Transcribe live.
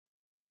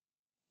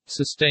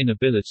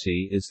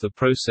Sustainability is the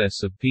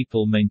process of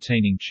people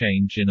maintaining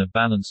change in a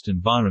balanced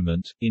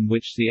environment, in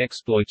which the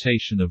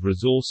exploitation of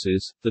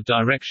resources, the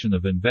direction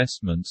of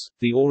investments,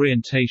 the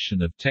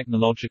orientation of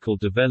technological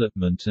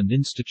development and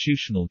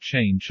institutional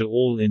change are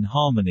all in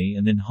harmony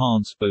and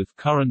enhance both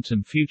current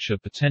and future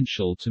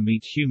potential to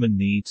meet human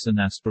needs and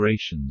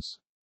aspirations.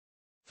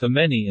 For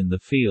many in the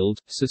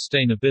field,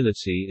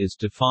 sustainability is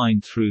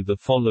defined through the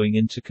following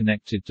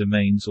interconnected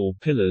domains or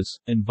pillars: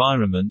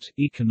 environment,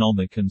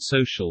 economic and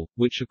social,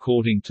 which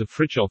according to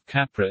Fritjof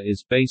Capra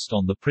is based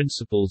on the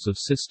principles of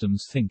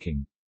systems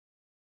thinking.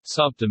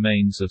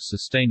 Subdomains of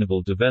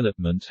sustainable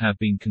development have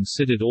been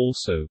considered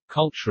also: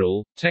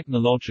 cultural,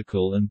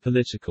 technological and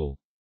political.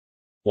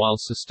 While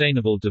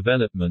sustainable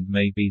development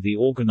may be the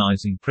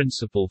organizing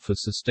principle for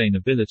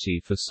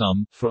sustainability for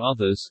some, for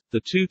others,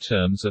 the two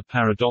terms are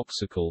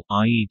paradoxical,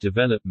 i.e.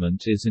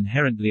 development is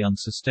inherently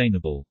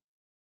unsustainable.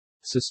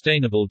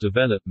 Sustainable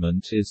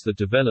development is the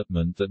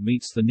development that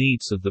meets the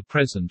needs of the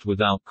present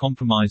without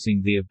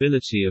compromising the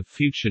ability of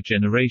future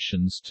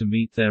generations to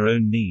meet their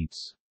own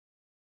needs.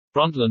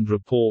 Brundtland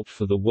Report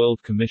for the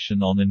World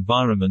Commission on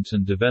Environment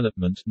and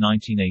Development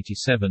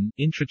 1987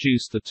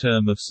 introduced the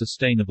term of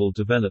sustainable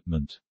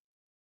development.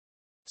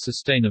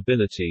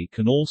 Sustainability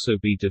can also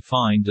be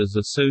defined as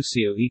a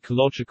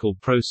socio-ecological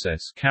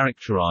process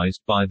characterized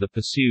by the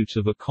pursuit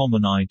of a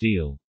common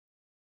ideal.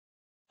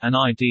 An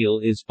ideal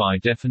is by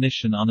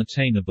definition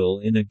unattainable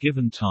in a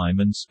given time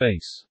and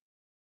space.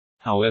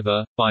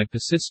 However, by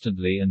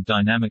persistently and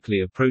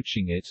dynamically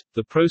approaching it,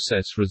 the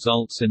process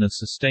results in a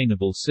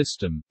sustainable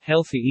system.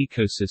 Healthy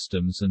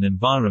ecosystems and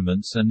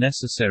environments are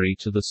necessary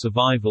to the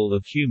survival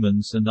of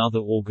humans and other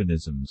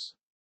organisms.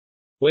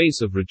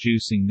 Ways of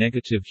reducing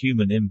negative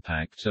human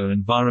impact are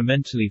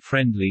environmentally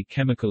friendly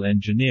chemical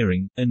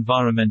engineering,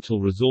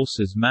 environmental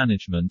resources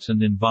management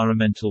and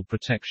environmental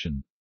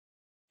protection.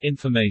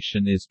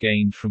 Information is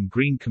gained from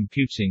green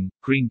computing,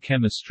 green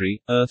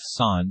chemistry, earth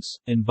science,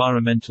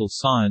 environmental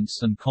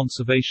science and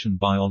conservation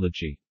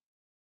biology.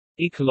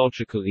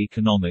 Ecological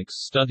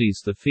economics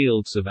studies the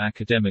fields of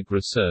academic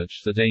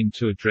research that aim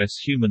to address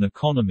human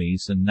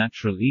economies and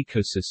natural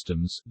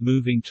ecosystems.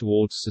 Moving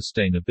towards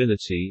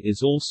sustainability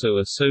is also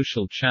a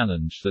social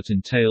challenge that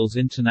entails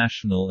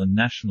international and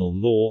national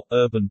law,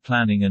 urban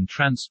planning and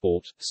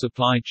transport,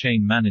 supply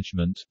chain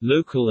management,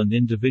 local and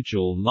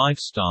individual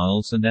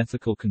lifestyles and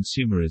ethical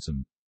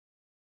consumerism.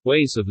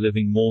 Ways of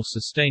living more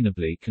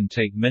sustainably can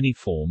take many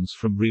forms,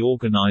 from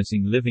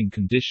reorganizing living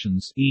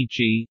conditions,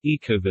 e.g.,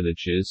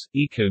 eco-villages,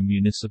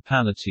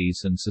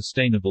 eco-municipalities and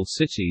sustainable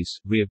cities,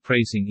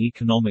 reappraising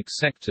economic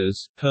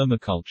sectors,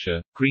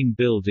 permaculture, green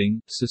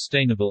building,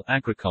 sustainable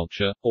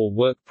agriculture, or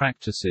work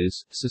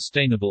practices,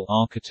 sustainable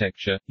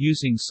architecture,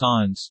 using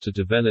science to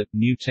develop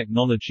new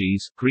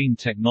technologies, green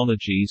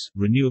technologies,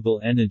 renewable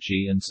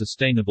energy and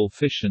sustainable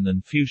fission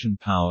and fusion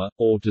power,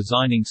 or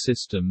designing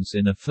systems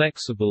in a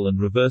flexible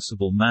and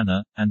reversible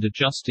manner, and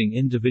adjusting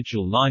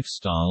individual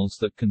lifestyles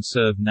that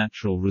conserve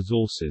natural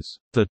resources.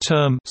 The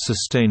term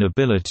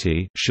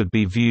sustainability should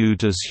be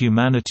viewed as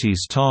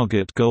humanity's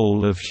target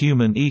goal of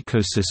human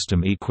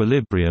ecosystem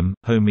equilibrium,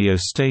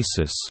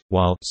 homeostasis,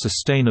 while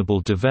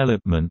sustainable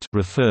development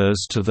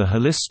refers to the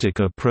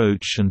holistic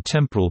approach and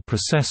temporal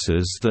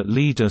processes that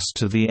lead us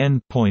to the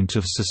end point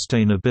of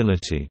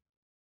sustainability.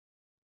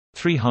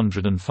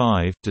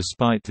 305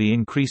 Despite the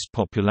increased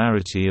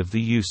popularity of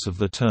the use of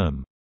the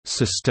term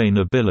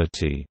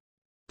sustainability,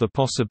 the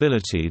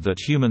possibility that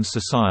human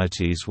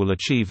societies will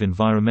achieve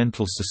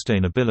environmental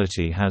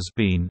sustainability has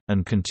been,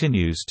 and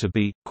continues to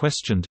be,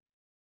 questioned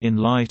in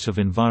light of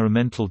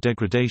environmental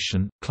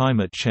degradation,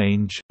 climate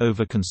change,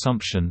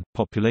 overconsumption,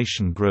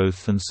 population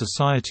growth and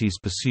society's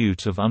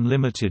pursuit of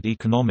unlimited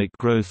economic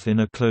growth in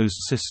a closed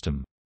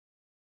system.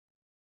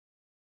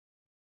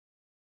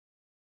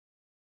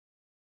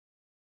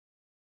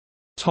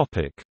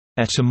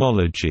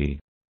 Etymology.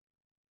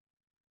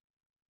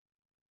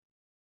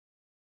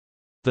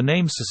 The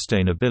name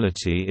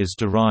sustainability is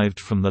derived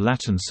from the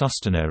Latin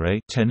sustenere,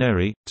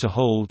 tenere, to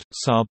hold,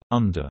 sub,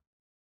 under.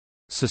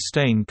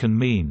 Sustain can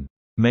mean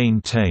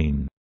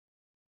maintain,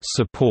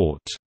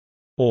 support,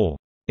 or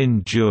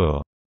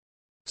endure.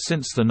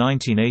 Since the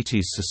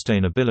 1980s,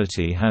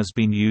 sustainability has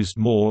been used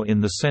more in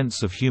the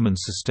sense of human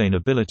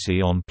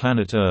sustainability on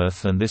planet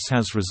Earth, and this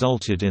has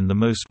resulted in the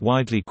most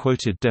widely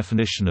quoted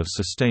definition of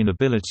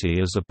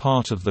sustainability as a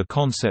part of the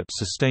concept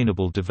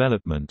sustainable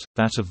development,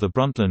 that of the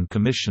Brundtland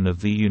Commission of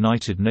the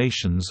United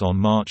Nations on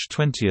March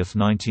 20,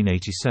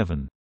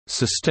 1987.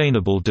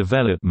 Sustainable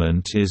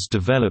development is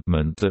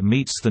development that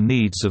meets the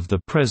needs of the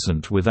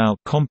present without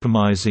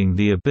compromising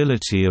the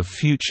ability of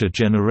future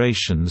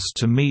generations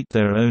to meet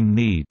their own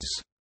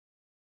needs.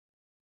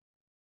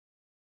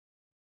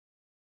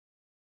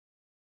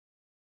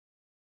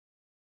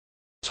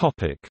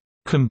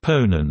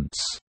 Components.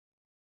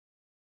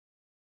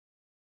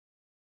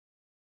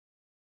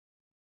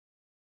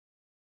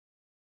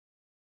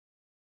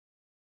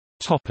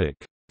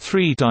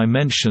 Three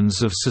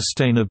dimensions of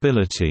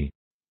sustainability.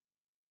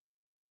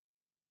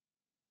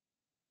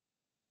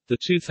 The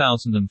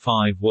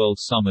 2005 World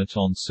Summit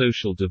on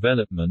Social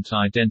Development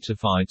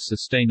identified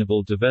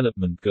sustainable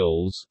development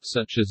goals,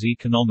 such as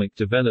economic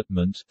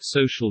development,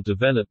 social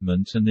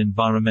development and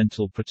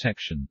environmental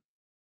protection.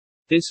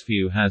 This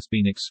view has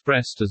been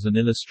expressed as an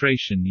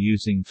illustration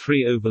using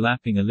three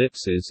overlapping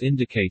ellipses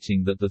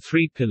indicating that the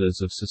three pillars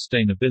of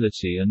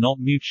sustainability are not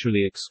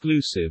mutually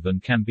exclusive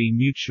and can be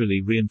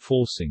mutually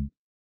reinforcing.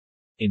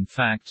 In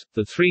fact,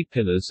 the three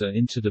pillars are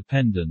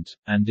interdependent,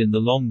 and in the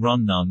long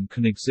run none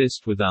can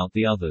exist without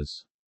the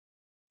others.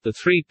 The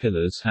three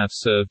pillars have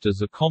served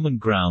as a common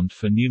ground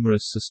for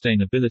numerous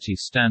sustainability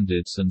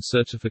standards and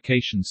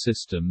certification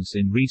systems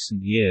in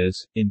recent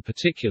years, in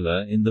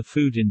particular in the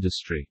food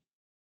industry.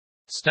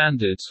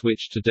 Standards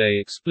which today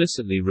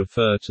explicitly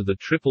refer to the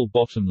triple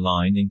bottom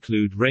line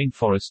include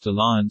Rainforest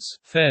Alliance,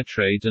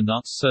 Fairtrade and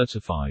UTZ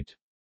certified.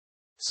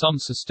 Some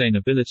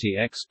sustainability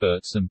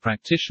experts and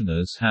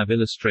practitioners have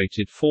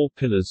illustrated four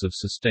pillars of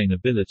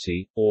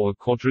sustainability, or a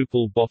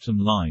quadruple bottom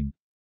line.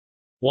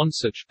 One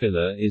such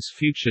pillar is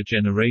future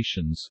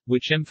generations,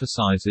 which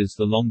emphasizes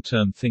the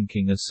long-term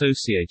thinking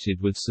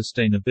associated with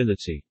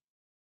sustainability.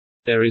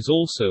 There is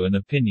also an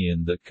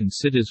opinion that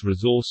considers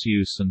resource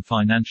use and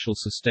financial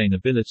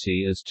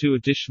sustainability as two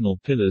additional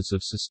pillars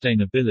of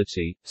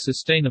sustainability.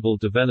 Sustainable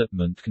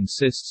development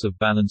consists of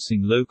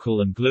balancing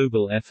local and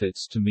global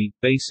efforts to meet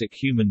basic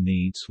human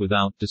needs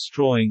without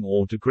destroying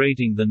or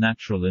degrading the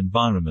natural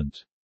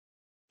environment.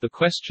 The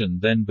question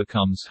then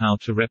becomes how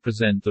to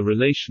represent the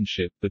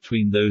relationship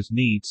between those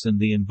needs and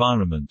the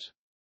environment.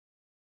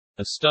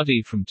 A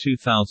study from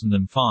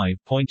 2005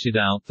 pointed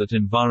out that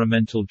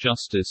environmental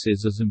justice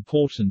is as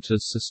important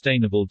as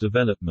sustainable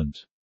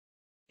development.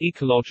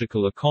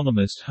 Ecological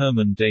economist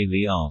Herman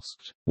Daly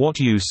asked, "What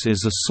use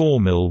is a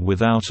sawmill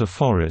without a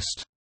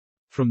forest?"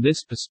 From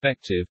this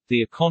perspective,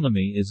 the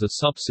economy is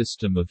a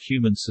subsystem of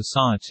human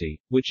society,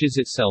 which is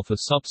itself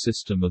a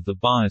subsystem of the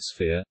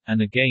biosphere,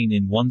 and a gain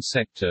in one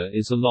sector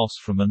is a loss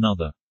from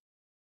another.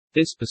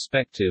 This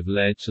perspective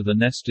led to the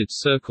nested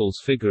circles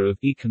figure of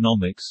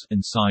economics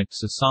inside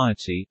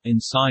society,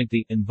 inside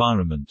the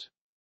environment.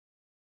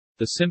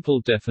 The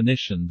simple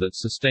definition that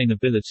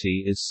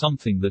sustainability is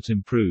something that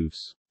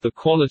improves the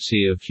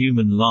quality of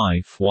human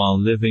life while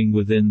living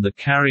within the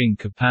carrying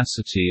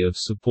capacity of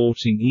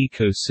supporting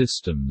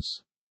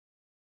ecosystems,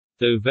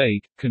 though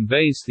vague,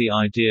 conveys the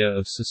idea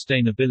of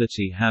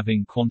sustainability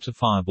having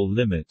quantifiable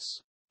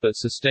limits. But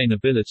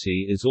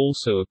sustainability is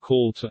also a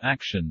call to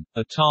action,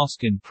 a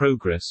task in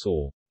progress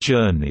or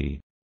journey,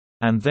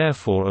 and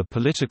therefore a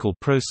political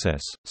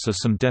process, so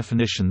some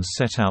definitions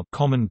set out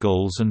common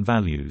goals and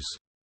values.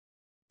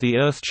 The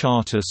Earth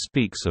Charter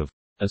speaks of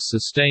a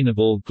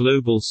sustainable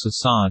global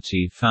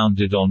society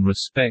founded on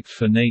respect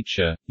for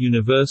nature,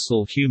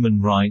 universal human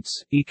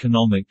rights,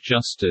 economic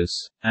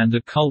justice, and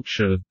a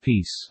culture of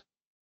peace.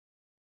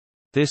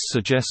 This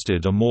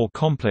suggested a more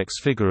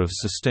complex figure of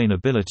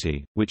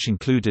sustainability, which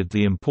included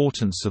the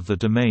importance of the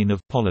domain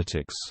of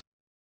politics.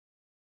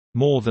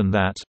 More than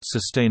that,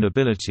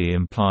 sustainability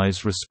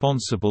implies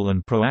responsible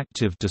and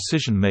proactive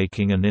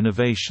decision-making and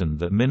innovation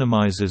that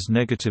minimizes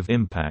negative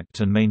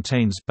impact and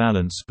maintains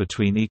balance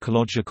between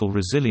ecological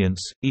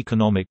resilience,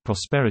 economic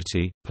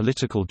prosperity,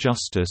 political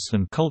justice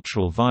and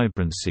cultural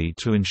vibrancy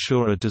to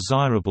ensure a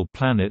desirable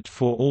planet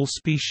for all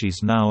species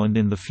now and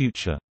in the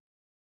future.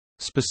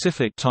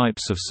 Specific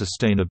types of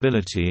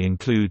sustainability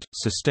include,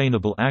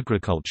 sustainable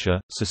agriculture,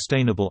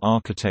 sustainable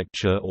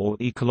architecture or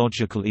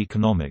ecological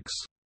economics.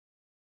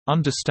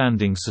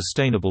 Understanding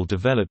sustainable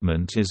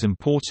development is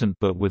important,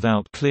 but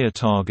without clear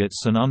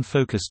targets an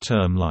unfocused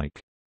term like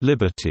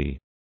liberty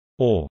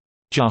or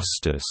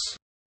justice.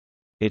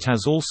 It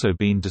has also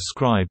been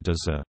described as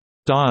a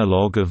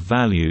dialogue of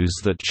values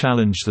that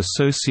challenge the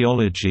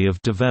sociology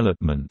of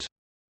development.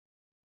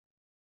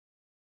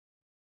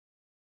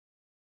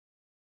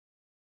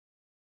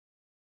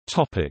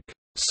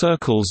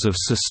 Circles of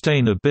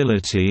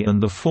sustainability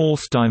and the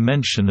fourth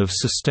dimension of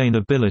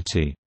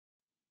sustainability.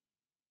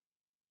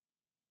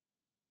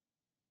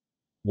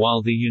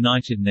 While the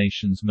United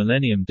Nations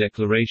Millennium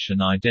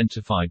Declaration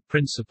identified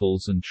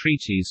principles and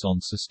treaties on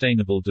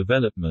sustainable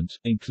development,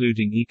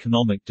 including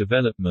economic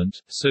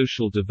development,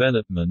 social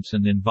development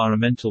and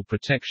environmental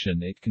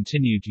protection, it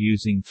continued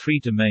using three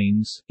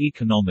domains: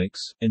 economics,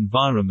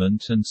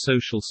 environment and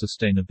social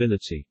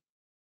sustainability.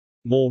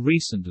 More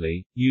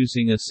recently,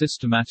 using a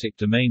systematic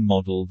domain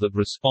model that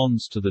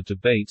responds to the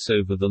debates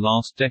over the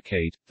last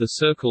decade, the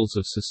Circles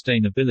of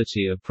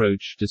Sustainability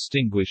approach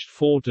distinguished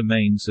four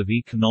domains of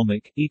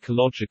economic,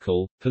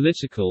 ecological,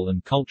 political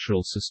and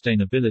cultural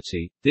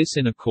sustainability, this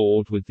in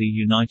accord with the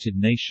United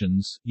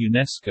Nations,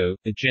 UNESCO,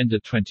 Agenda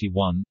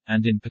 21,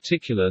 and in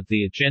particular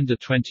the Agenda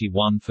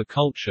 21 for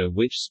Culture,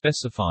 which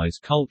specifies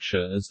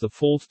culture as the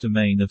fourth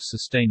domain of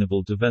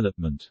sustainable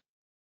development.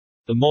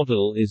 The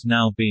model is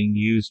now being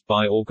used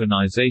by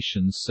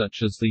organizations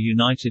such as the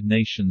United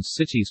Nations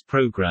Cities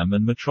Programme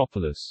and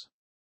Metropolis.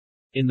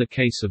 In the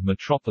case of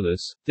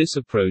Metropolis, this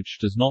approach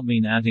does not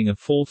mean adding a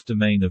fourth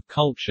domain of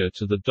culture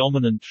to the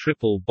dominant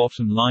triple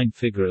bottom line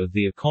figure of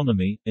the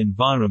economy,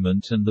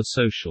 environment and the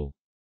social.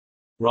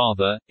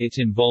 Rather, it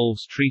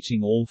involves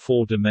treating all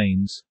four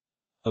domains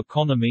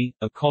economy,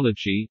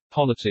 ecology,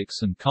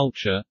 politics and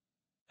culture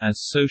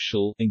as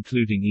social,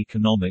 including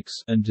economics,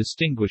 and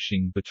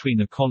distinguishing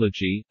between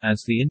ecology,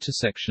 as the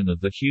intersection of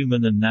the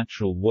human and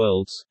natural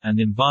worlds, and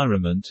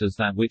environment as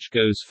that which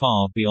goes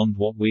far beyond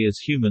what we as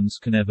humans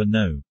can ever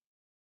know.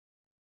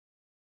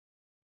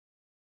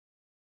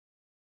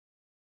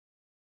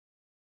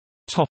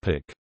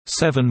 Topic: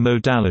 7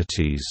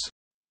 modalities.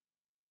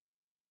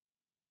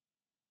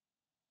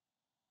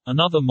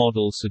 Another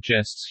model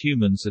suggests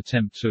humans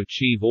attempt to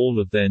achieve all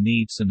of their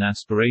needs and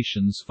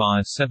aspirations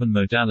via 7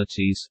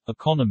 modalities: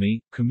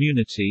 economy,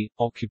 community,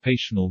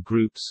 occupational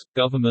groups,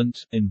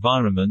 government,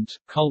 environment,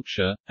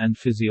 culture, and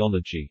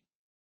physiology.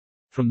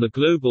 From the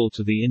global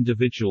to the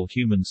individual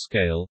human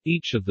scale,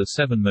 each of the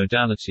 7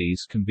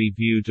 modalities can be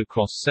viewed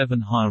across 7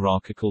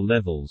 hierarchical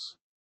levels.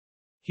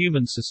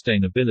 Human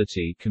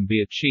sustainability can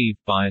be achieved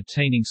by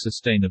attaining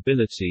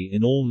sustainability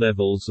in all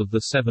levels of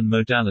the 7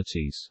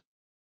 modalities.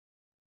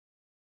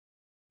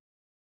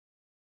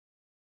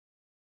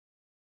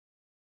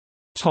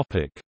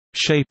 Topic: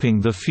 Shaping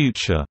the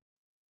future.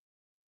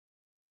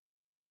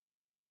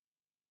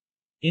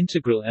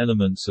 Integral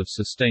elements of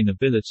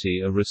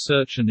sustainability are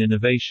research and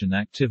innovation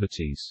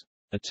activities.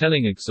 A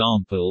telling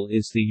example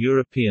is the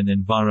European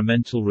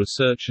Environmental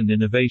Research and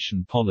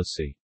Innovation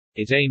Policy.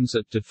 It aims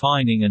at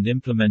defining and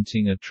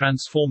implementing a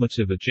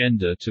transformative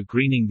agenda to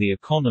greening the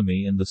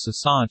economy and the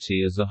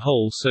society as a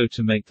whole so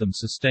to make them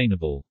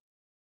sustainable.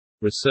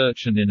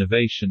 Research and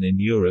innovation in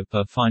Europe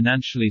are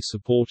financially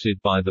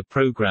supported by the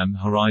program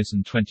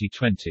Horizon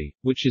 2020,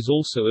 which is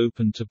also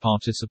open to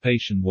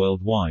participation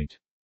worldwide.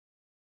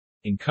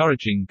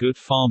 Encouraging good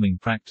farming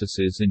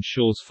practices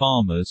ensures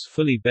farmers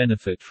fully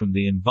benefit from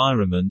the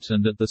environment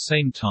and at the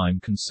same time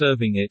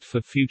conserving it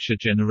for future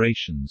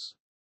generations.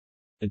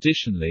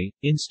 Additionally,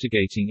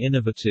 instigating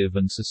innovative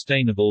and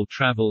sustainable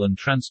travel and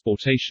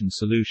transportation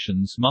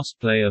solutions must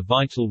play a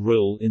vital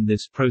role in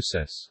this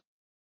process.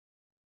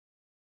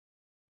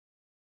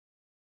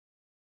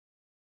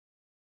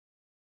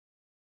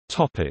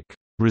 Topic: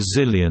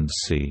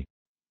 Resiliency.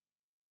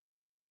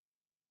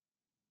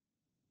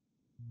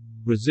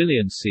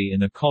 Resiliency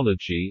in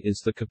ecology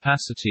is the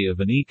capacity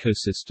of an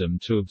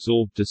ecosystem to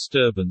absorb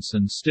disturbance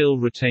and still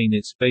retain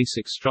its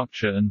basic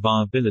structure and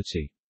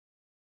viability.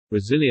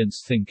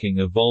 Resilience thinking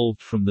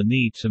evolved from the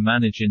need to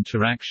manage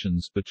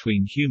interactions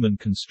between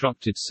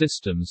human-constructed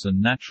systems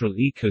and natural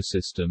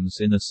ecosystems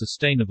in a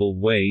sustainable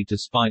way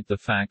despite the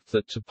fact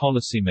that to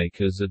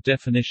policymakers a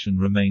definition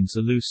remains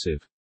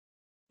elusive.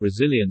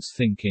 Resilience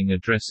thinking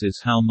addresses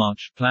how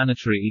much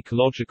planetary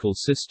ecological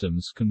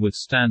systems can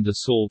withstand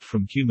assault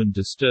from human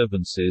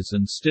disturbances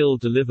and still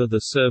deliver the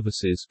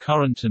services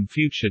current and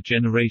future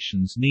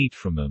generations need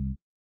from them.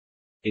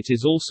 It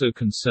is also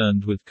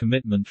concerned with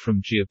commitment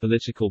from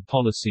geopolitical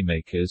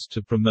policymakers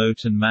to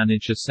promote and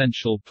manage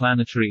essential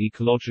planetary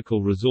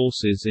ecological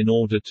resources in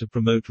order to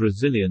promote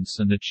resilience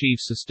and achieve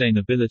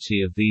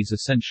sustainability of these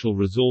essential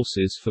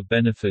resources for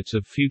benefit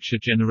of future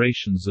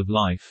generations of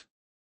life.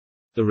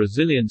 The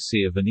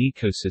resiliency of an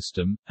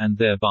ecosystem, and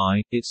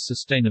thereby, its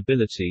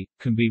sustainability,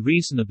 can be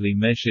reasonably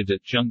measured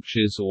at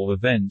junctures or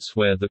events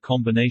where the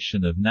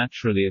combination of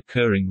naturally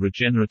occurring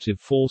regenerative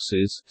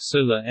forces,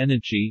 solar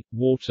energy,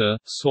 water,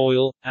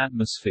 soil,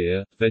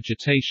 atmosphere,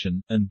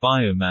 vegetation, and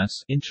biomass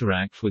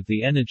interact with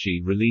the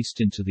energy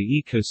released into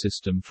the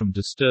ecosystem from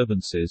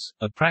disturbances.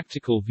 A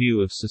practical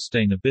view of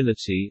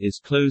sustainability is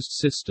closed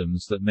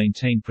systems that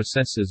maintain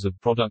processes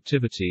of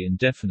productivity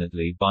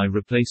indefinitely by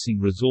replacing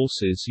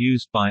resources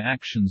used by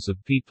actions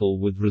of people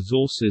with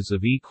resources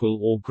of equal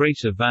or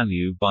greater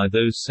value by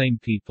those same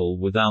people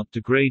without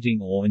degrading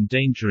or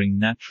endangering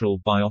natural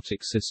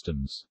biotic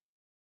systems.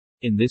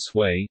 In this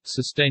way,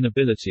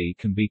 sustainability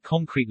can be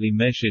concretely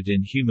measured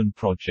in human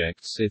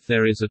projects if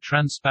there is a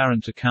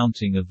transparent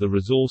accounting of the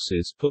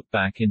resources put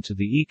back into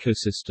the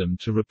ecosystem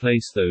to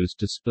replace those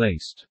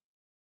displaced.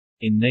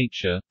 In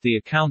nature, the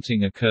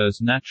accounting occurs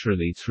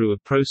naturally through a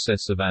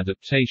process of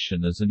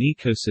adaptation as an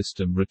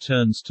ecosystem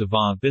returns to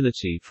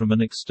viability from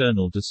an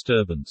external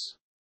disturbance.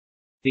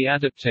 The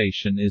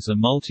adaptation is a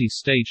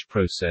multi-stage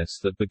process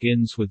that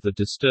begins with the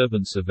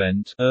disturbance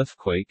event,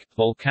 earthquake,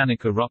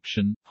 volcanic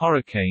eruption,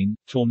 hurricane,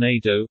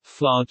 tornado,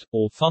 flood,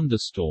 or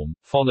thunderstorm,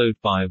 followed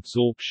by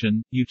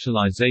absorption,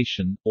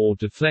 utilization, or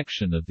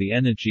deflection of the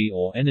energy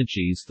or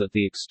energies that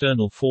the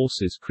external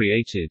forces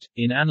created.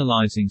 In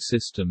analyzing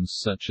systems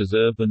such as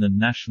urban and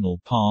national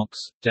parks,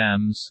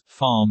 dams,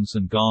 farms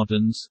and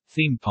gardens,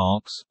 theme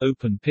parks,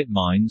 open pit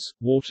mines,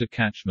 water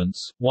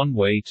catchments, one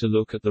way to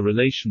look at the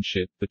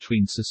relationship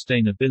between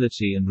sustainability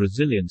and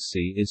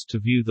resiliency is to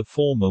view the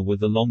former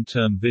with a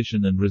long-term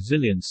vision and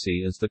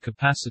resiliency as the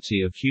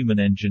capacity of human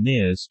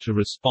engineers to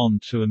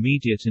respond to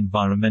immediate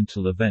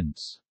environmental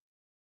events.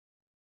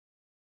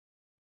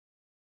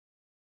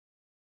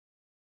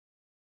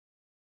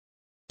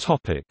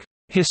 Topic: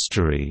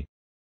 History.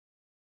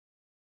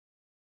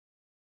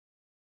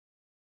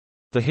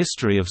 The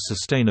history of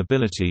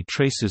sustainability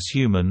traces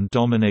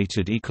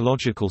human-dominated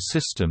ecological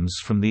systems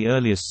from the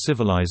earliest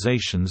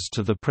civilizations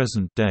to the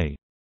present day.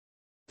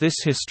 This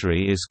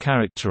history is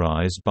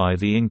characterized by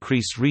the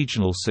increased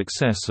regional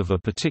success of a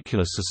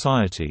particular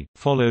society,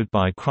 followed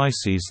by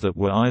crises that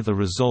were either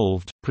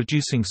resolved,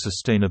 producing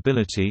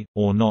sustainability,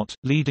 or not,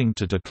 leading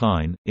to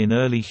decline. In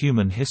early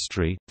human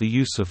history, the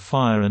use of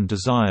fire and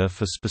desire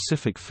for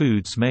specific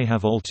foods may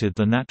have altered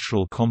the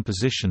natural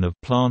composition of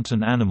plant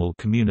and animal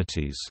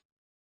communities.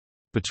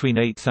 Between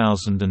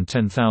 8,000 and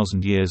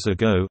 10,000 years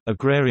ago,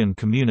 agrarian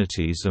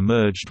communities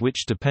emerged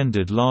which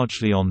depended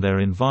largely on their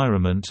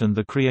environment and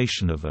the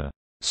creation of a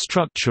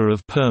structure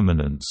of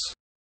permanence.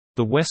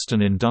 The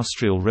Western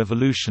Industrial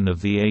Revolution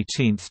of the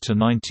 18th to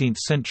 19th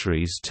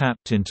centuries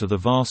tapped into the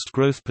vast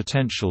growth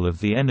potential of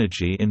the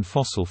energy in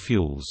fossil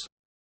fuels.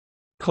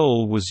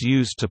 Coal was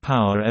used to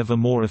power ever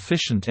more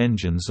efficient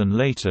engines and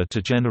later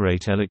to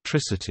generate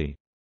electricity.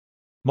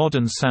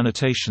 Modern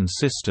sanitation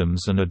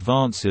systems and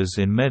advances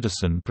in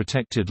medicine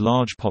protected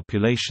large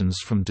populations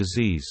from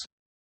disease.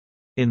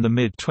 In the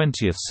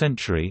mid-20th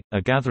century,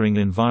 a gathering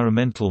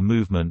environmental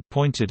movement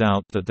pointed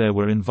out that there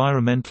were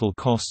environmental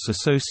costs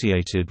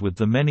associated with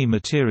the many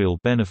material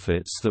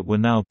benefits that were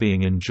now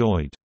being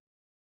enjoyed.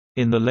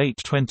 In the late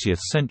 20th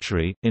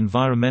century,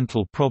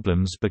 environmental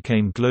problems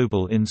became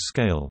global in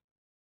scale.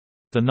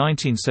 The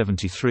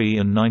 1973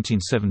 and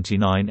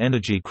 1979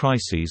 energy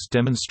crises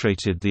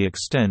demonstrated the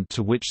extent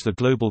to which the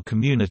global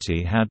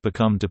community had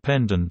become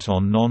dependent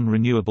on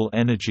non-renewable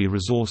energy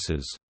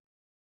resources.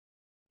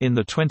 In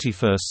the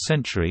 21st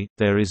century,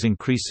 there is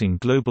increasing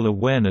global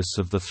awareness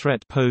of the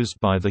threat posed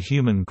by the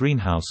human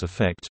greenhouse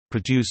effect,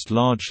 produced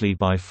largely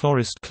by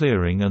forest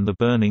clearing and the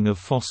burning of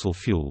fossil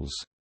fuels.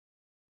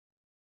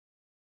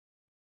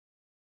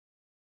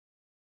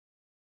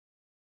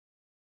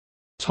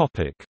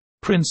 Topic: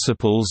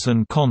 Principles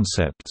and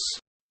concepts.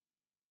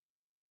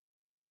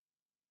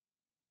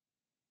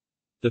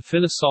 The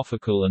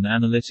philosophical and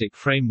analytic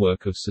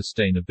framework of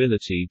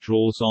sustainability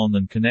draws on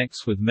and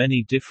connects with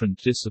many different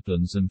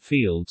disciplines and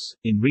fields.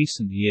 In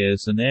recent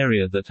years, an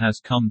area that has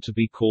come to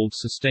be called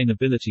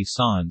sustainability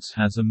science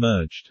has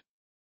emerged.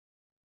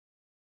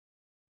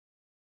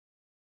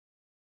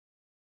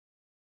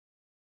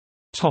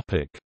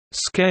 Topic: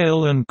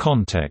 Scale and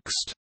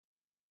context.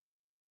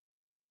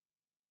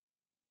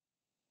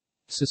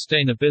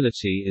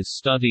 Sustainability is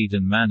studied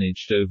and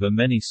managed over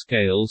many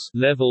scales,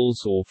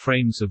 levels or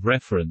frames of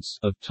reference,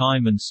 of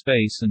time and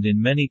space, and in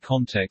many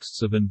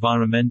contexts of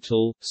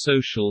environmental,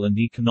 social and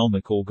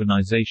economic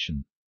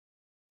organization.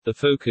 The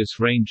focus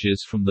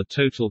ranges from the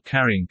total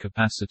carrying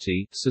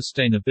capacity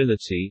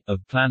sustainability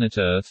of planet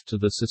Earth to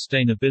the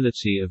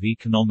sustainability of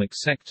economic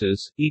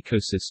sectors,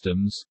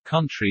 ecosystems,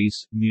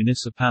 countries,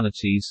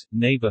 municipalities,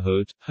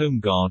 neighborhood,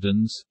 home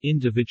gardens,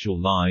 individual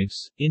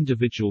lives,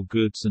 individual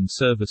goods and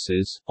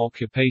services,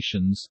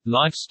 occupations,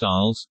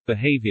 lifestyles,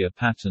 behavior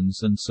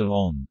patterns and so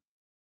on.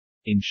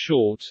 In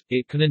short,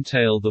 it can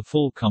entail the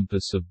full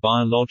compass of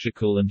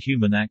biological and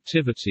human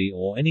activity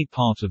or any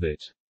part of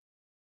it.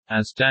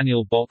 As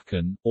Daniel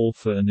Botkin,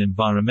 author and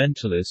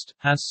environmentalist,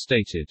 has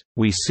stated,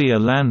 "We see a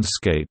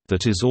landscape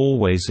that is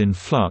always in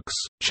flux,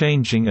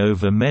 changing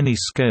over many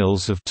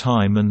scales of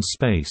time and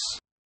space."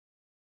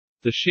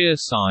 The sheer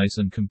size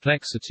and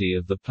complexity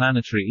of the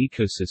planetary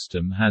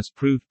ecosystem has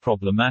proved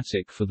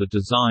problematic for the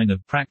design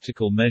of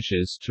practical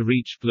measures to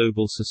reach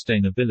global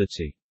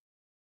sustainability.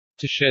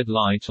 To shed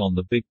light on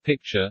the big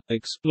picture,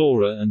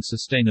 explorer and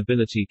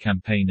sustainability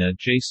campaigner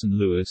Jason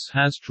Lewis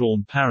has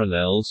drawn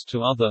parallels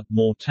to other,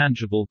 more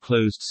tangible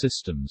closed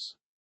systems.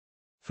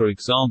 For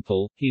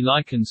example, he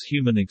likens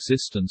human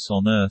existence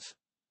on Earth,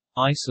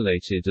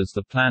 isolated as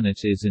the planet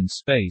is in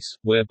space,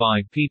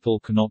 whereby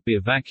people cannot be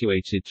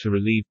evacuated to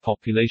relieve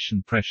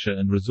population pressure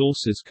and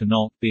resources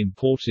cannot be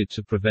imported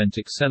to prevent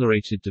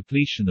accelerated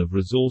depletion of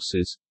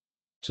resources,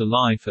 to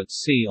life at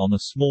sea on a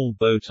small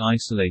boat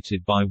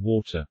isolated by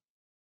water.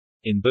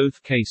 In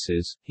both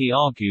cases, he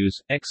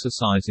argues,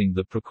 exercising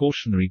the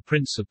precautionary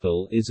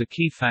principle is a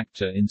key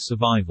factor in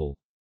survival.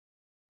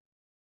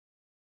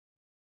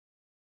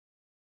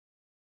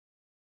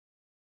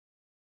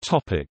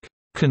 Topic: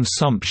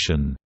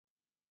 Consumption.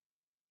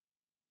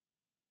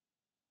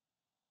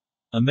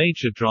 A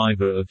major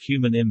driver of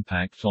human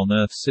impact on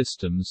Earth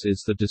systems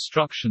is the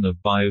destruction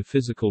of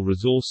biophysical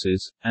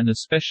resources, and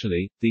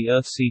especially, the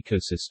Earth's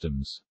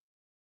ecosystems.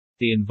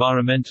 The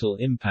environmental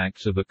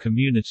impact of a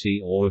community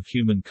or of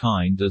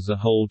humankind as a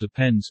whole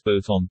depends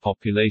both on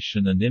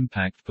population and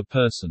impact per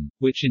person,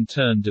 which in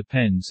turn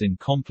depends in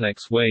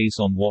complex ways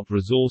on what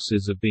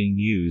resources are being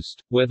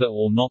used, whether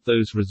or not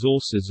those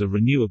resources are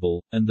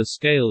renewable, and the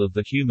scale of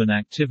the human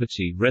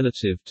activity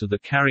relative to the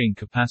carrying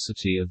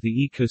capacity of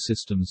the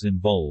ecosystems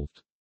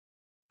involved.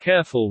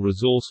 Careful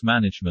resource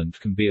management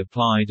can be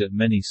applied at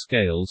many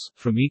scales,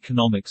 from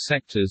economic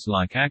sectors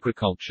like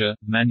agriculture,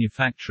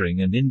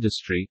 manufacturing and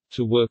industry,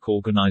 to work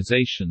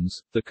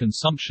organizations, the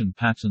consumption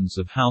patterns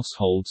of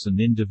households and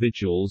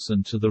individuals,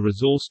 and to the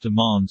resource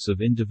demands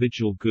of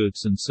individual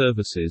goods and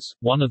services.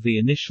 One of the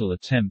initial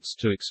attempts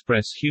to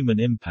express human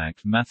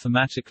impact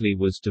mathematically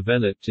was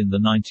developed in the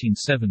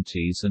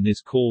 1970s and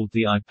is called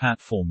the IPAT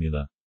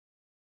formula.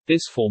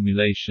 This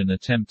formulation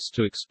attempts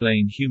to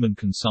explain human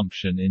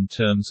consumption in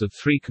terms of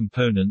three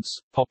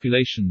components: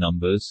 population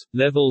numbers,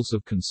 levels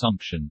of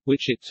consumption,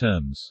 which it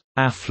terms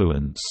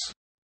affluence,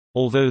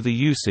 although the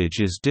usage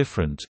is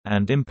different,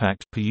 and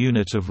impact per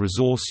unit of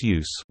resource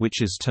use,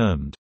 which is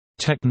termed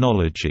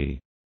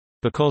technology,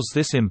 because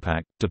this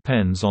impact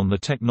depends on the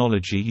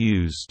technology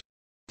used.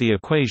 The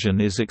equation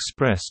is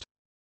expressed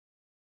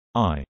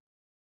I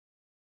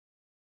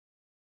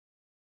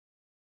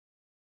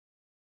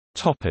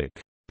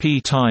topic P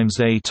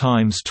times A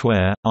times 2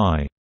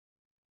 I.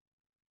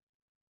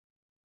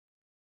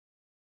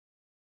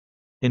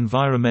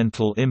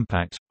 Environmental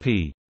impact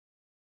P.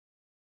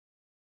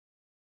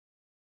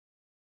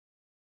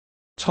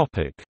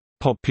 Topic: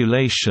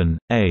 Population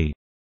A.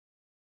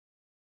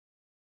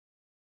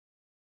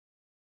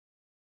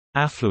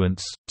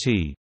 Affluence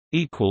T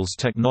equals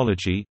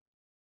technology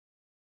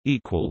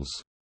equals.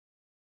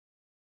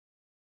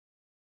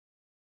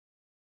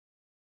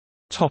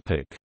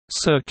 Topic: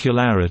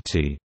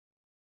 Circularity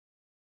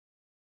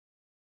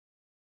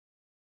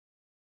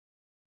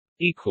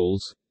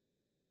equals.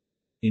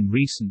 In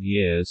recent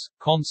years,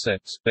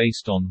 concepts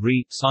based on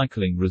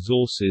recycling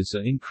resources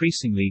are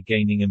increasingly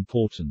gaining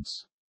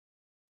importance.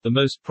 The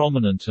most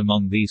prominent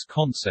among these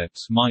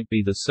concepts might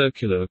be the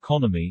circular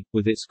economy,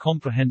 with its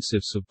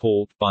comprehensive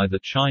support by the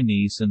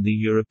Chinese and the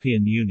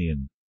European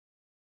Union.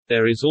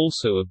 There is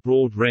also a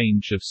broad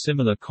range of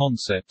similar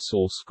concepts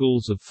or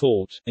schools of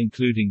thought,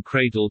 including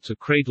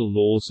cradle-to-cradle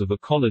laws of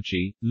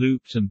ecology,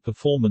 looped and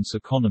performance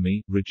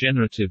economy,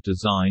 regenerative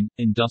design,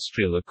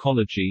 industrial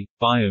ecology,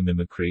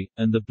 biomimicry,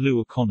 and the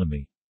blue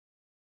economy.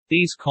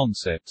 These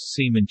concepts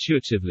seem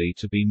intuitively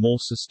to be more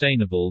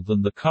sustainable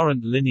than the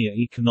current linear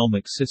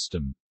economic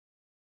system.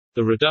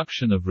 The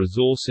reduction of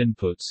resource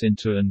inputs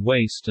into and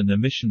waste and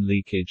emission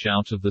leakage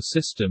out of the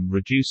system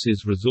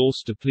reduces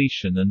resource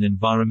depletion and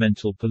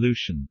environmental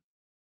pollution.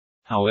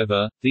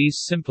 However, these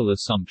simple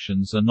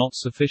assumptions are not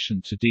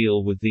sufficient to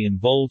deal with the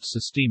involved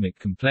systemic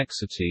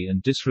complexity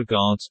and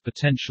disregards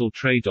potential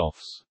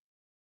trade-offs.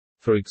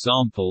 For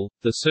example,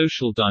 the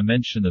social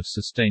dimension of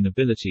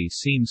sustainability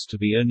seems to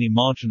be only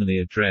marginally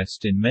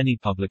addressed in many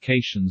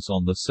publications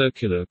on the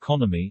circular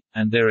economy,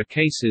 and there are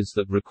cases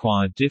that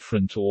require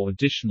different or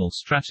additional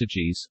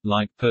strategies,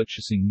 like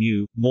purchasing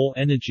new, more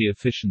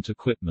energy-efficient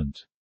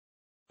equipment.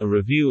 A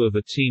review of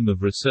a team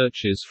of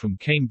researchers from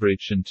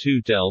Cambridge and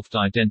TU Delft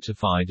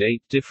identified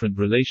 8 different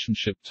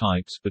relationship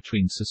types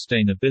between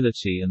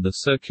sustainability and the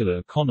circular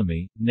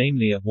economy,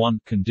 namely a 1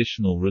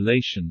 conditional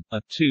relation, a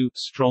 2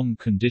 strong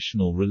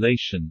conditional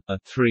relation, a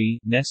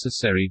 3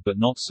 necessary but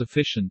not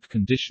sufficient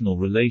conditional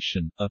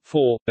relation, a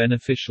 4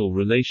 beneficial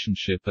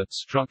relationship, a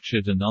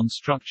structured and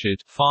unstructured,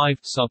 5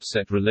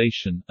 subset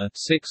relation, a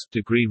 6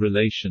 degree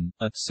relation,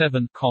 a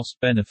 7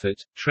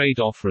 cost-benefit,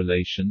 trade-off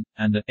relation,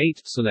 and a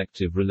 8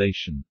 selective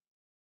relation.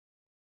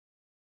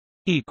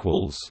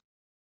 Equals.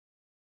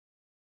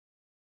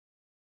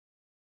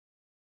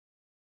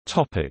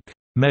 Topic: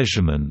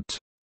 Measurement.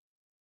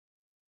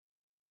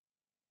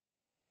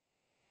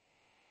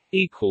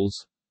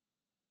 Equals.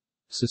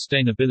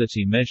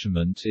 Sustainability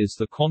measurement is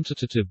the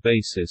quantitative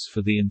basis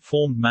for the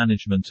informed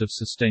management of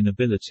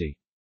sustainability.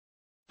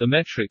 The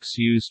metrics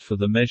used for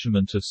the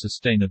measurement of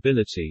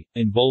sustainability,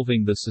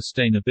 involving the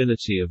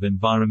sustainability of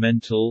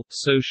environmental,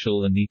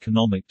 social and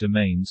economic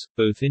domains,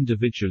 both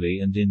individually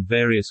and in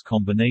various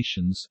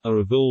combinations, are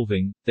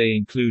evolving. They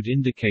include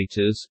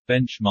indicators,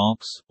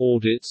 benchmarks,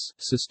 audits,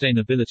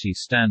 sustainability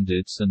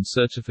standards and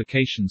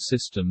certification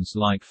systems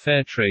like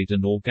Fairtrade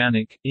and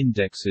organic,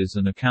 indexes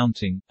and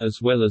accounting, as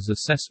well as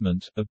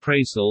assessment,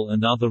 appraisal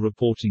and other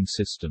reporting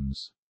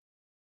systems.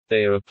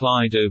 They are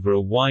applied over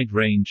a wide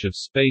range of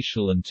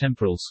spatial and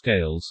temporal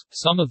scales.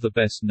 Some of the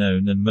best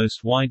known and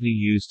most widely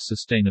used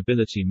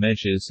sustainability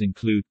measures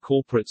include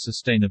corporate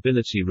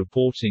sustainability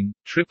reporting,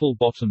 triple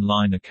bottom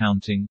line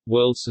accounting,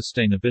 World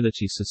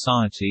Sustainability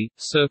Society,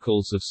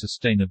 circles of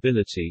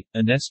sustainability,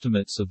 and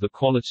estimates of the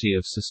quality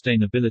of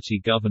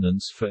sustainability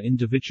governance for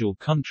individual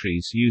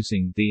countries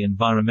using the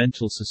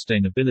Environmental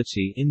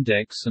Sustainability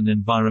Index and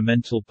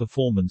Environmental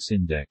Performance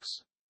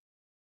Index.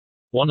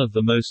 One of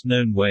the most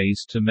known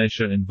ways to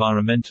measure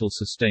environmental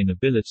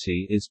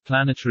sustainability is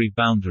planetary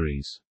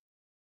boundaries.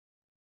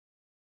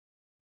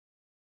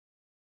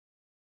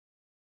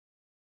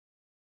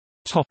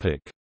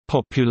 Topic: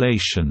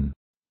 Population.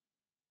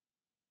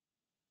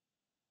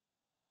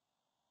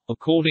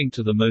 According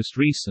to the most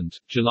recent,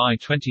 July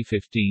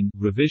 2015,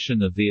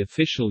 revision of the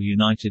official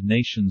United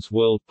Nations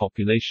World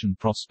Population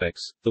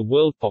Prospects, the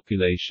world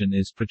population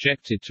is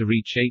projected to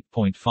reach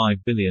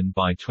 8.5 billion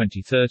by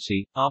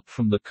 2030, up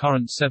from the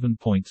current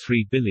 7.3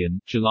 billion,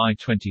 July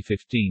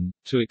 2015,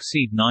 to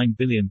exceed 9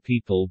 billion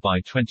people by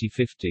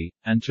 2050,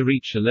 and to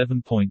reach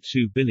 11.2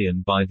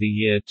 billion by the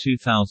year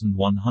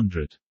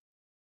 2100.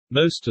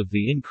 Most of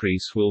the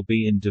increase will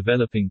be in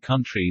developing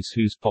countries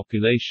whose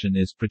population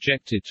is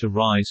projected to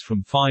rise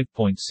from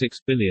 5.6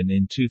 billion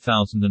in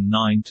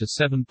 2009 to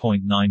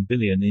 7.9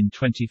 billion in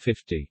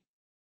 2050.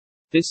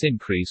 This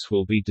increase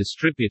will be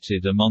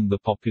distributed among the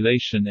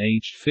population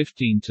aged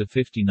 15 to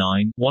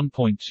 59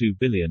 (1.2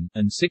 billion)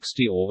 and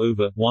 60 or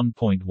over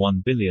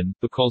 1.1 billion,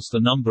 because the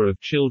number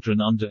of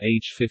children under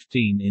age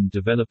 15 in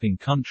developing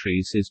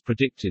countries is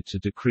predicted to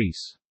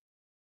decrease.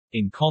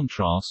 In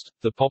contrast,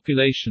 the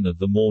population of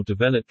the more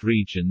developed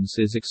regions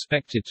is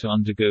expected to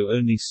undergo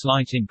only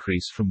slight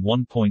increase from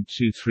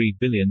 1.23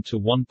 billion to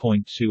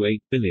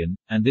 1.28 billion,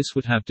 and this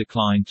would have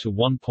declined to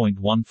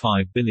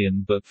 1.15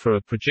 billion but for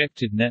a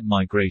projected net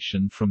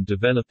migration from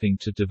developing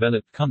to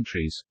developed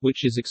countries,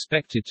 which is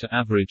expected to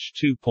average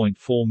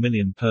 2.4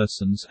 million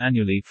persons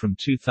annually from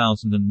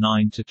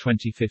 2009 to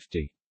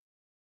 2050.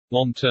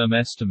 Long-term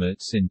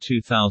estimates in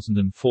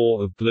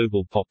 2004 of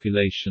global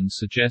population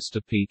suggest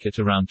a peak at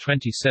around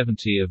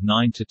 2070 of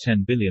 9 to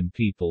 10 billion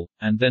people,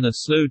 and then a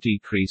slow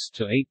decrease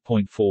to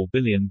 8.4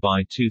 billion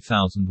by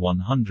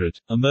 2100.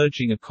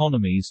 Emerging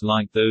economies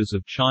like those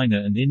of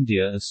China and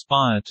India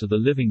aspire to the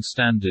living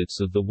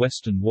standards of the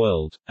Western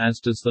world,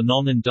 as does the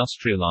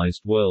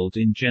non-industrialized world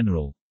in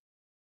general.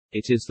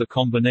 It is the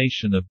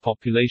combination of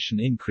population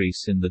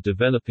increase in the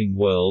developing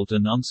world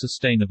and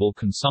unsustainable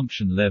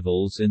consumption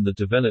levels in the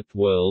developed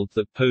world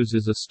that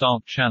poses a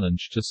stark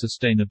challenge to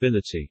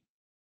sustainability.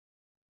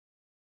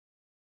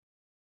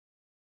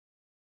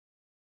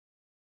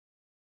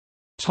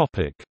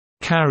 Topic: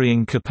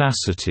 Carrying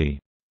capacity.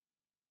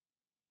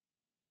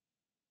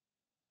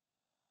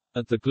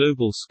 At the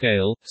global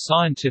scale,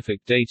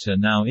 scientific data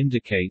now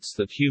indicates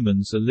that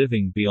humans are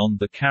living beyond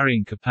the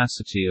carrying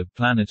capacity of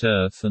planet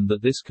Earth and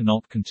that this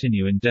cannot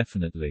continue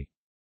indefinitely.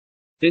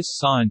 This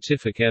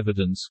scientific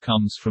evidence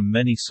comes from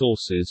many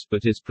sources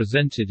but is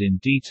presented in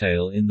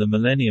detail in the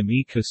Millennium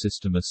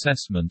Ecosystem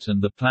Assessment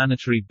and the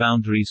Planetary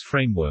Boundaries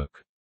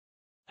Framework.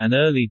 An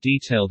early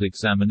detailed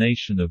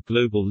examination of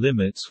global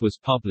limits was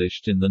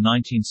published in the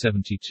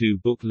 1972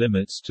 book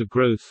Limits to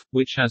Growth,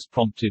 which has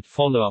prompted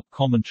follow-up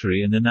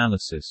commentary and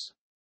analysis.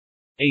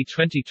 A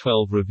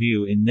 2012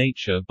 review in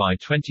Nature by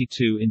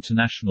 22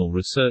 international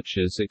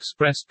researchers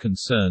expressed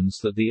concerns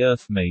that the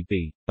Earth may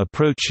be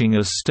approaching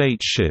a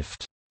state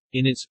shift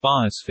in its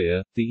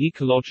biosphere. The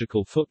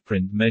ecological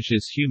footprint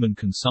measures human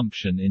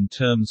consumption in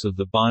terms of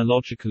the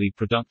biologically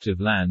productive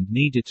land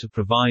needed to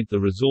provide the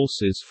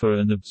resources for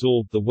and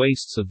absorb the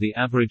wastes of the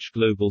average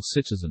global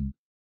citizen.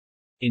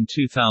 In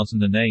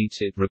 2008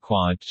 it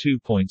required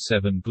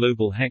 2.7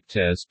 global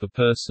hectares per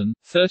person,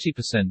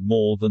 30%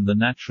 more than the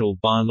natural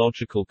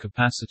biological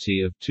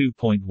capacity of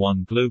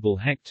 2.1 global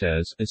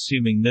hectares,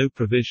 assuming no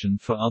provision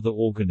for other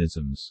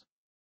organisms.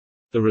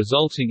 The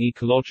resulting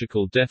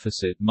ecological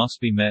deficit must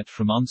be met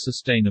from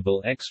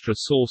unsustainable extra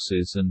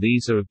sources, and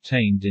these are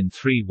obtained in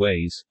three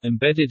ways: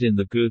 embedded in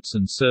the goods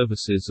and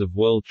services of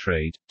world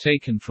trade,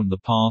 taken from the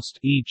past,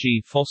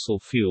 e.g. fossil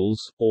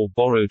fuels, or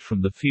borrowed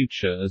from the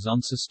future as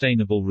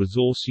unsustainable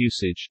resource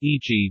usage,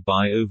 e.g.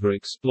 by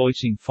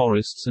over-exploiting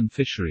forests and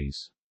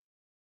fisheries.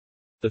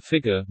 The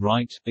figure,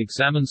 right,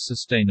 examines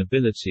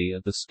sustainability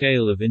at the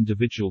scale of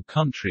individual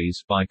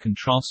countries by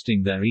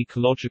contrasting their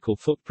ecological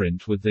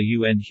footprint with the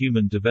UN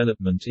Human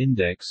Development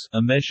Index, a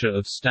measure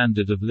of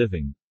standard of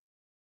living.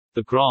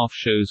 The graph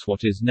shows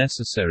what is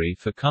necessary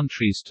for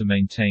countries to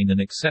maintain an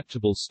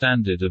acceptable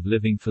standard of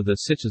living for their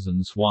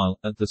citizens while,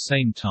 at the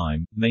same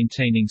time,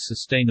 maintaining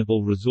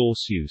sustainable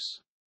resource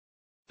use.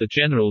 The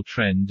general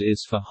trend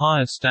is for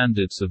higher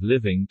standards of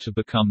living to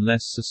become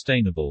less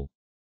sustainable.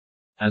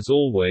 As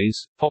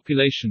always,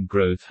 population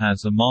growth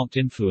has a marked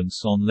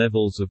influence on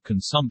levels of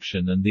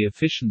consumption and the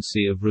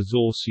efficiency of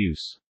resource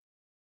use.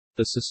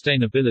 The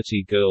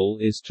sustainability goal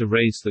is to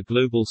raise the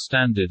global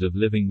standard of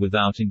living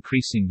without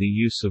increasing the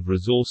use of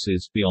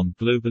resources beyond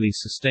globally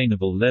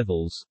sustainable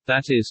levels,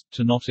 that is,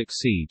 to not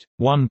exceed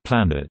one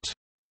planet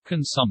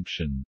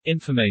consumption.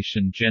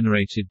 Information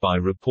generated by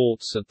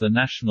reports at the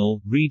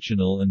national,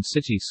 regional and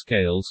city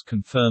scales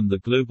confirm the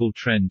global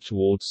trend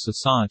towards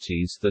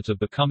societies that are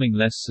becoming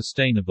less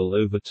sustainable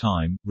over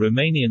time.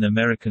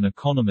 Romanian-American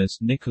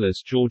economist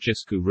Nicholas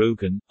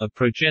Georgescu-Roegen, a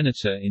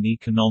progenitor in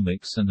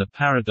economics and a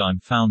paradigm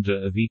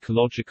founder of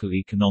ecological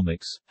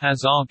economics,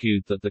 has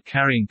argued that the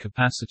carrying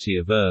capacity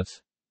of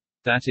Earth,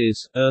 that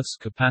is, Earth's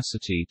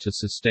capacity to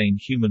sustain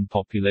human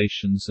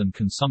populations and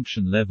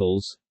consumption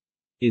levels,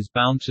 is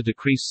bound to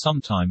decrease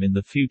sometime in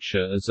the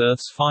future as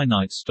Earth's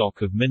finite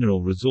stock of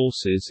mineral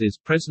resources is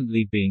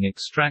presently being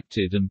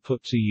extracted and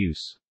put to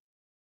use.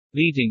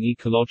 Leading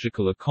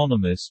ecological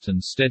economist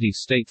and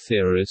steady-state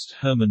theorist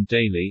Herman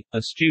Daly,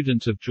 a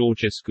student of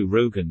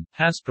Georgescu-Roegen,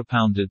 has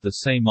propounded the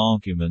same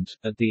argument.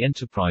 At the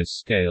enterprise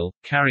scale,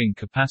 carrying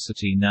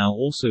capacity now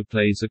also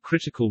plays a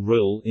critical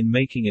role in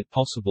making it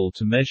possible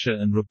to measure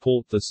and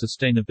report the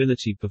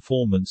sustainability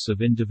performance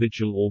of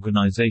individual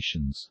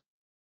organizations.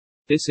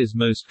 This is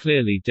most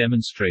clearly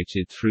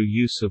demonstrated through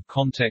use of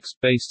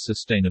context-based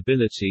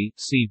sustainability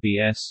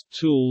 (CBS)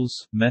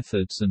 tools,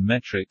 methods and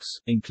metrics,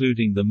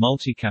 including the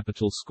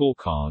multi-capital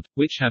scorecard,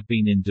 which have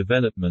been in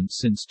development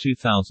since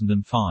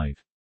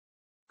 2005.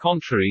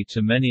 Contrary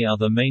to many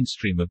other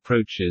mainstream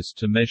approaches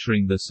to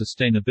measuring the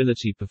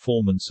sustainability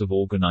performance of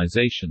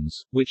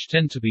organizations, which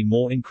tend to be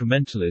more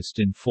incrementalist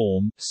in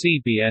form,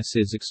 CBS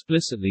is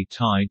explicitly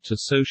tied to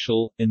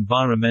social,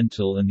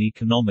 environmental and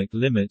economic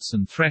limits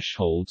and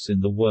thresholds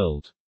in the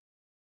world.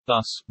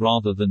 Thus,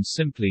 rather than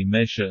simply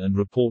measure and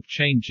report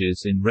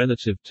changes in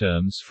relative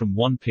terms from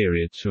one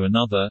period to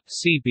another,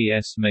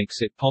 CBS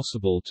makes it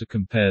possible to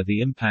compare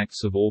the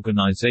impacts of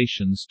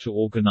organizations to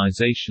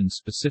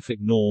organization-specific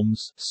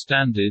norms,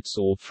 standards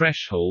or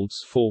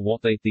thresholds for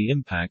what the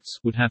impacts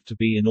would have to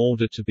be in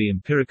order to be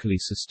empirically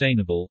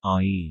sustainable,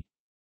 i.e.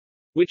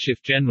 which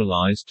if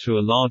generalized to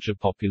a larger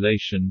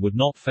population would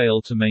not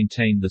fail to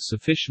maintain the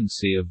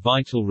sufficiency of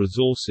vital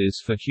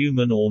resources for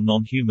human or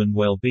non-human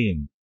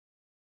well-being.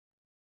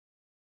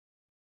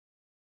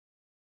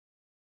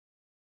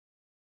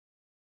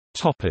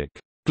 Topic: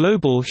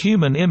 Global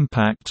human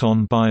impact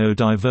on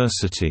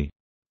biodiversity.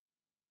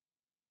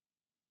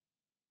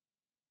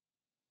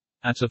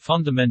 At a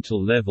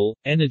fundamental level,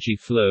 energy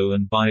flow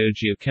and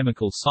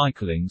biogeochemical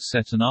cycling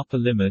set an upper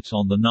limit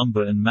on the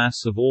number and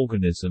mass of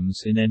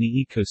organisms in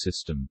any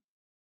ecosystem.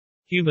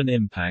 Human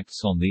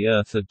impacts on the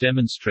Earth are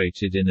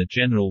demonstrated in a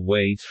general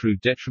way through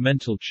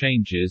detrimental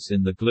changes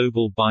in the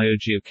global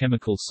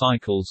biogeochemical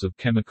cycles of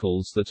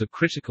chemicals that are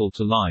critical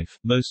to life,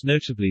 most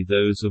notably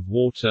those of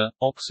water,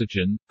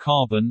 oxygen,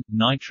 carbon,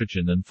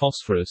 nitrogen and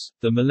phosphorus.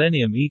 The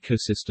Millennium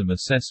Ecosystem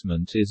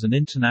Assessment is an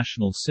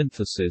international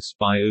synthesis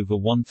by over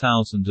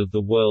 1,000 of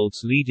the world's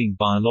leading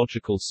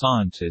biological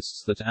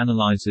scientists that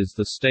analyzes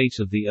the state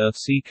of the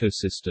Earth's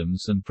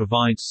ecosystems and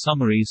provides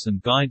summaries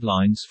and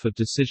guidelines for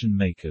decision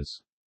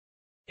makers.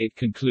 It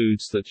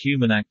concludes that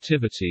human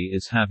activity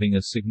is having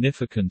a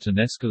significant and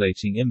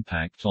escalating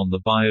impact on the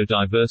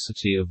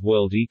biodiversity of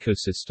world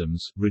ecosystems,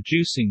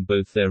 reducing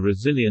both their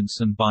resilience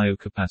and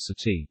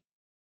biocapacity.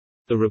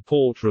 The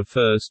report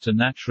refers to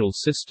natural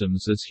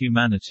systems as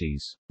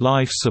humanity's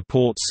life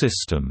support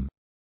system,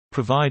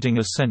 providing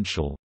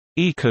essential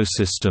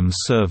ecosystem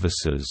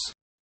services.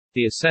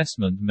 The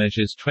assessment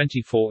measures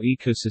 24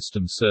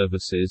 ecosystem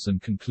services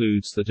and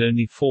concludes that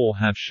only 4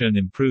 have shown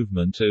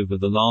improvement over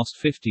the last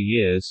 50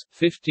 years,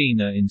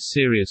 15 are in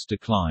serious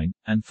decline,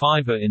 and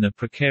 5 are in a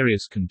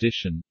precarious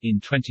condition. In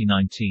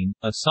 2019,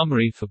 a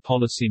summary for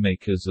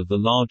policymakers of the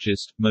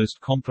largest, most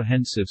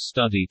comprehensive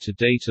study to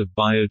date of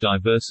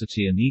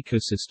biodiversity and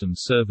ecosystem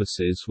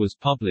services was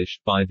published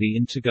by the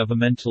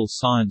Intergovernmental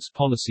Science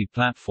Policy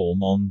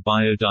Platform on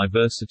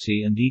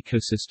Biodiversity and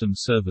Ecosystem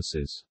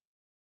Services.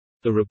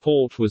 The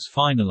report was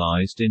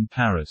finalized in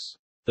Paris.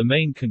 The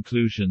main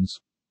conclusions: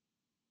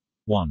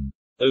 1.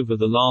 Over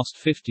the last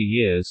 50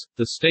 years,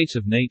 the state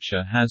of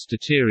nature has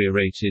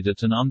deteriorated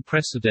at an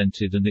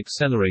unprecedented and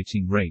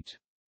accelerating rate.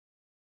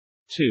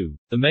 2.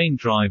 The main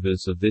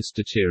drivers of this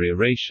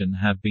deterioration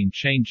have been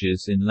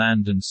changes in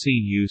land and sea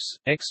use,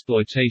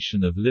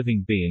 exploitation of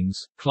living beings,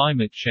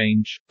 climate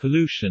change,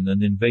 pollution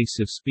and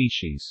invasive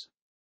species.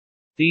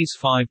 These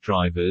 5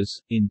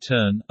 drivers, in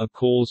turn, are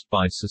caused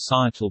by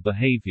societal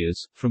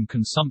behaviors, from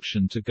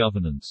consumption to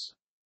governance.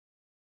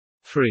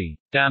 3.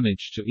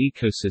 Damage to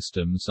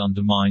ecosystems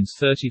undermines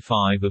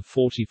 35 of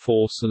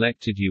 44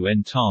 selected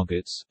UN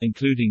targets,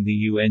 including the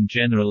UN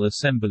General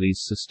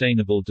Assembly's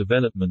Sustainable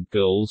Development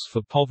Goals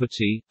for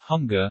poverty,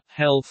 hunger,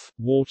 health,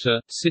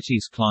 water,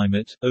 cities'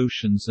 climate,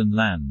 oceans and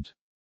land.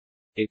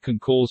 It can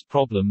cause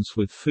problems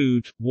with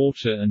food,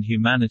 water and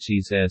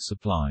humanity's air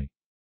supply.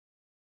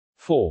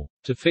 4.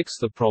 To fix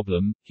the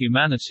problem,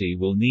 humanity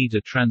will need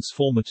a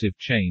transformative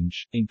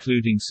change,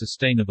 including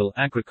sustainable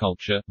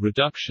agriculture,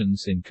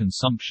 reductions in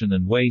consumption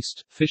and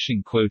waste,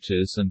 fishing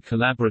quotas, and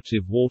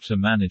collaborative water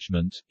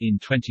management. In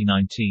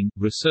 2019,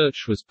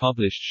 research was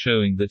published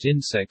showing that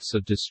insects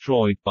are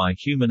destroyed by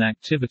human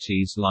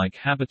activities like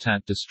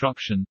habitat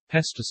destruction,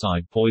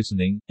 pesticide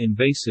poisoning,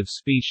 invasive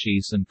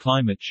species, and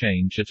climate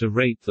change at a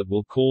rate that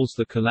will cause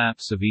the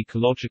collapse of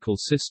ecological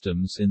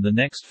systems in the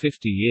next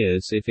 50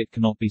 years if it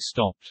cannot be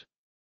stopped.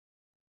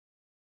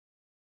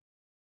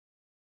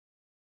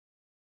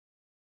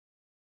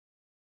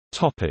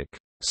 Topic: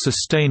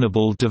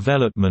 Sustainable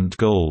Development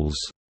Goals.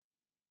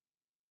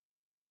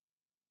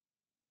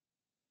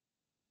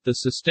 The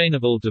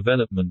Sustainable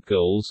Development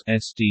Goals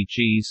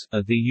 (SDGs)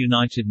 are the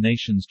United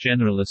Nations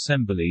General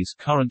Assembly's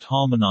current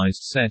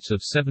harmonized set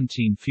of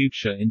 17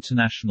 future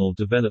international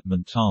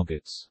development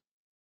targets.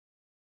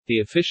 The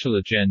official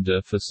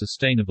agenda for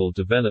sustainable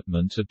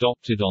development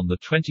adopted on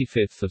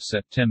 25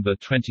 September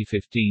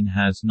 2015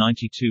 has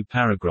 92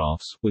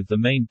 paragraphs, with the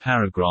main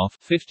paragraph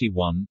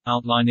 51,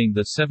 outlining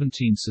the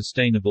 17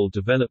 Sustainable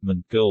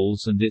Development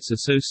Goals and its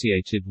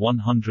associated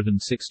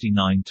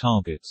 169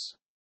 targets.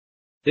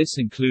 This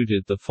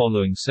included the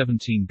following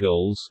 17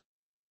 goals: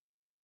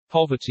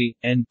 Poverty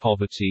 – end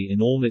poverty in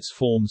all its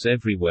forms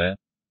everywhere.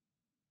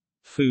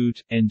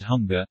 Food – end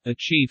hunger,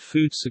 achieve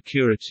food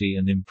security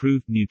and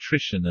improve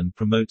nutrition and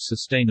promote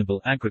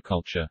sustainable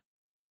agriculture.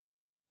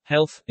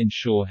 Health –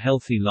 ensure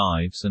healthy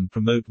lives and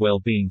promote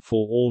well-being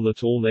for all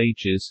at all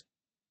ages.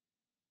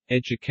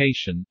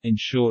 Education,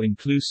 ensure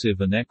inclusive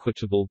and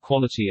equitable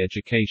quality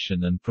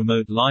education and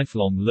promote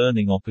lifelong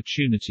learning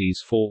opportunities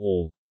for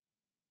all.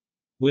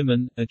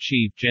 Women,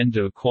 achieve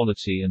gender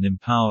equality and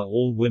empower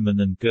all women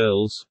and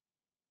girls.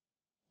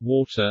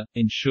 Water,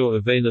 ensure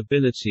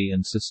availability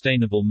and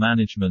sustainable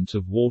management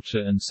of water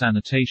and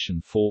sanitation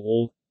for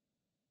all.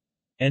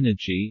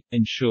 Energy,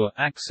 ensure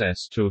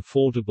access to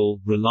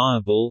affordable,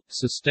 reliable,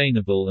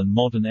 sustainable and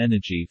modern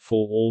energy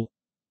for all.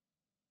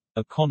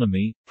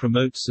 Economy,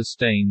 promote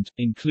sustained,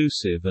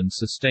 inclusive and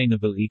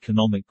sustainable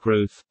economic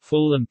growth,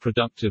 full and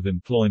productive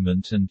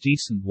employment and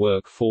decent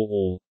work for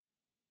all.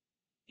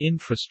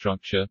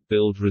 Infrastructure,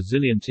 build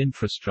resilient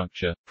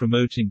infrastructure,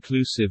 promote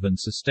inclusive and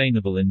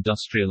sustainable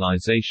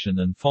industrialization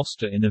and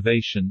foster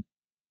innovation.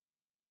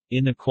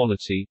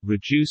 Inequality,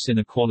 reduce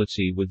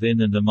inequality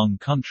within and among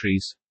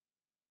countries.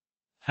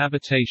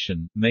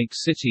 Habitation, make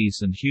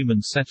cities and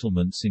human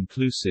settlements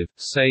inclusive,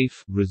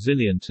 safe,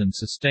 resilient and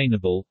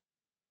sustainable.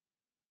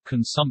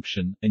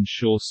 Consumption,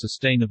 ensure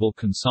sustainable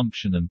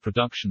consumption and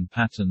production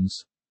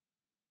patterns.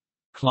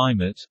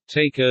 Climate,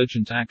 take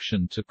urgent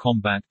action to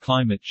combat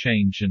climate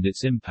change and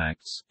its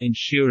impacts,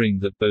 ensuring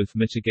that both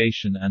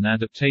mitigation and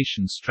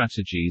adaptation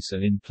strategies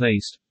are in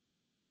place.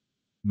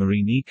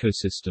 Marine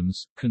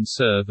ecosystems,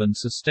 conserve and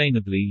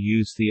sustainably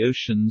use the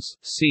oceans,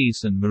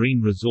 seas and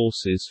marine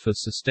resources for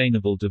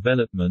sustainable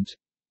development.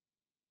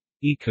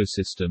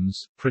 Ecosystems,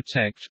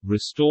 protect,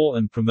 restore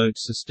and promote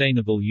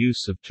sustainable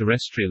use of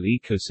terrestrial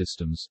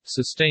ecosystems,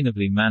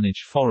 sustainably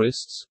manage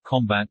forests,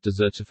 combat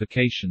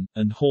desertification,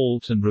 and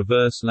halt and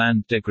reverse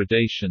land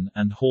degradation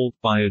and halt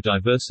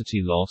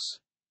biodiversity loss.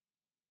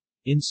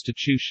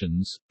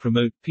 Institutions,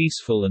 promote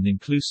peaceful and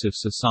inclusive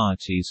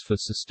societies for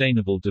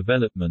sustainable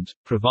development,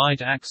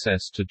 provide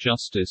access to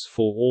justice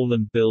for all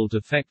and build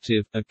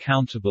effective,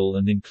 accountable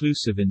and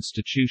inclusive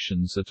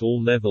institutions at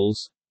all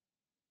levels.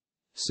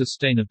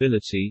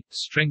 Sustainability,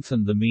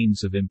 strengthen the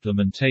means of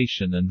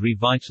implementation and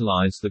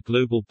revitalize the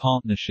Global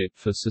Partnership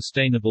for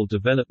Sustainable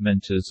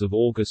Development. As of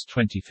August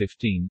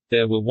 2015,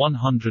 there were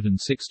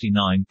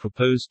 169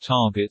 proposed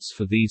targets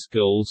for these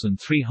goals and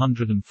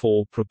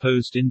 304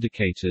 proposed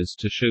indicators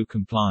to show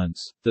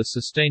compliance. The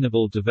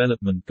Sustainable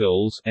Development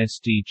Goals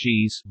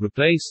 (SDGs)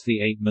 replace the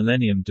 8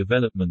 Millennium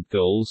Development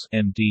Goals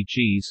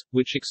 (MDGs),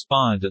 which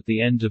expired at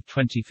the end of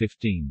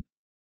 2015.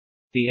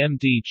 The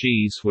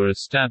MDGs were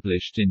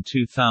established in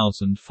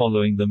 2000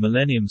 following the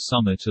Millennium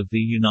Summit of the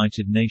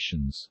United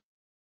Nations.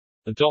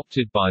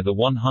 Adopted by the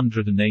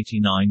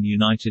 189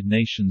 United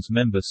Nations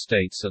member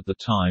states at the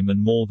time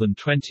and more than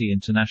 20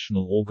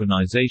 international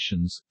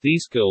organizations,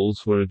 these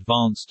goals were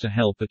advanced to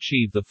help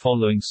achieve the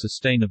following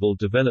Sustainable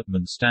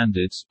Development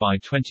Standards by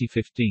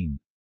 2015.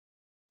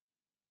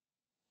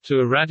 To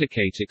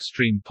eradicate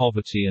extreme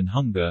poverty and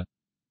hunger.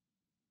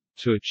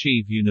 To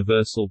achieve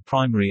universal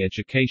primary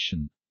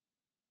education.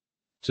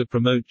 To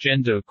promote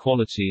gender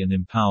equality and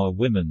empower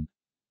women.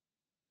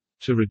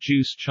 To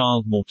reduce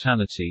child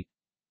mortality.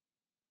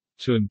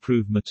 To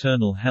improve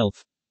maternal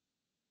health.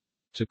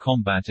 To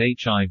combat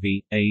HIV,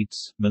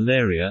 AIDS,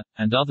 malaria,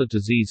 and other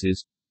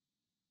diseases.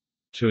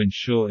 To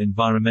ensure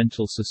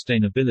environmental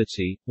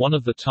sustainability, one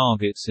of the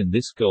targets in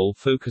this goal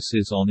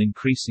focuses on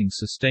increasing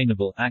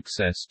sustainable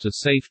access to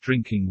safe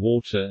drinking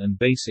water and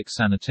basic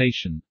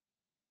sanitation.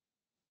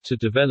 To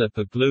develop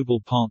a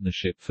global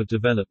partnership for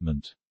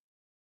development.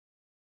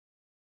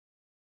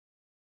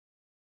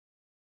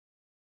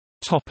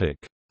 Topic: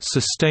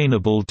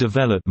 Sustainable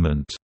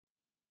development.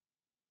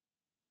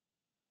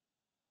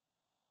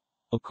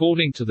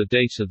 According to the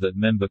data that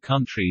member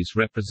countries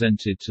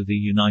represented to the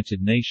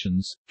United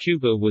Nations,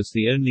 Cuba was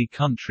the only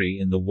country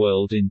in the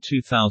world in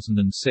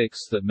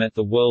 2006 that met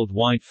the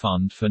Worldwide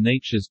Fund for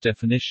Nature's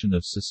definition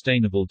of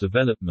sustainable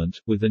development,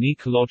 with an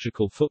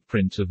ecological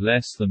footprint of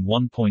less than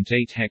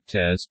 1.8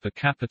 hectares per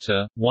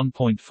capita,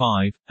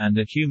 1.5, and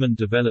a Human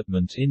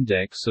Development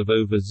Index of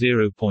over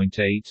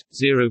 0.8,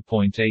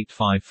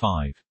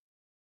 0.855.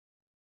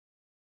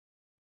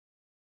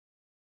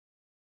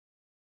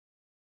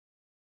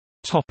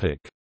 Topic: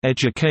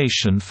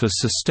 Education for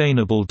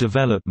sustainable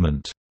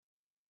development.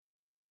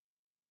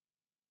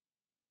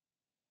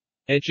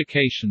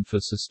 Education for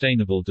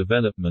Sustainable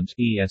Development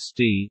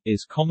 (ESD)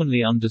 is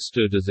commonly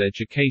understood as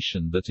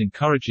education that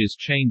encourages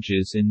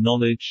changes in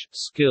knowledge,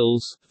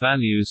 skills,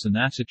 values and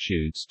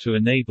attitudes to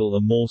enable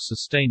a more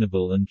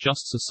sustainable and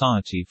just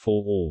society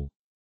for all.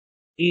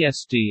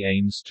 ESD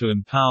aims to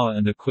empower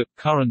and equip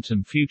current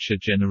and future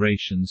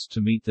generations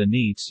to meet their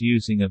needs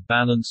using a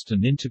balanced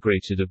and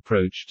integrated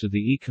approach to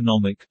the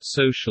economic,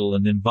 social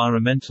and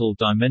environmental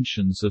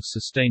dimensions of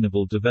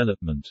sustainable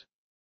development.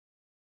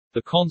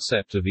 The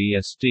concept of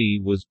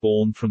ESD was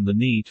born from the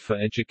need for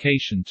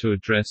education to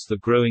address the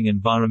growing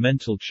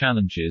environmental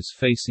challenges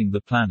facing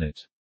the planet.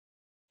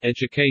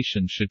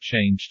 Education should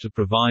change to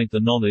provide the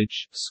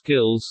knowledge,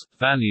 skills,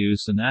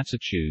 values and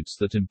attitudes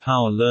that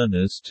empower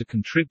learners to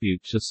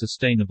contribute to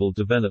sustainable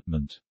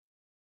development.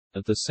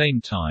 At the same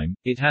time,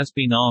 it has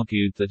been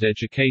argued that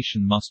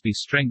education must be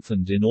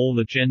strengthened in all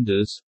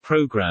agendas,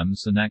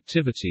 programs and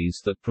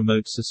activities that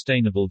promote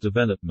sustainable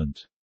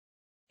development.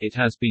 It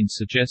has been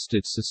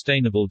suggested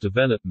sustainable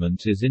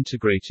development is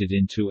integrated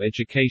into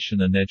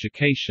education and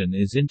education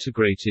is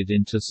integrated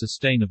into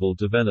sustainable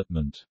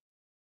development.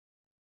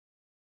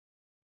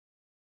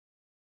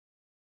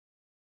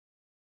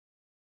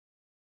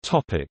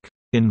 Topic: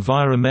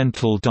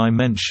 Environmental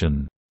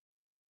dimension.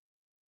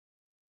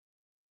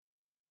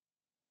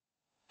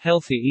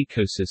 Healthy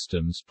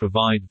ecosystems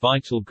provide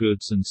vital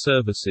goods and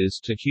services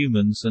to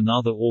humans and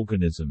other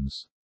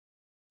organisms.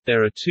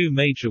 There are two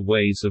major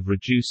ways of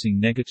reducing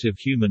negative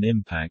human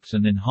impact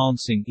and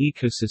enhancing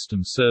ecosystem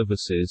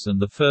services, and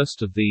the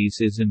first of these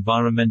is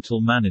environmental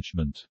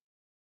management.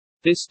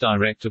 This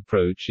direct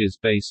approach is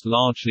based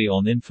largely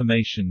on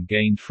information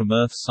gained from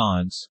earth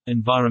science,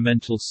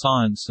 environmental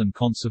science and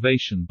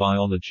conservation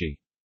biology.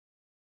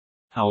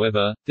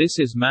 However, this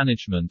is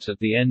management at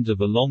the end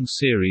of a long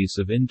series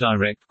of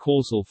indirect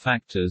causal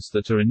factors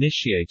that are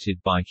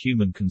initiated by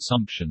human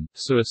consumption,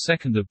 so a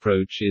second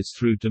approach is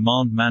through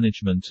demand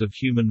management of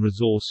human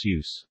resource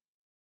use.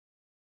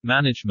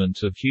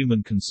 Management of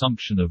human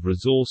consumption of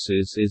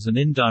resources is an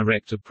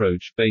indirect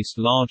approach based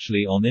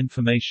largely on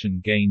information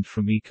gained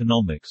from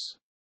economics.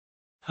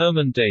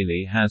 Herman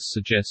Daly has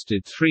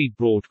suggested three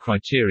broad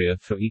criteria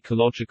for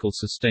ecological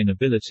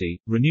sustainability.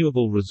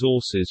 Renewable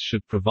resources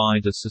should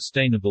provide a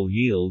sustainable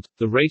yield,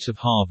 the rate of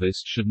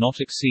harvest should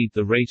not exceed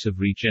the rate of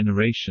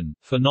regeneration.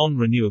 For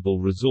non-renewable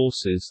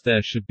resources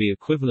there should be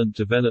equivalent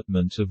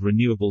development of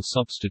renewable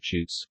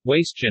substitutes.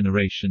 Waste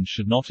generation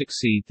should not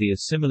exceed the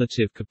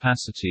assimilative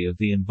capacity of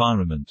the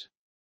environment.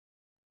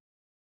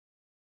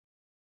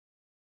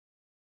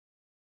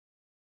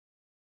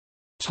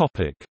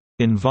 Topic: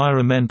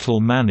 Environmental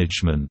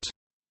management.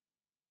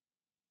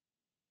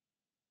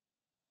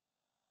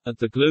 At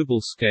the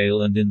global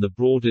scale and in the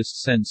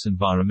broadest sense,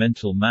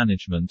 environmental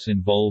management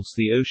involves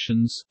the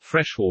oceans,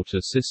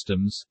 freshwater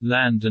systems,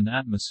 land and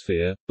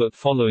atmosphere, but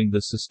following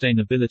the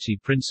sustainability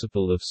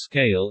principle of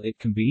scale it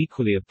can be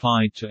equally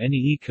applied to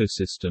any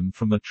ecosystem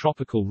from a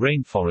tropical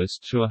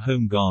rainforest to a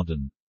home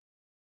garden.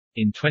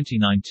 In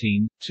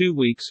 2019, 2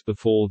 weeks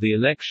before the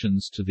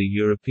elections to the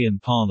European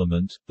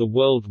Parliament, the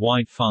World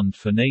Wide Fund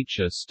for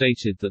Nature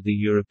stated that the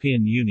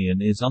European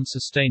Union is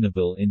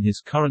unsustainable in his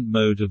current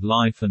mode of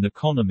life and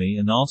economy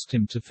and asked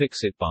him to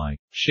fix it by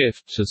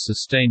shift to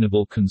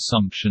sustainable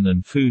consumption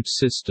and food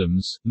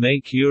systems,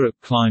 make Europe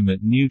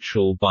climate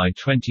neutral by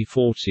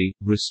 2040,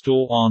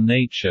 restore our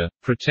nature,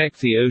 protect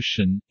the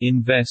ocean,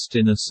 invest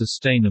in a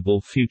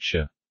sustainable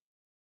future.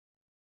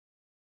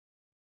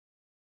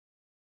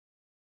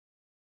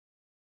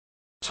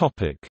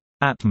 Topic: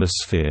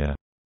 Atmosphere.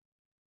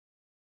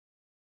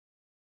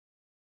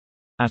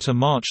 At a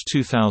March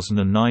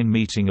 2009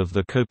 meeting of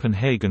the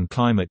Copenhagen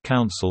Climate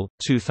Council,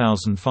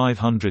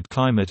 2,500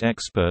 climate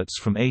experts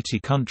from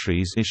 80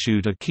 countries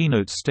issued a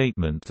keynote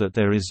statement that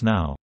there is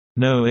now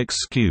no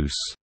excuse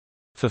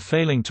for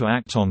failing to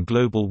act on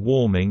global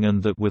warming,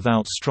 and that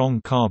without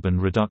strong carbon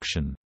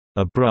reduction,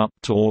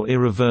 abrupt or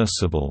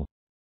irreversible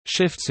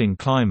shifts in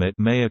climate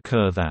may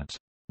occur that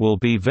will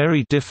be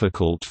very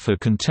difficult for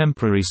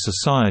contemporary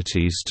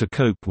societies to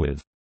cope with.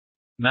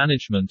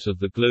 Management of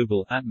the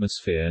global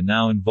atmosphere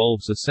now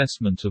involves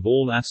assessment of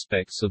all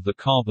aspects of the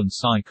carbon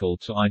cycle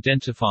to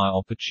identify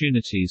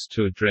opportunities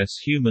to address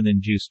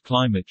human-induced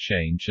climate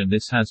change, and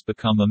this has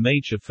become a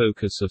major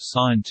focus of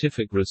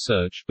scientific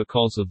research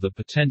because of the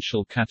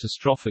potential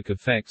catastrophic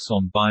effects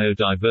on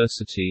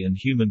biodiversity and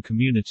human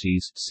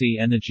communities. See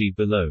energy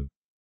below.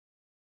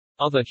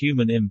 Other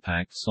human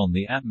impacts on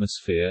the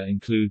atmosphere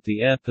include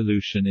the air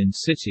pollution in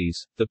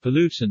cities, the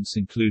pollutants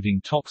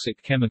including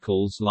toxic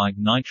chemicals like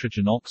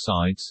nitrogen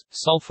oxides,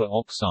 sulfur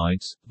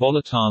oxides,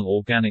 volatile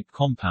organic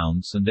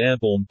compounds and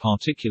airborne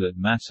particulate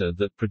matter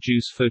that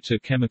produce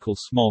photochemical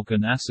smog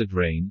and acid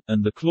rain,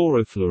 and the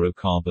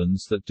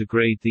chlorofluorocarbons that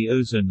degrade the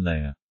ozone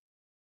layer.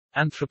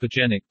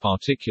 Anthropogenic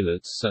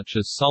particulates such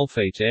as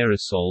sulfate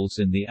aerosols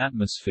in the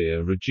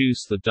atmosphere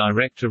reduce the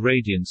direct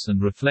irradiance and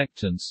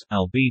reflectance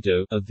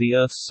albedo of the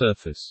Earth's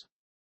surface.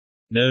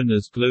 Known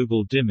as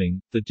global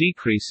dimming, the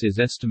decrease is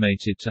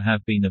estimated to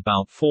have been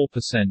about 4%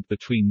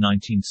 between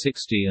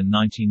 1960 and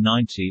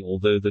 1990,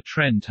 although the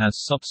trend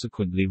has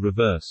subsequently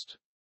reversed.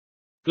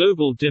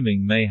 Global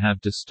dimming may have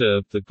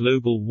disturbed the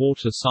global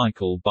water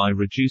cycle by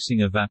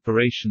reducing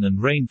evaporation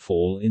and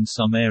rainfall in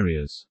some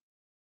areas.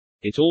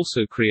 It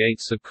also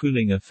creates a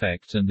cooling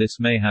effect, and this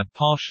may have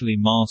partially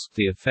masked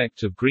the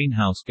effect of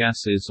greenhouse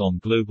gases on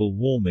global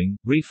warming.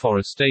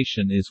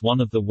 Reforestation is one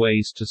of the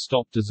ways to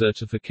stop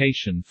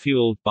desertification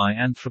fueled by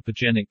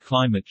anthropogenic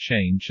climate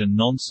change and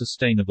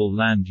non-sustainable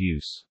land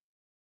use.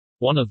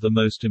 One of the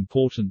most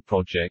important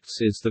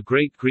projects is the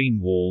Great Green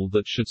Wall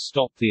that should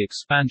stop the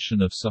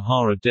expansion of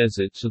Sahara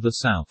Desert to the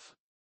south.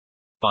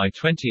 By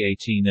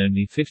 2018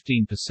 only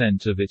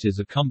 15% of it is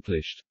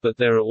accomplished, but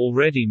there are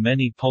already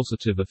many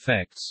positive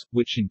effects,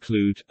 which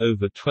include,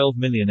 over 12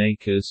 million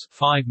acres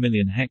 5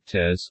 million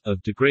hectares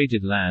of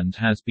degraded land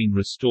has been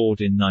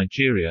restored in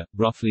Nigeria,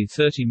 roughly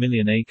 30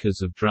 million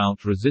acres of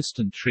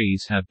drought-resistant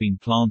trees have been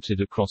planted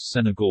across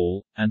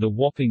Senegal, and a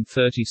whopping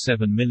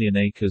 37 million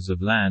acres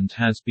of land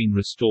has been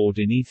restored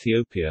in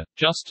Ethiopia,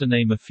 just to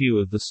name a few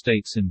of the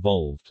states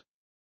involved.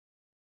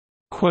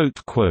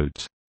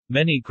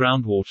 Many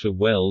groundwater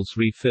wells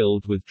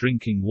refilled with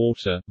drinking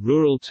water,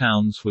 rural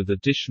towns with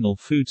additional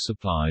food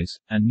supplies,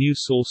 and new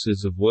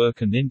sources of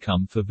work and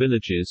income for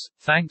villages,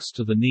 thanks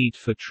to the need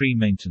for tree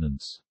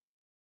maintenance.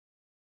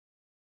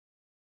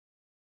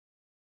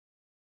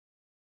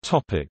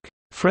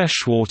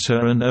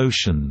 Freshwater and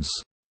oceans.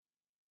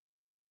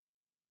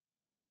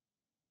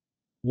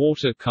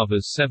 Water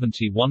covers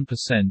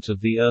 71%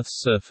 of the Earth's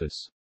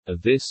surface.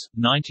 Of this,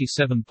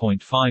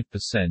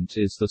 97.5%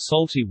 is the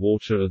salty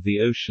water of the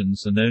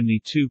oceans and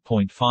only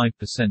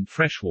 2.5%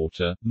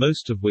 freshwater,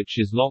 most of which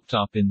is locked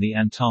up in the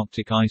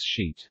Antarctic ice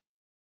sheet.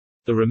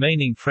 The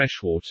remaining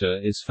freshwater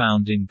is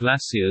found in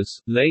glaciers,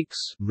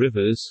 lakes,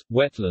 rivers,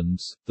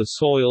 wetlands, the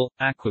soil,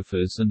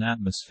 aquifers and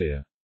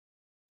atmosphere.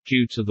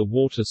 Due to the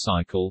water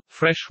cycle,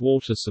 fresh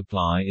water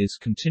supply is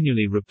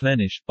continually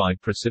replenished by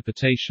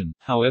precipitation,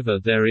 however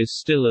there is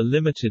still a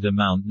limited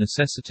amount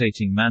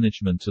necessitating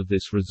management of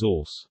this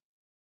resource.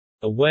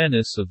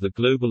 Awareness of the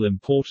global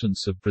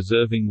importance of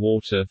preserving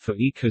water for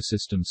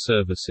ecosystem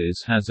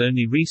services has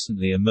only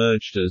recently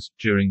emerged as,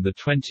 during the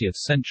 20th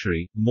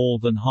century, more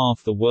than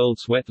half the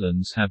world's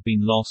wetlands have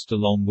been lost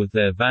along with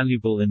their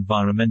valuable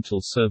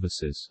environmental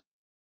services.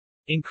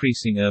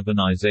 Increasing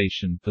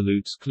urbanization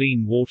pollutes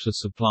clean water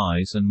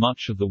supplies and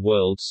much of the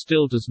world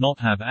still does not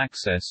have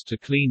access to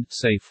clean,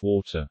 safe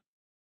water.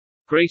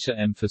 Greater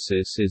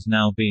emphasis is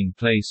now being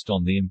placed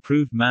on the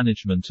improved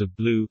management of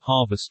blue,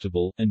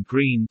 harvestable, and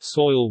green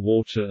soil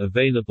water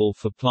available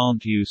for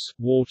plant use,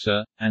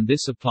 water, and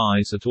this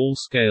applies at all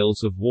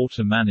scales of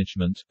water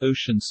management.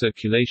 Ocean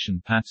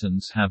circulation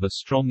patterns have a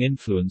strong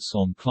influence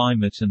on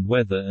climate and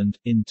weather and,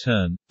 in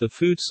turn, the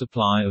food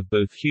supply of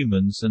both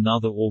humans and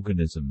other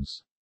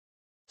organisms.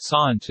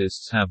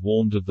 Scientists have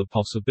warned of the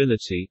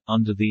possibility,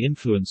 under the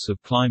influence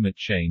of climate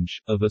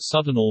change, of a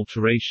sudden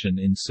alteration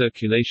in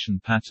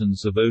circulation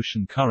patterns of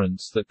ocean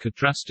currents that could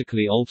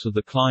drastically alter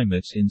the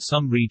climate in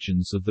some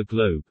regions of the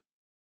globe.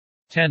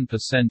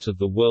 10% of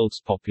the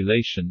world's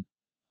population,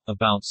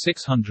 about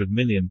 600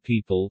 million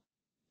people,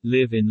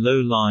 live in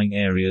low-lying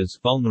areas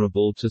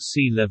vulnerable to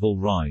sea level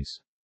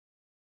rise.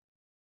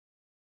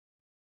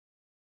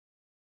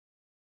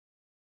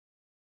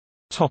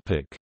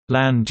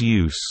 Land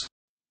use.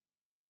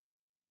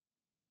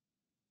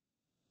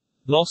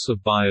 Loss of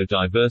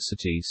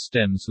biodiversity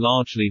stems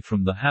largely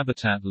from the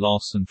habitat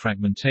loss and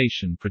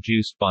fragmentation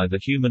produced by the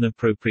human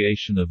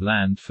appropriation of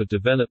land for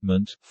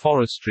development,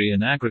 forestry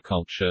and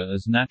agriculture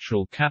as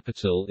natural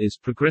capital is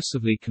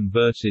progressively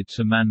converted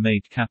to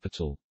man-made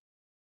capital.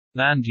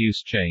 Land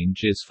use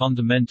change is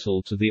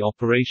fundamental to the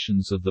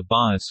operations of the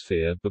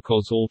biosphere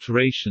because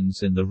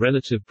alterations in the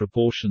relative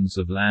proportions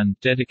of land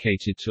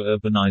dedicated to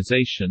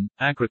urbanization,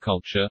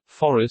 agriculture,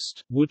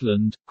 forest,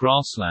 woodland,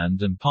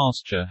 grassland and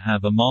pasture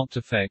have a marked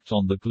effect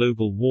on the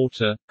global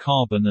water,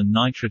 carbon and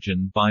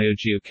nitrogen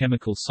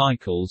biogeochemical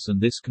cycles,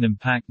 and this can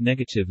impact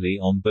negatively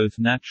on both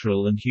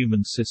natural and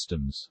human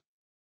systems.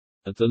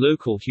 At the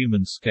local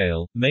human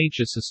scale,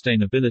 major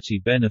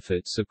sustainability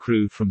benefits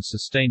accrue from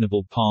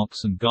sustainable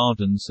parks and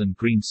gardens and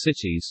green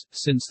cities.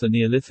 Since the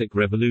Neolithic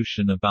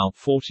Revolution, about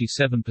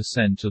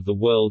 47% of the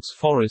world's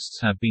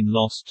forests have been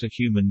lost to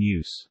human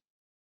use.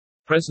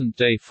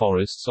 Present-day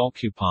forests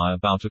occupy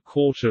about a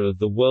quarter of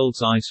the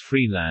world's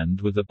ice-free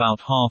land, with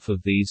about half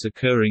of these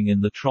occurring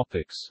in the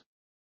tropics.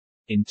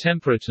 In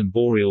temperate and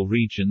boreal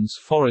regions,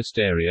 forest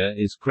area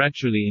is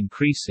gradually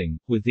increasing,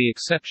 with the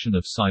exception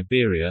of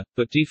Siberia,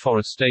 but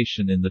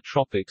deforestation in the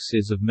tropics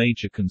is of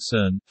major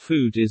concern.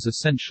 Food is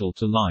essential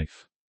to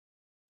life.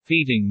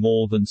 Feeding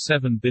more than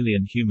 7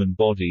 billion human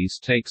bodies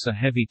takes a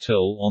heavy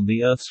toll on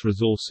the Earth's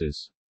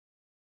resources.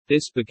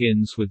 This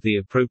begins with the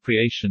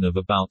appropriation of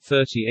about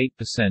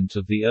 38%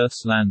 of the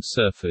Earth's land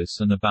surface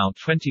and about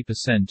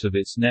 20% of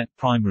its net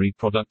primary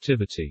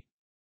productivity.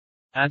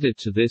 Added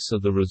to this are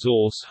the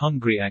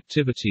resource-hungry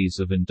activities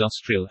of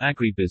industrial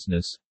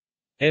agribusiness,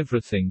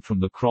 everything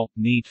from the crop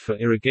need for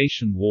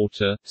irrigation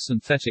water,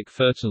 synthetic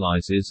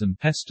fertilizers and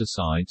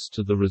pesticides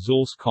to the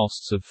resource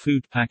costs of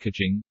food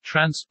packaging,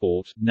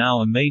 transport, now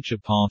a major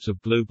part of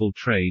global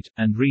trade,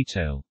 and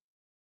retail.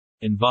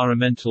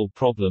 Environmental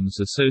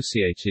problems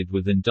associated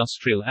with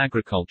industrial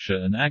agriculture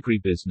and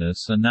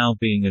agribusiness are now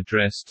being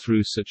addressed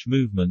through such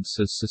movements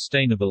as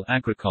sustainable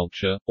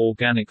agriculture,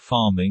 organic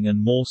farming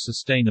and more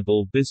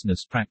sustainable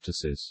business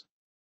practices.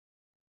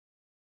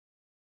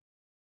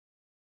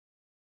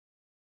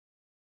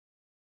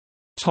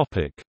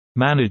 Topic: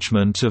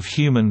 Management of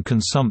human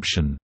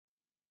consumption.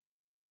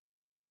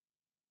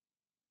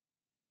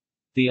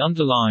 The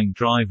underlying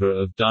driver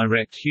of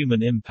direct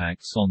human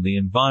impacts on the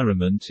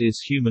environment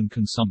is human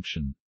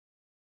consumption.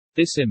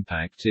 This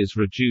impact is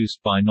reduced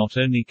by not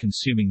only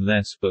consuming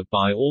less but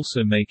by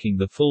also making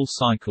the full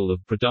cycle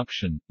of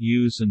production,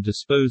 use and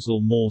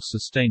disposal more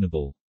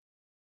sustainable.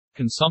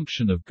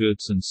 Consumption of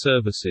goods and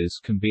services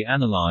can be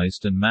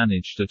analyzed and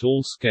managed at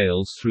all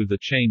scales through the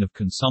chain of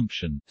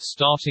consumption,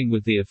 starting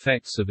with the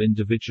effects of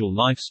individual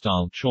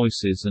lifestyle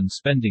choices and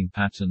spending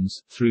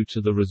patterns, through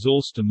to the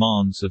resource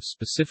demands of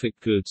specific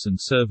goods and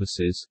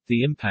services,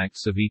 the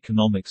impacts of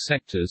economic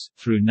sectors,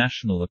 through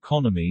national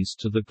economies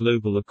to the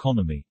global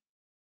economy.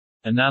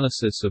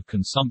 Analysis of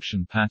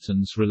consumption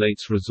patterns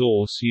relates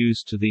resource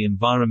use to the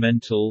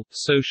environmental,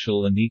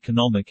 social and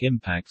economic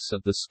impacts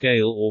at the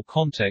scale or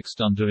context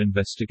under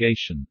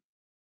investigation.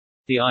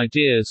 The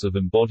ideas of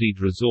embodied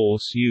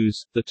resource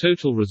use, the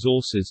total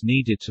resources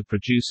needed to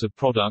produce a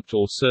product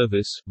or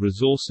service,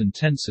 resource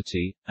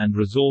intensity, and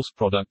resource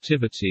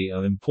productivity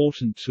are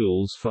important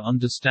tools for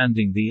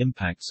understanding the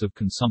impacts of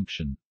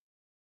consumption.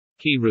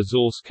 Key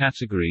resource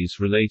categories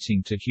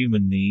relating to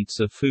human needs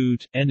are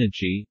food,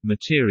 energy,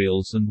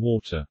 materials and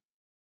water.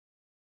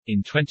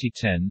 In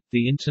 2010,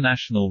 the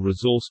International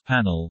Resource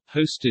Panel,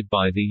 hosted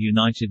by the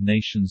United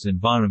Nations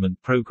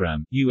Environment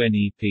Programme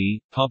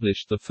 (UNEP),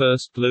 published the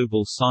first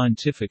global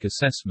scientific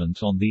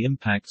assessment on the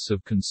impacts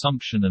of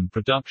consumption and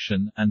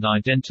production, and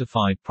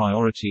identified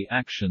priority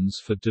actions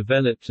for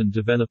developed and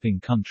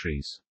developing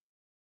countries.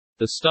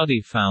 The study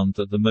found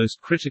that the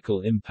most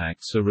critical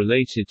impacts are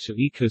related to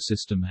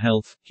ecosystem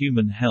health,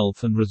 human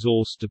health and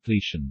resource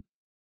depletion.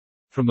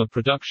 From a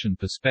production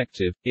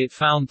perspective, it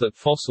found that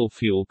fossil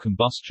fuel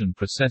combustion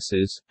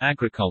processes,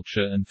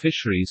 agriculture and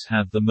fisheries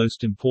have the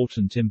most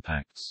important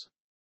impacts.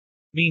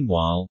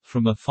 Meanwhile,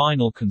 from a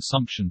final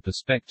consumption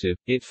perspective,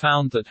 it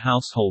found that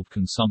household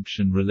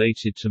consumption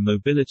related to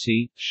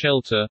mobility,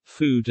 shelter,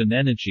 food and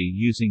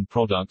energy-using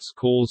products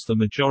cause the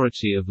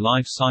majority of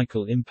life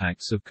cycle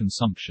impacts of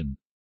consumption.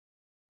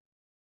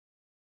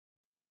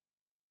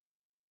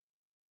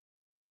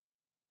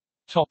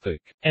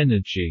 Topic: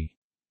 Energy.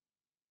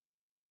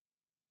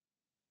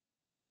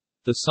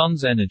 The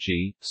sun's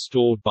energy,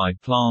 stored by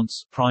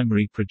plants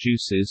primary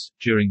produces,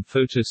 during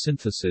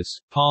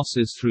photosynthesis,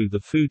 passes through the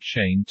food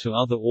chain to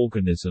other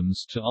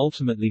organisms to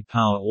ultimately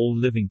power all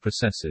living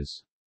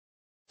processes.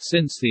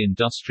 Since the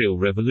Industrial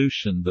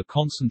Revolution, the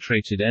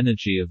concentrated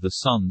energy of the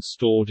sun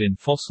stored in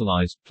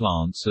fossilized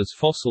plants as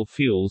fossil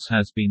fuels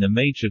has been a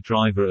major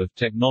driver of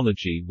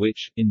technology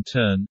which, in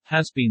turn,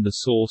 has been the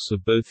source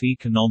of both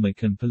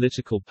economic and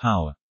political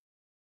power.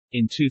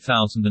 In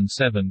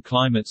 2007,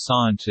 climate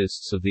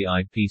scientists of the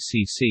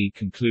IPCC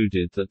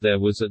concluded that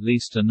there was at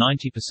least a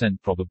 90%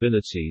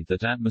 probability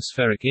that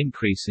atmospheric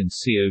increase in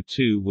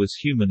CO2 was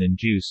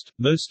human-induced,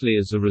 mostly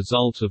as a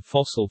result of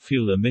fossil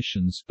fuel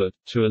emissions but,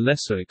 to a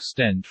lesser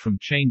extent from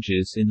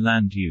changes in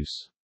land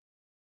use.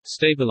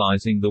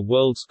 Stabilizing the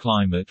world's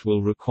climate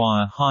will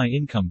require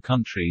high-income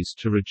countries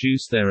to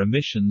reduce their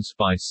emissions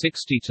by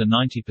 60 to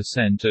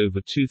 90% over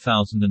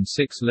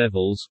 2006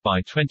 levels by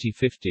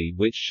 2050,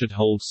 which should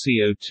hold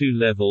CO2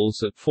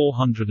 levels at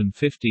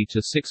 450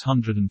 to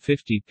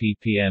 650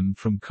 ppm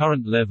from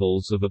current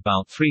levels of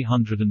about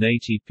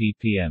 380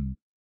 ppm.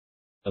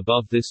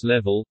 Above this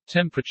level,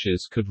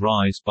 temperatures could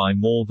rise by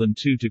more than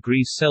 2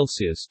 degrees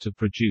Celsius to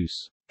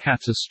produce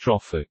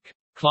catastrophic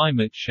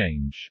climate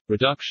change.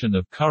 Reduction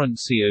of current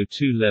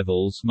CO2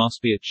 levels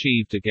must be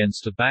achieved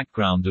against a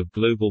background of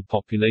global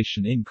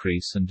population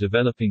increase and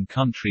developing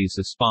countries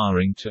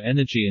aspiring to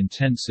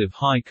energy-intensive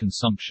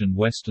high-consumption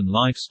Western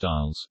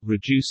lifestyles.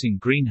 Reducing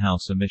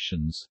greenhouse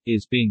emissions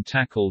is being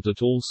tackled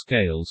at all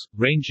scales,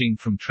 ranging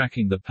from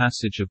tracking the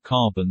passage of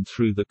carbon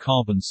through the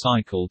carbon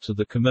cycle to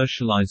the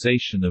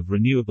commercialization of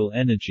renewable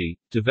energy,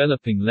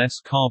 developing less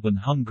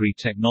carbon-hungry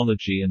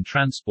technology and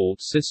transport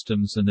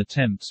systems, and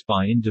attempts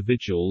by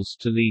individuals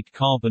to lead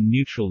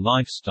carbon-neutral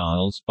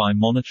lifestyles by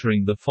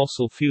monitoring the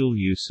fossil fuel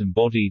use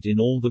embodied in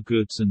all the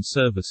goods and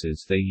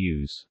services they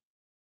use.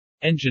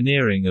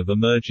 Engineering of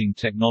emerging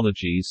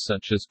technologies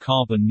such as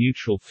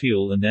carbon-neutral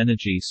fuel and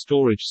energy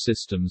storage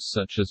systems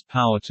such as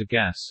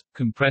power-to-gas,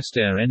 compressed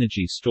air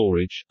energy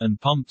storage, and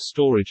pumped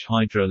storage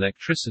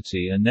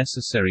hydroelectricity are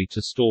necessary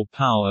to store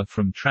power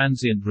from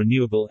transient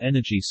renewable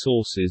energy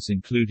sources,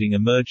 including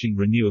emerging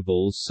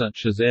renewables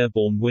such as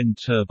airborne wind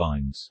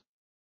turbines.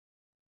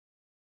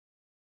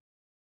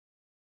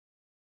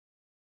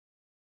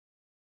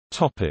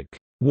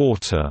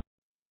 Water.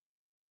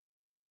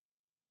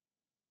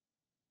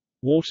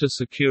 Water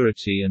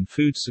security and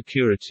food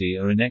security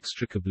are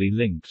inextricably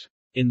linked.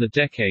 In the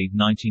decade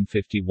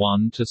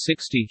 1951 to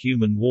 60,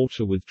 human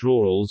water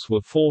withdrawals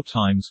were 4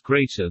 times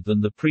greater than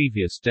the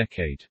previous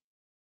decade.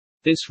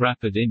 This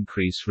rapid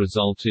increase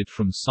resulted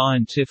from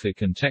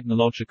scientific and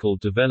technological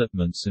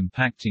developments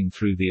impacting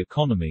through the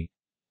economy,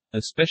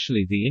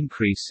 especially the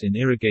increase in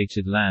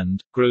irrigated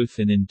land, growth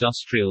in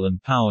industrial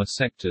and power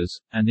sectors,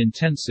 and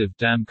intensive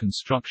dam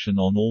construction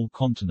on all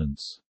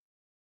continents.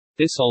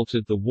 This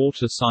altered the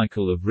water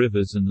cycle of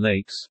rivers and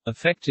lakes,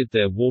 affected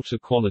their water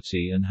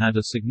quality and had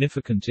a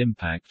significant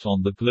impact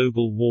on the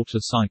global water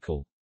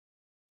cycle.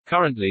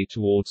 Currently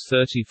towards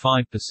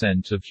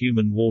 35% of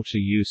human water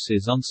use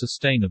is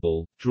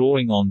unsustainable,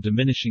 drawing on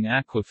diminishing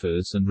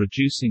aquifers and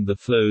reducing the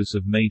flows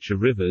of major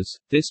rivers.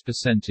 This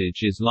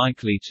percentage is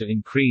likely to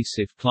increase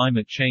if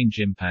climate change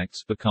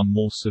impacts become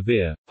more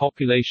severe,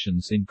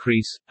 populations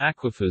increase,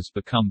 aquifers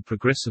become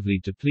progressively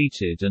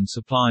depleted and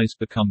supplies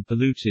become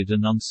polluted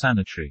and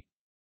unsanitary.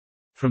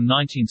 From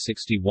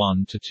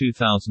 1961 to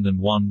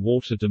 2001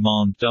 water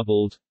demand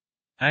doubled.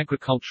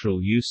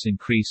 Agricultural use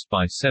increased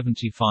by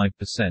 75%,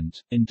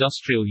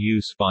 industrial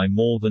use by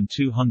more than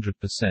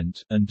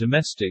 200%, and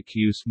domestic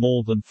use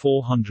more than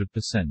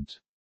 400%.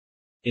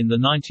 In the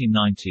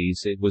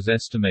 1990s it was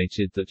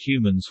estimated that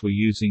humans were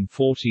using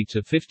 40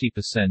 to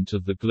 50%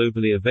 of the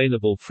globally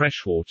available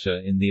freshwater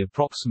in the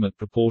approximate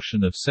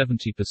proportion of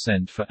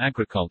 70% for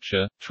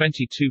agriculture,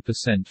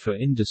 22% for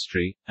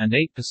industry, and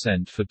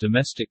 8% for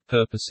domestic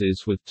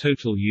purposes, with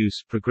total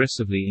use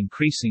progressively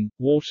increasing.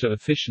 Water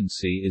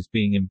efficiency is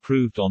being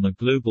improved on a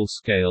global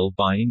scale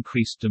by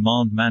increased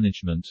demand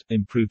management,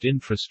 improved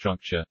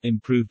infrastructure,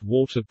 improved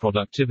water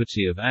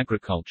productivity of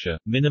agriculture,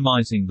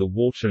 minimizing the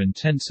water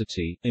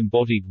intensity,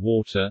 embodied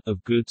water,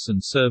 of goods and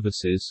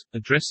services,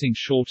 addressing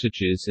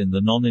shortages in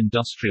the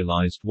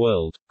non-industrialized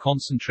world,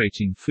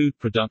 concentrating food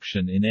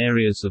production in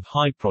areas of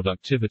high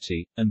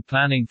productivity, and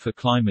planning for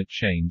climate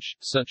change,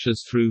 such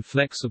as through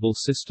flexible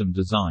system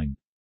design.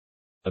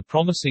 A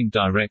promising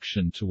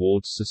direction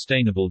towards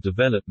sustainable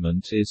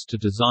development is to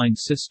design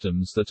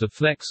systems that are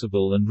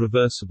flexible and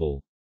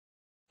reversible.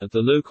 At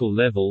the local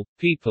level,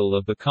 people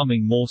are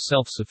becoming more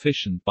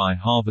self-sufficient by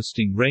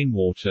harvesting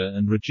rainwater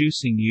and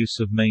reducing use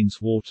of mains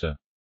water.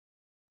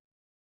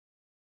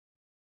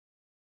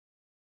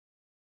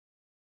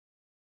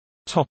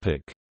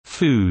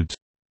 Food.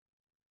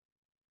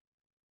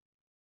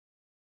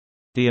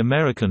 The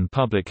American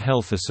Public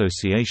Health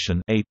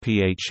Association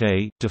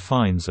 (APHA)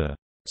 defines a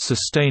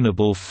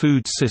sustainable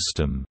food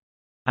system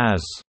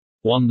as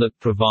one that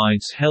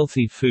provides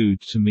healthy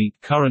food to meet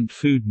current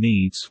food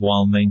needs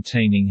while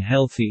maintaining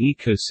healthy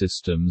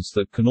ecosystems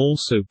that can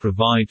also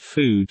provide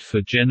food for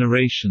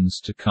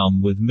generations to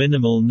come with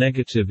minimal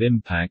negative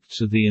impact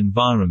to the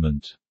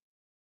environment.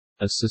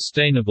 A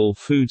sustainable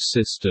food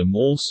system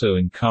also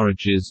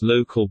encourages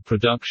local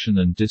production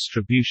and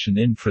distribution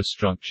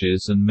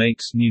infrastructures and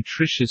makes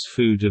nutritious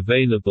food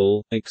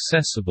available,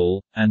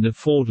 accessible, and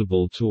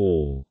affordable to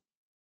all.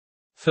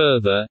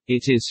 Further,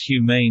 it is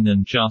humane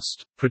and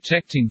just,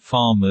 protecting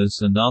farmers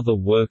and other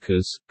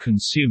workers,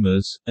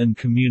 consumers, and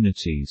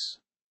communities.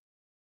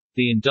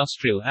 The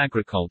industrial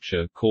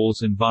agriculture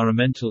cause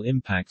environmental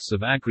impacts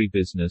of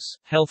agribusiness,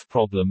 health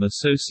problem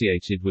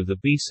associated with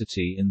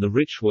obesity in the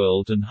rich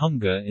world and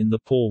hunger in the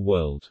poor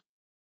world.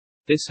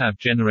 This have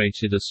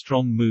generated a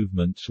strong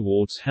movement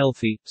towards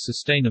healthy,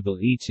 sustainable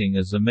eating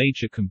as a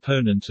major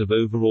component of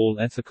overall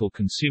ethical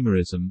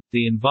consumerism.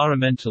 The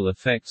environmental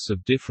effects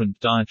of different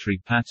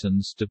dietary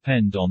patterns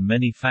depend on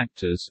many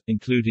factors,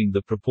 including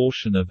the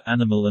proportion of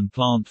animal and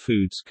plant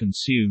foods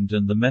consumed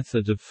and the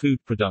method of food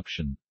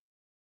production.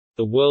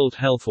 The World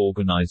Health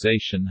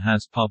Organization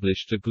has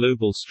published a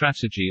global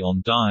strategy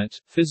on diet,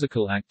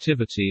 physical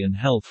activity and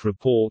health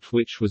report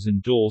which was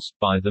endorsed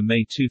by the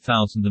May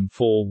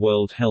 2004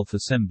 World Health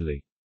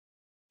Assembly.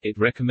 It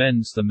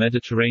recommends the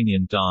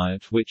Mediterranean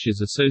diet, which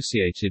is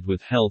associated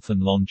with health and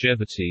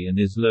longevity and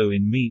is low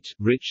in meat,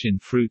 rich in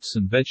fruits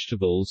and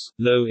vegetables,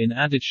 low in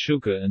added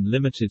sugar and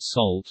limited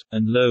salt,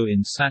 and low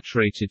in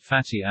saturated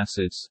fatty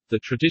acids. The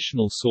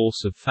traditional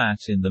source of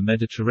fat in the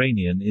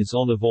Mediterranean is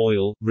olive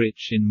oil,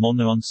 rich in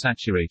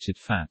monounsaturated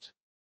fat.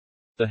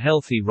 The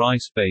healthy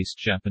rice-based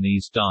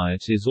Japanese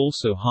diet is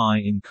also high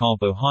in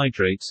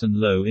carbohydrates and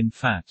low in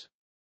fat.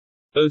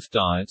 Both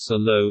diets are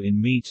low in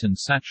meat and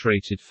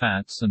saturated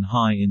fats and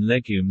high in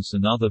legumes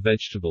and other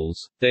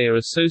vegetables. They are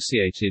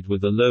associated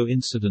with a low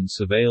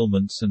incidence of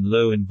ailments and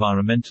low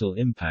environmental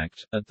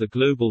impact. At the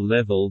global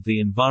level,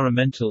 the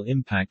environmental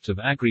impact of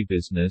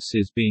agribusiness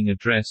is being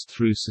addressed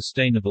through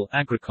sustainable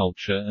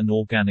agriculture and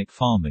organic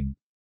farming.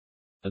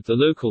 At the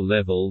local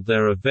level,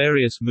 there are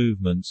various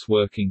movements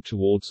working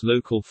towards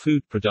local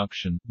food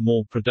production,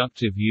 more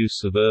productive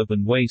use of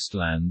urban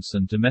wastelands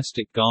and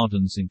domestic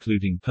gardens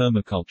including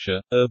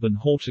permaculture, urban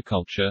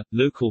horticulture,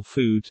 local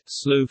food,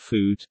 slow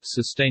food,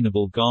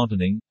 sustainable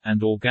gardening,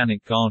 and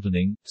organic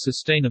gardening.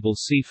 Sustainable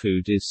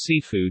seafood is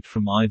seafood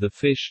from either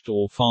fished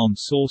or farmed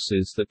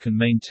sources that can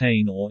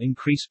maintain or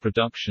increase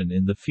production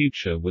in the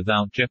future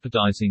without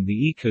jeopardizing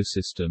the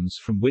ecosystems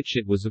from which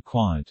it was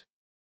acquired.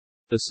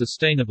 The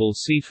sustainable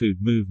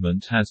seafood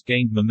movement has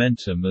gained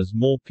momentum as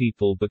more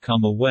people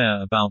become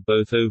aware about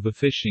both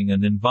overfishing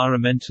and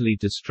environmentally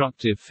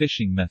destructive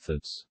fishing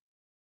methods.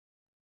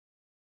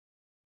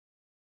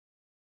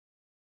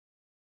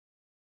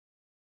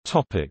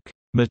 Topic: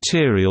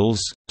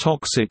 Materials,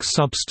 toxic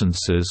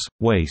substances,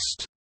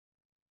 waste.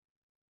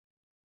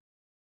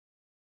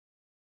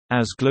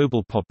 As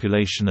global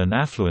population and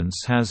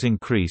affluence has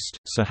increased,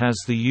 so has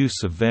the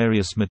use of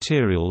various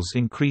materials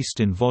increased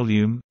in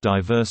volume,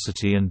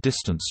 diversity and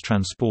distance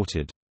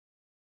transported.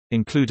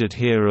 Included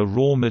here are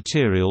raw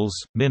materials,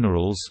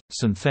 minerals,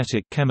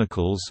 synthetic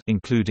chemicals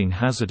including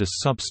hazardous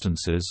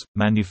substances,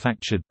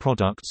 manufactured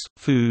products,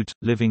 food,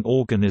 living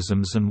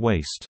organisms and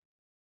waste.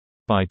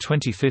 By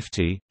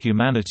 2050,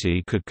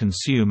 humanity could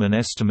consume an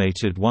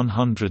estimated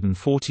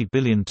 140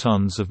 billion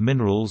tons of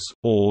minerals,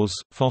 ores,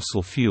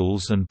 fossil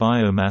fuels and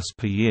biomass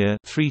per year,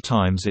 3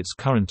 times its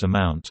current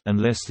amount,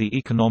 unless the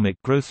economic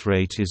growth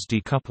rate is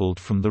decoupled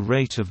from the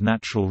rate of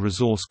natural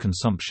resource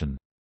consumption.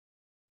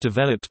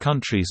 Developed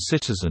countries'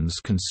 citizens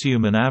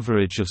consume an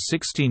average of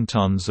 16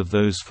 tons of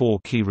those 4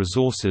 key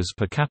resources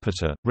per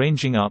capita,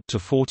 ranging up to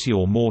 40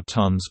 or more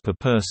tons per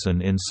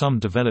person in some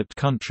developed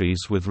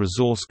countries with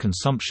resource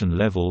consumption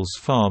levels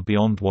far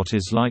beyond what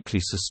is likely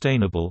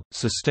sustainable.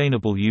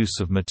 Sustainable use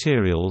of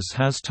materials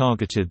has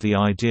targeted the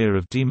idea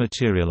of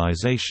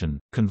dematerialization,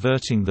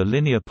 converting the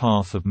linear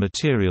path of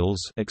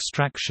materials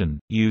extraction,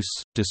 use,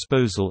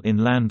 disposal in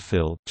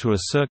landfill to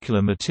a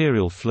circular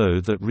material flow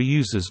that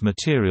reuses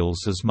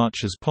materials as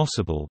much as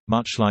possible,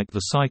 much like the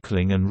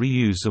cycling and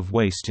reuse of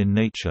waste in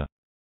nature.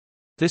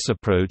 This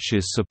approach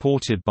is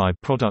supported by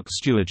product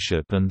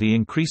stewardship and the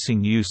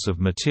increasing use of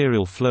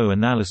material flow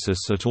analysis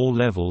at all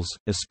levels,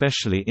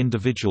 especially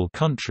individual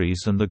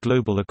countries and the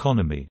global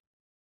economy.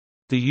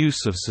 The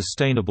use of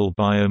sustainable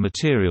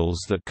biomaterials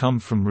that come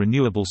from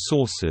renewable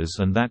sources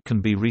and that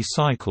can be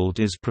recycled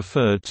is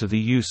preferred to the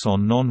use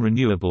on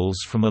non-renewables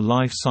from a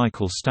life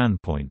cycle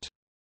standpoint.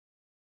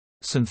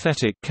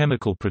 Synthetic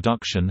chemical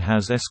production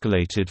has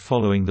escalated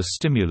following the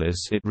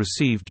stimulus it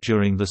received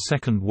during the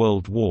Second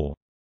World War.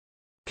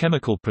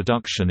 Chemical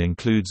production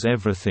includes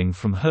everything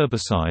from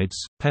herbicides,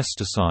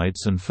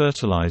 pesticides and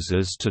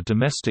fertilizers to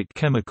domestic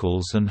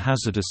chemicals and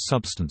hazardous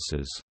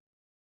substances.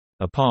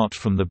 Apart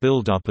from the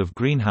buildup of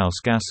greenhouse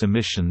gas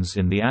emissions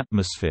in the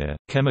atmosphere,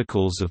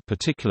 chemicals of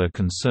particular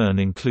concern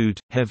include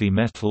heavy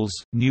metals,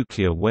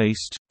 nuclear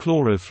waste,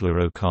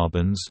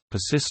 chlorofluorocarbons,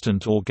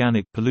 persistent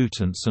organic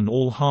pollutants and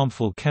all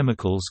harmful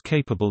chemicals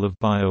capable of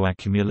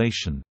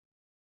bioaccumulation.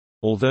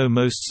 Although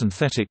most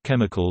synthetic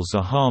chemicals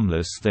are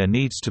harmless, there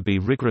needs to be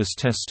rigorous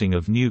testing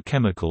of new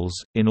chemicals,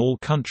 in all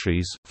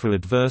countries, for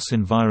adverse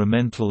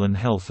environmental and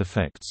health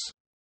effects.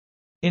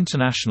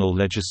 International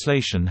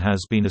legislation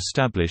has been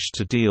established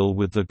to deal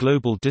with the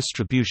global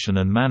distribution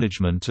and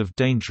management of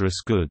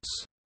dangerous goods.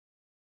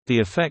 The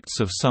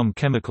effects of some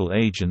chemical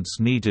agents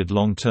needed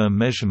long-term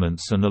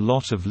measurements and a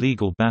lot of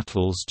legal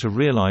battles to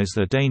realize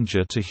their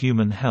danger to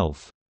human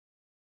health.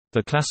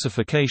 The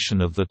classification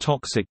of the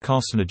toxic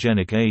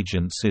carcinogenic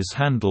agents is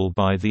handled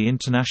by the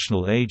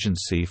International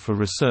Agency for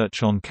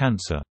Research on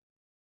Cancer.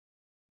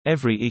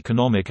 Every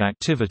economic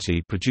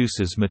activity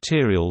produces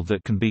material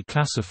that can be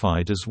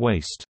classified as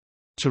waste.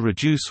 To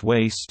reduce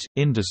waste,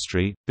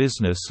 industry,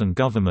 business and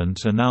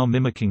government are now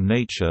mimicking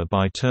nature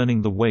by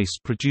turning the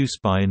waste produced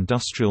by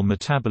industrial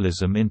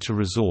metabolism into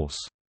resource.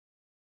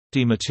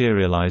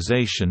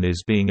 Dematerialization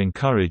is being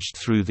encouraged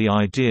through the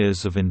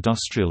ideas of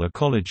industrial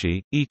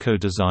ecology,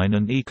 eco-design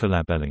and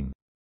ecolabelling.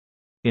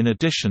 In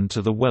addition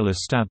to the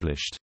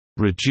well-established,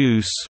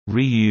 reduce,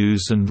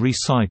 reuse and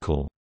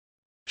recycle,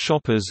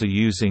 shoppers are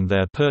using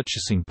their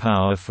purchasing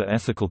power for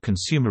ethical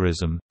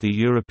consumerism. The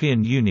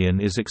European Union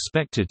is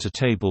expected to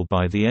table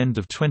by the end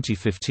of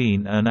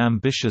 2015 an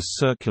ambitious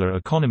circular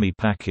economy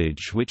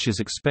package which is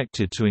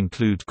expected to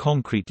include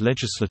concrete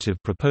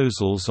legislative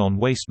proposals on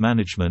waste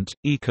management,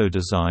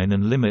 eco-design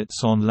and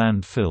limits on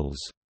landfills.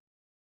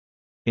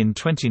 In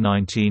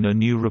 2019 a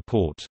new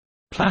report,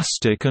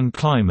 Plastic and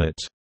Climate,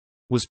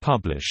 was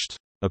published.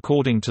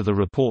 According to the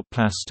report,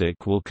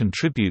 plastic will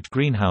contribute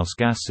greenhouse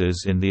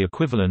gases in the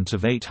equivalent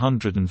of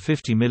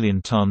 850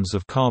 million tons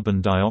of carbon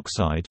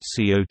dioxide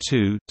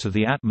 (CO2) to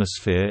the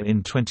atmosphere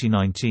in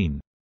 2019.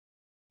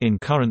 In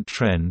current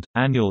trend,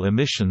 annual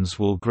emissions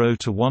will grow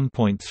to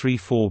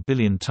 1.34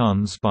 billion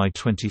tons by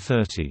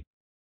 2030.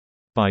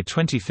 By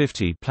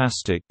 2050,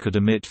 plastic could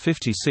emit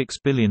 56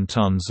 billion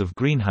tons of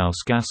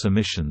greenhouse gas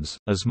emissions,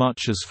 as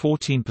much as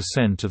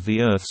 14% of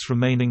the Earth's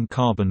remaining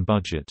carbon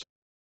budget.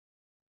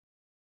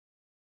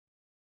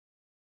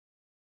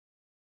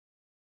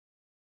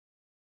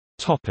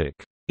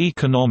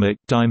 Economic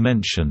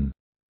dimension.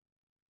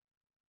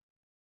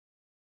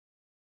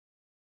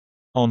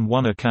 On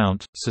one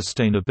account,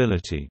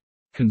 sustainability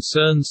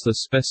concerns the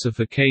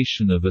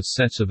specification of a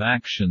set of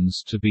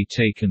actions to be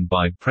taken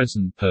by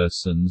present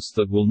persons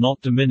that will not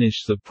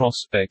diminish the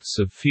prospects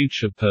of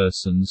future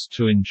persons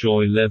to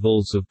enjoy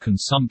levels of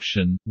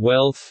consumption,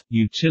 wealth,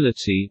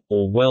 utility,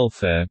 or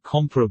welfare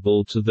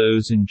comparable to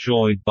those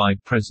enjoyed by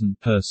present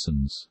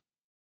persons.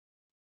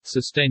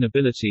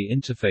 Sustainability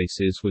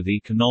interfaces with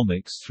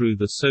economics through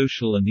the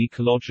social and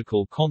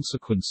ecological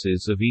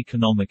consequences of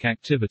economic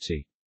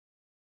activity.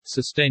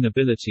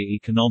 Sustainability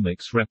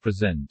economics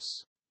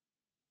represents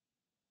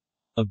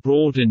a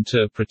broad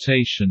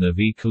interpretation of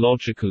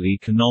ecological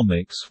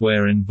economics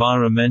where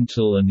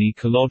environmental and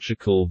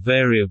ecological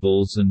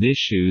variables and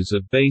issues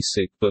are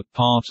basic but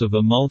part of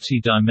a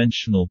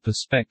multidimensional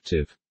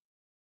perspective.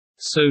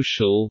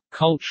 Social,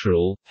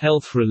 cultural,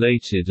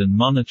 health-related and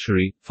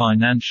monetary,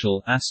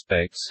 financial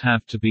aspects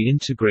have to be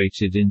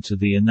integrated into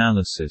the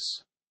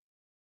analysis.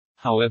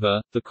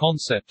 However, the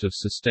concept of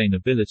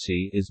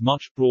sustainability is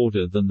much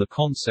broader than the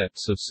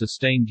concepts of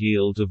sustained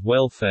yield of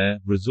welfare,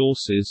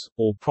 resources,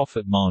 or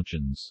profit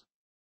margins.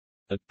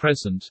 At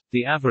present,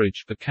 the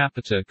average per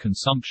capita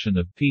consumption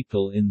of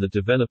people in the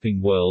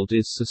developing world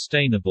is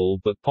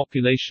sustainable, but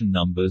population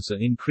numbers are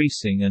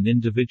increasing and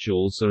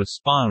individuals are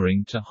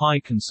aspiring to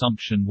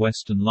high-consumption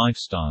Western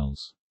lifestyles.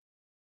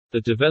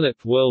 The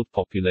developed world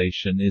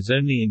population is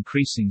only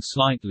increasing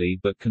slightly,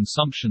 but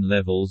consumption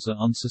levels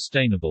are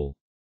unsustainable.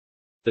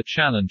 The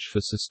challenge for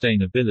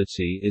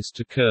sustainability is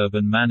to curb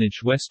and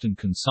manage Western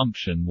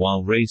consumption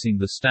while raising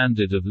the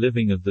standard of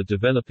living of the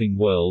developing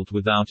world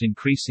without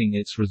increasing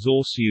its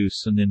resource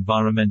use and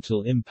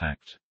environmental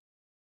impact.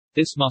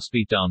 This must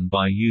be done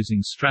by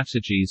using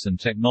strategies and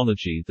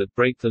technology that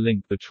break the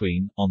link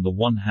between, on the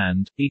one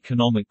hand,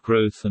 economic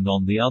growth and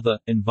on the other,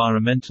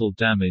 environmental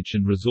damage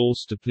and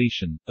resource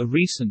depletion. A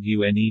recent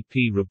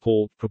UNEP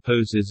report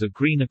proposes a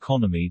green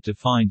economy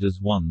defined as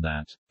one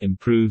that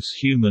improves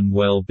human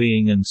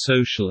well-being and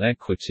social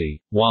equity,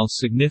 while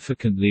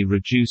significantly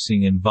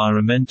reducing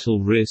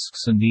environmental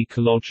risks and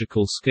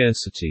ecological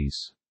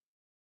scarcities.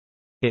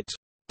 It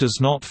does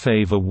not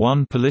favor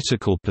one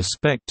political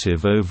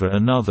perspective over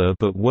another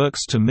but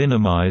works to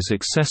minimize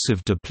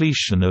excessive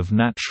depletion of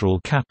natural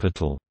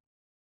capital.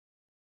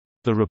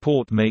 The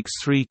report makes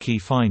three key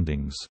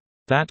findings.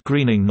 That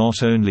greening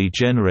not only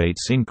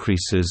generates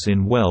increases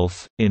in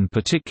wealth, in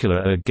particular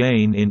a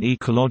gain in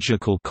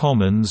ecological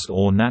commons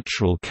or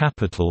natural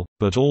capital,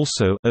 but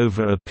also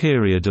over a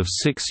period of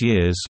 6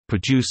 years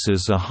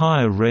produces a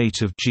higher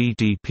rate of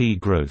GDP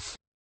growth.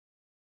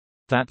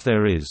 That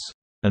there is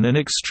an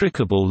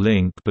inextricable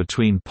link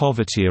between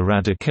poverty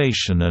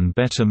eradication and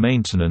better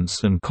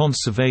maintenance and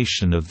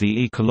conservation of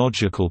the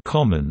ecological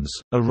commons,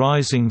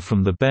 arising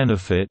from the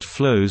benefit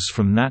flows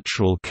from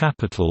natural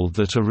capital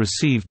that are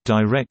received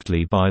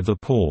directly by the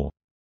poor.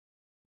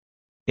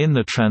 In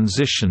the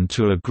transition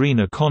to a green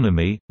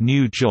economy,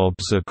 new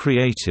jobs are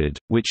created,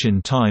 which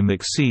in time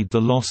exceed the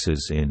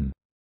losses in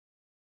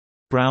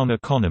brown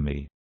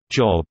economy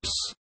jobs.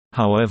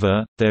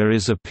 However, there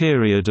is a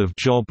period of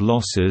job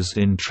losses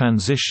in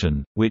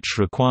transition, which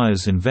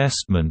requires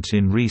investment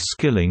in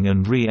re-skilling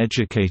and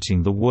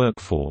re-educating the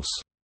workforce.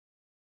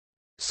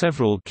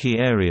 Several key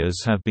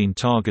areas have been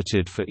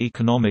targeted for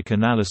economic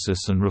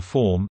analysis and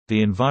reform: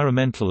 the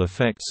environmental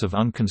effects of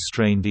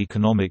unconstrained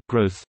economic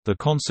growth, the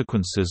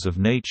consequences of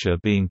nature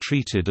being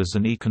treated as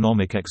an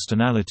economic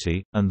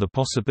externality, and the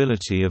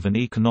possibility of an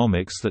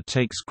economics that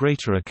takes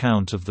greater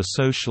account of the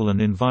social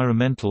and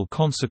environmental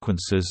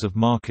consequences of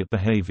market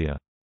behavior.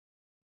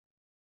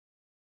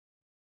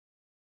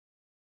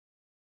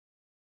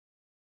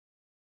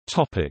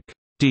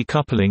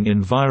 Decoupling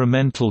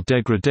environmental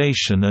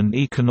degradation and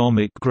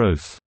economic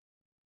growth.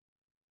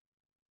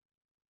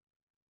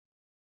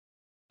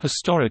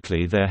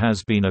 Historically, there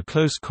has been a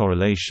close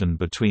correlation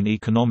between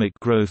economic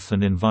growth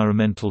and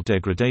environmental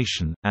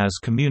degradation. As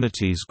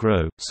communities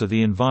grow, so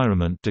the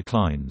environment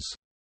declines.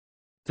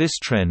 This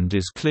trend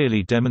is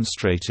clearly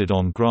demonstrated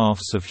on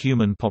graphs of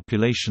human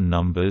population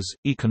numbers,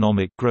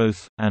 economic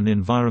growth, and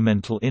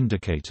environmental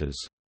indicators.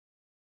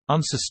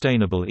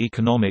 Unsustainable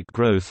economic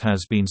growth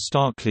has been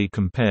starkly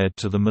compared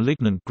to the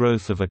malignant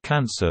growth of a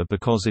cancer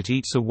because it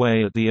eats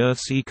away at the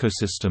Earth's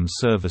ecosystem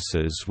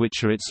services,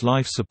 which are its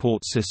life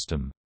support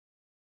system.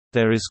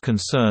 There is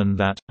concern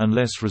that,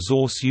 unless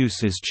resource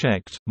use is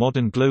checked,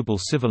 modern global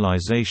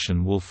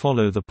civilization will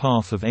follow the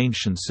path of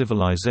ancient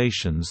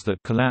civilizations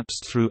that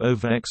collapsed through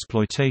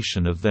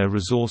overexploitation of their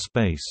resource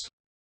base.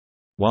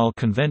 While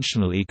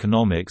conventional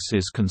economics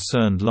is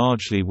concerned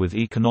largely with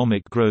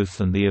economic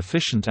growth and the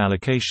efficient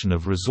allocation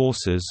of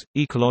resources,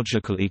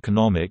 ecological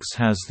economics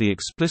has the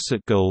explicit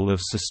goal of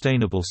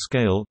sustainable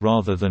scale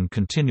rather than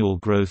continual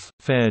growth,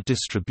 fair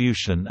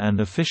distribution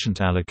and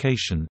efficient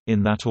allocation,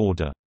 in that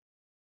order.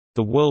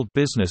 The World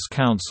Business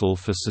Council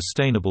for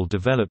Sustainable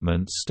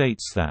Development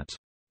states that,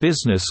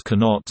 "Business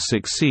cannot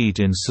succeed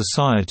in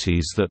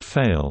societies that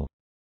fail."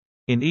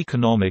 In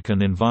economic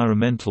and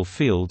environmental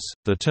fields,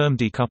 the term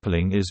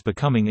decoupling is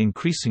becoming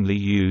increasingly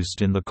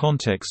used in the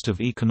context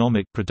of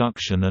economic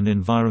production and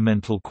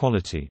environmental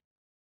quality.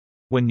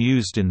 When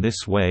used in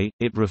this way,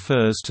 it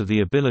refers to the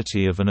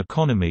ability of an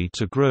economy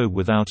to grow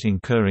without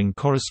incurring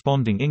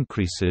corresponding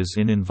increases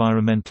in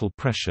environmental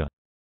pressure.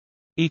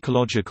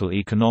 Ecological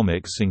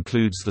economics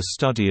includes the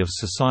study of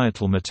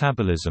societal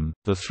metabolism,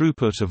 the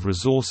throughput of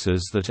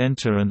resources that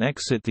enter and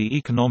exit the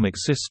economic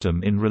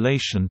system in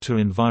relation to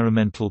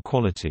environmental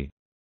quality.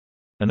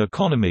 An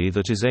economy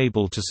that is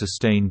able to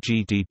sustain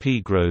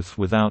GDP growth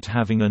without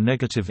having a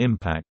negative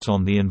impact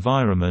on the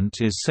environment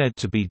is said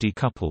to be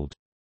decoupled.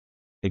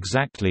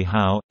 Exactly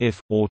how, if,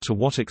 or to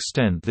what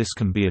extent this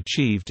can be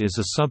achieved is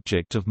a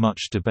subject of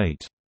much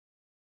debate.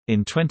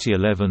 In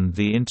 2011,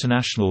 the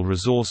International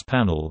Resource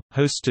Panel,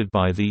 hosted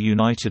by the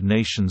United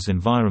Nations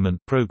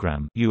Environment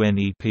Programme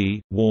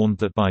 (UNEP), warned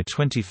that by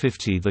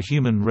 2050 the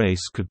human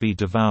race could be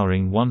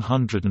devouring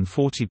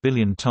 140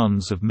 billion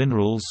tons of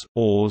minerals,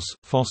 ores,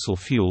 fossil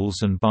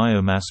fuels and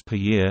biomass per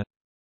year,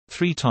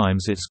 3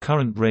 times its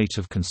current rate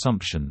of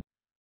consumption,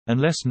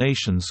 unless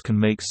nations can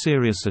make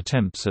serious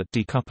attempts at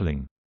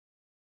decoupling.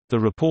 The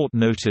report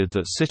noted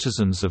that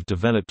citizens of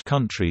developed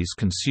countries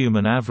consume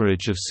an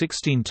average of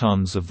 16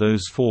 tons of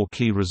those 4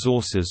 key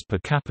resources per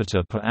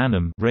capita per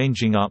annum,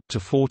 ranging up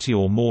to 40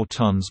 or more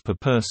tons per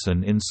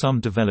person in some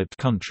developed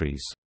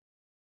countries.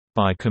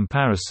 By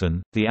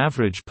comparison, the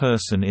average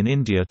person in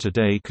India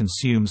today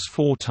consumes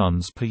 4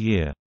 tons per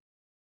year.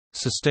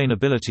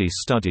 Sustainability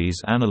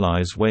studies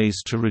analyze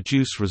ways to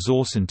reduce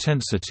resource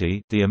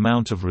intensity, the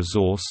amount of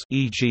resource,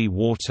 e.g.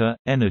 water,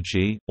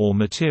 energy, or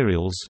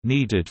materials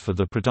needed for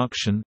the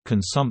production,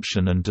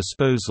 consumption and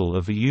disposal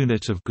of a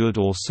unit of good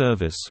or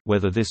service,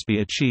 whether this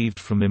be achieved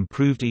from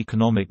improved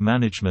economic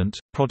management,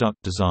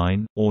 product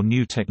design, or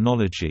new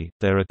technology.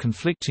 There are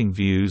conflicting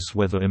views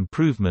whether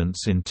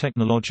improvements in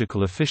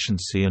technological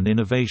efficiency and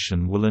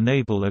innovation will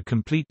enable a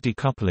complete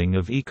decoupling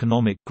of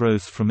economic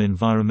growth from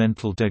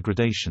environmental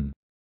degradation.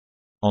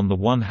 On the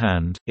one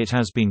hand, it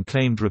has been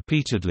claimed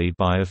repeatedly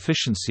by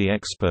efficiency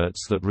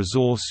experts that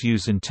resource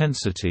use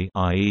intensity,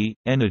 i.e.,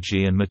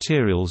 energy and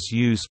materials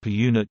use per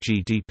unit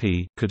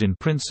GDP, could in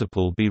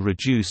principle be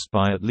reduced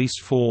by at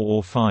least 4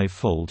 or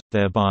 5-fold,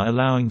 thereby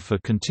allowing for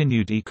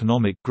continued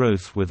economic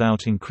growth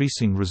without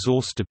increasing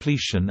resource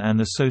depletion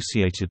and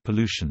associated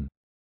pollution.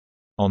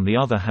 On the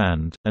other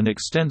hand, an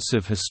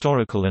extensive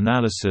historical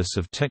analysis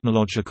of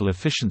technological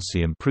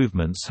efficiency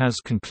improvements has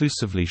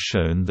conclusively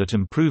shown that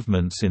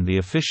improvements in the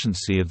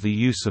efficiency of the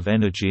use of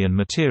energy and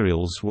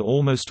materials were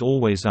almost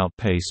always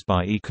outpaced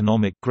by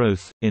economic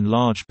growth, in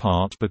large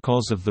part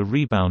because of the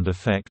rebound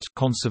effect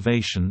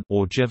conservation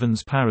or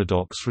Jevons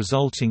paradox,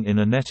 resulting in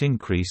a net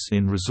increase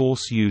in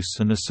resource use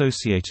and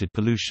associated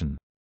pollution.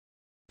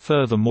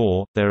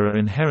 Furthermore, there are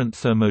inherent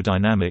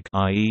thermodynamic,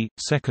 i.e.,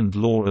 second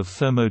law of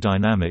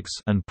thermodynamics,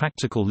 and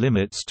practical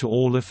limits to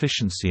all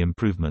efficiency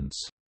improvements.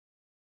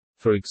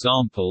 For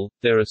example,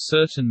 there are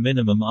certain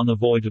minimum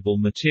unavoidable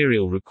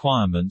material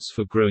requirements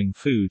for growing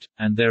food,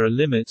 and there are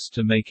limits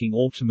to making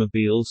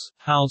automobiles,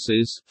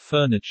 houses,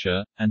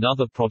 furniture, and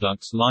other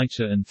products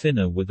lighter and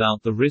thinner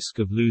without the risk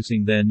of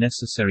losing their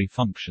necessary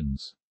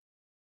functions.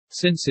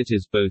 Since it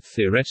is both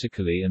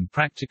theoretically and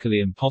practically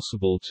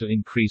impossible to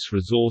increase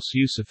resource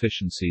use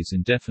efficiencies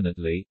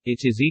indefinitely,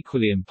 it is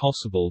equally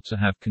impossible to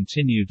have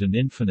continued and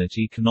infinite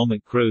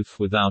economic growth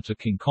without a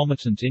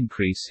concomitant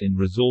increase in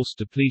resource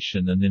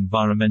depletion and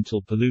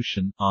environmental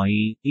pollution,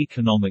 i.e.,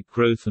 economic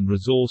growth and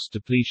resource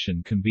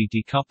depletion can be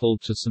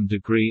decoupled to some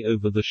degree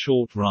over the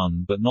short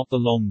run but not the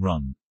long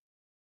run.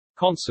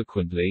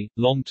 Consequently,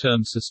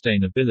 long-term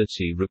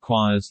sustainability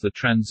requires the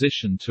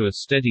transition to a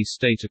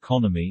steady-state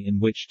economy in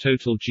which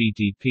total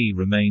GDP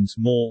remains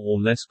more or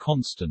less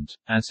constant,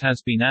 as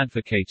has been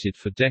advocated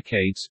for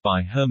decades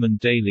by Herman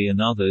Daly and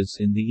others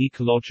in the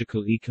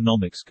ecological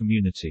economics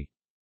community.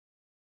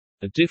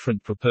 A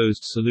different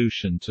proposed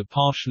solution to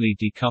partially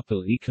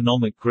decouple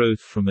economic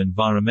growth from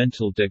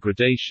environmental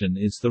degradation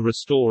is the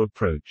restore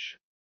approach.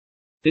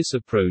 This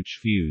approach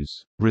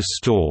views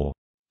restore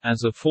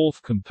as a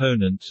fourth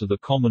component to the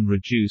common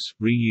reduce,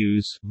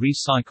 reuse,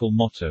 recycle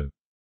motto.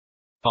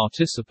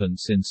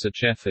 Participants in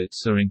such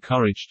efforts are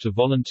encouraged to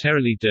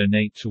voluntarily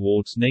donate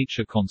towards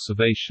nature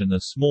conservation a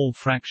small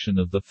fraction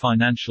of the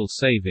financial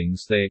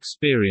savings they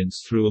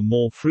experience through a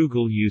more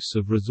frugal use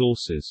of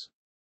resources.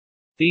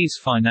 These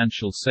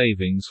financial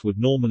savings would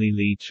normally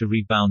lead to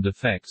rebound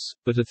effects,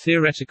 but a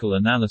theoretical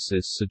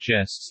analysis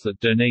suggests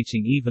that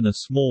donating even a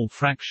small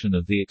fraction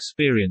of the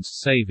experienced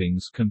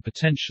savings can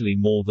potentially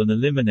more than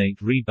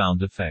eliminate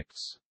rebound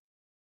effects.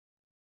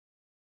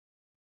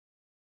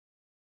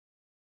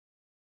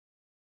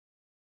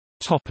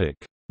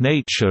 Topic: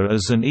 Nature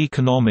as an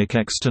economic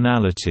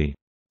externality.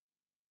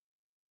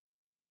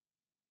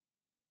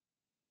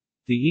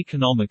 The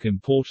economic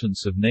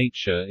importance of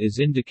nature is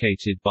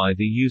indicated by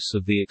the use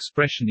of the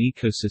expression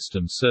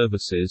ecosystem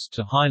services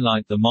to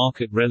highlight the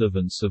market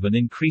relevance of an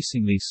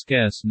increasingly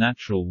scarce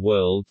natural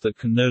world that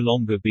can no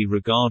longer be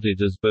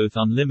regarded as both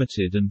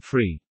unlimited and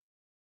free.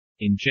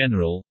 In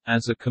general,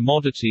 as a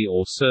commodity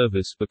or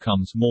service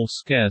becomes more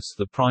scarce,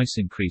 the price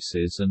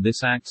increases, and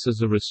this acts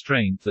as a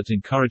restraint that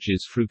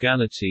encourages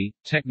frugality,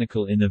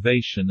 technical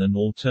innovation and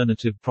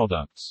alternative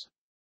products.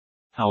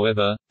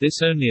 However,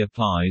 this only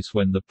applies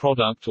when the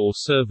product or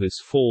service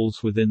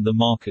falls within the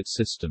market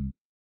system.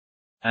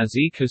 As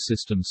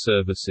ecosystem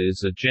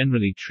services are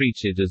generally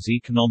treated as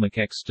economic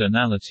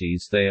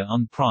externalities, they are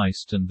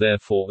unpriced and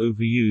therefore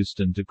overused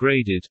and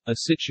degraded, a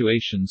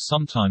situation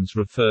sometimes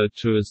referred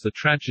to as the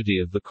tragedy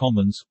of the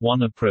commons.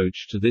 One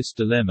approach to this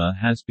dilemma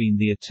has been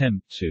the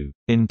attempt to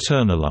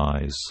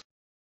internalize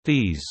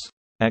these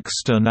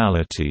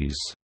externalities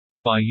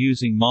By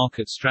using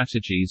market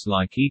strategies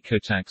like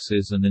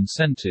ecotaxes and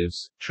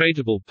incentives,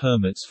 tradable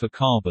permits for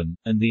carbon,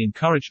 and the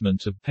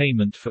encouragement of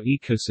payment for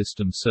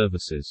ecosystem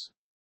services.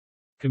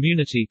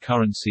 Community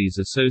currencies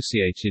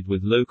associated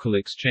with local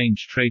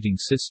exchange trading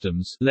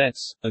systems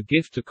 (LETS), a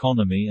gift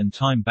economy and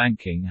time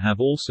banking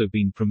have also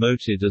been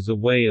promoted as a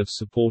way of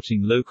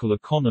supporting local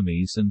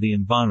economies and the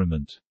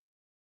environment.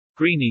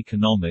 Green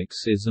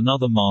economics is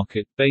another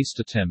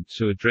market-based attempt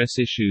to address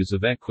issues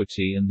of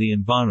equity and the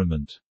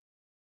environment.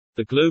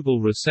 The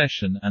global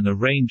recession and a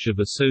range of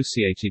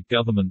associated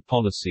government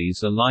policies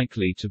are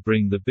likely to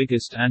bring the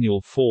biggest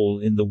annual fall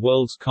in the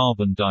world's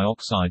carbon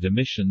dioxide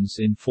emissions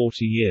in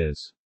 40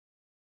 years.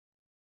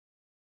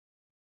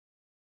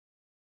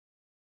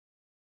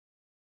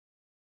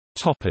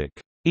 Topic: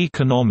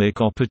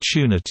 Economic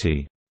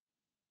opportunity.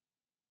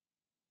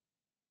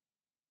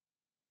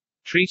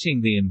 Treating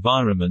the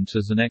environment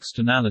as an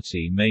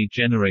externality may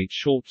generate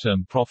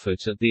short-term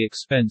profit at the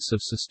expense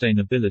of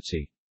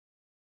sustainability.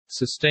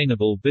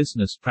 Sustainable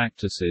business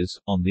practices,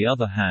 on the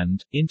other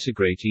hand,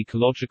 integrate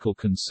ecological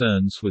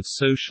concerns with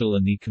social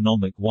and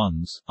economic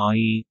ones,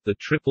 i.e., the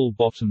triple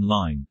bottom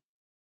line.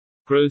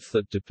 Growth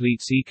that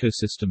depletes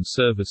ecosystem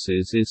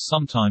services is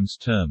sometimes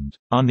termed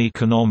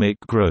uneconomic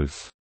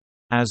growth,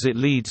 as it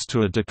leads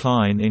to a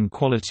decline in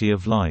quality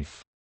of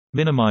life.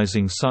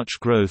 Minimizing such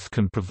growth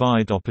can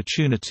provide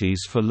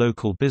opportunities for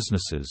local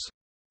businesses.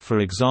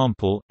 For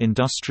example,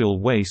 industrial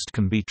waste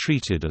can be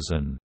treated as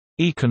an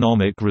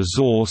economic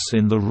resource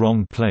in the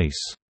wrong place.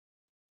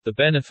 The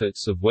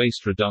benefits of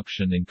waste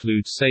reduction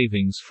include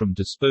savings from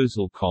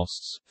disposal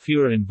costs,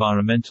 fewer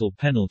environmental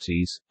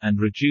penalties, and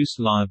reduced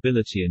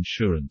liability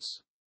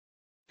insurance.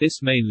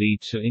 This may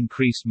lead to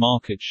increased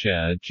market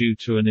share due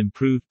to an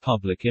improved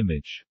public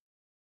image.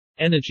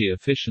 Energy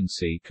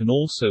efficiency can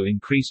also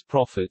increase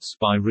profits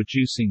by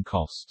reducing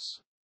costs.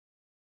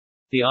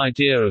 The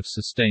idea of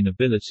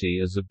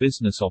sustainability as a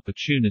business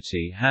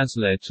opportunity has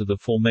led to the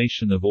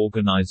formation of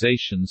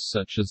organizations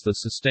such as the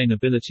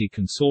Sustainability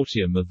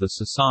Consortium of the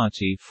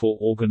Society for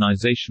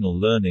Organizational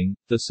Learning,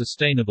 the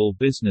Sustainable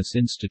Business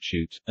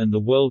Institute, and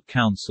the World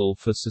Council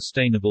for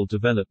Sustainable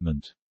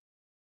Development.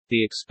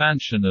 The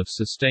expansion of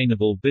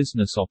sustainable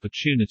business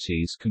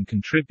opportunities can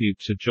contribute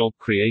to job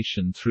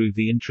creation through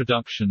the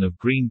introduction of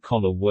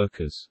green-collar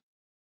workers.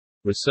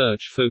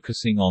 Research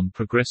focusing on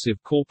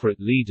progressive corporate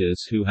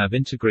leaders who have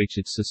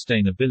integrated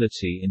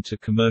sustainability into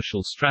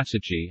commercial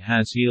strategy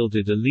has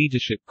yielded a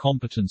leadership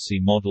competency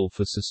model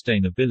for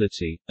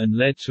sustainability, and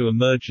led to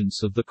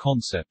emergence of the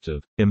concept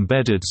of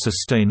embedded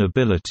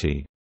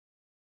sustainability,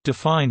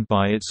 defined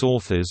by its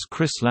authors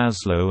Chris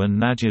Laszlo and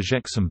Nadia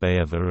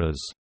Jexembayeva as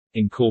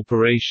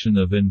incorporation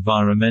of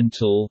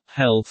environmental,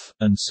 health,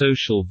 and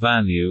social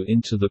value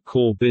into the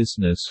core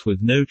business with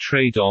no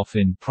trade-off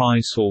in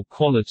price or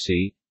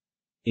quality.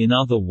 In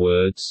other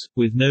words,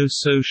 with no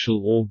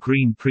social or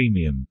green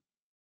premium.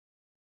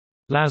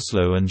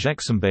 Laszlo and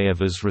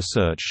Jexembayeva's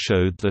research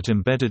showed that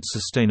embedded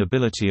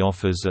sustainability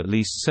offers at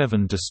least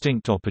 7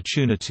 distinct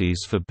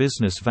opportunities for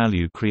business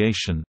value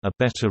creation: a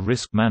better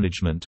risk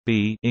management,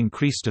 b.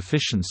 increased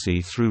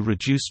efficiency through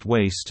reduced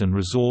waste and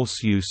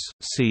resource use,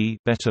 c.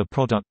 better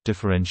product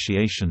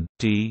differentiation,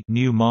 d.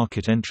 new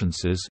market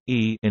entrances,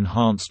 e.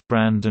 enhanced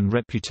brand and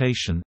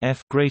reputation,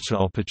 f. greater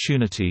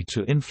opportunity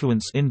to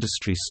influence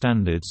industry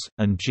standards,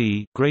 and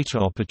g. greater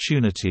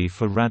opportunity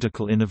for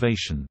radical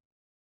innovation.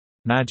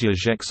 Nadia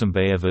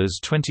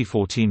Jexembayeva's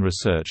 2014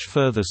 research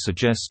further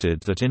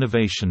suggested that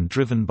innovation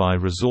driven by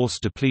resource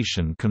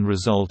depletion can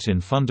result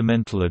in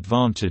fundamental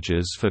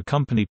advantages for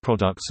company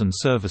products and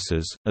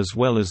services, as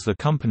well as the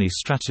company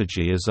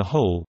strategy as a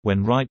whole,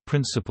 when right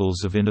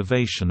principles of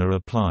innovation are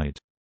applied.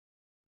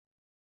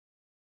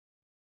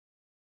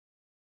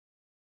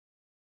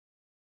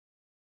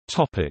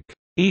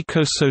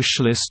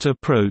 Eco-socialist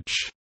approach.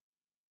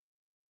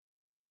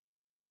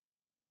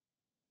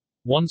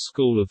 One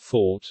school of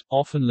thought,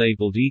 often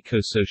labeled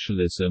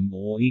eco-socialism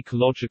or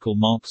ecological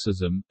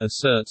Marxism,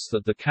 asserts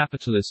that the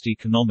capitalist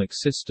economic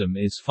system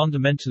is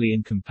fundamentally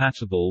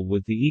incompatible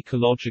with the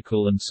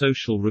ecological and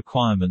social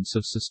requirements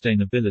of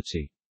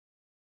sustainability.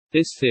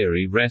 This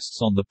theory rests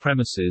on the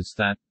premises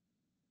that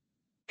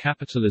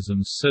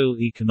capitalism's sole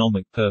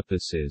economic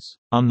purpose is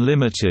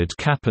unlimited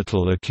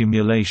capital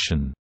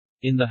accumulation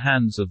in the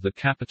hands of the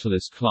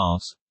capitalist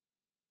class.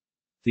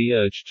 The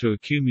urge to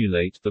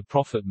accumulate, the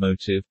profit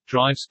motive,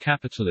 drives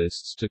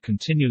capitalists to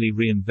continually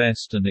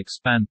reinvest and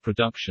expand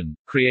production,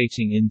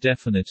 creating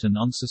indefinite and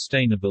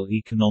unsustainable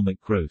economic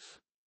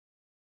growth.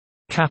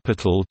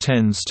 Capital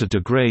tends to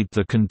degrade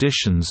the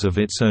conditions of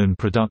its own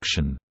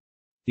production.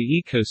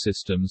 The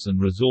ecosystems and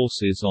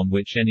resources on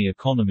which any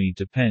economy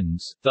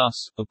depends,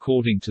 thus,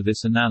 according to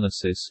this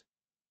analysis,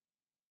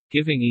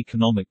 giving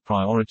economic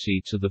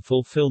priority to the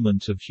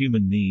fulfillment of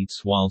human needs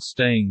while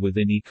staying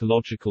within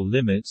ecological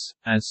limits,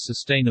 as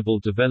sustainable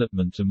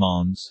development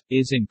demands,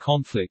 is in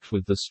conflict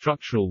with the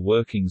structural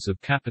workings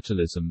of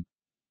capitalism.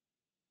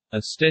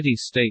 a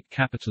steady-state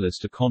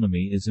capitalist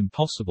economy is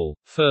impossible.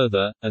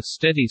 Further, a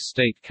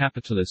steady-state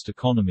capitalist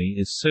economy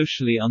is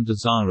socially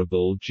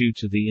undesirable due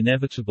to the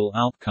inevitable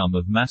outcome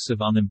of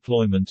massive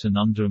unemployment and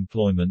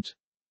underemployment.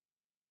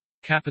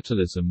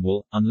 Capitalism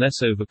will,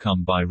 unless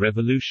overcome by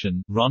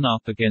revolution, run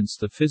up against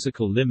the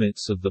physical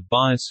limits of the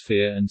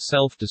biosphere and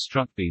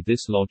self-destruct. By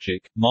this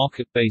logic,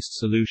 market-based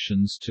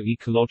solutions to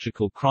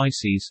ecological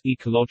crises,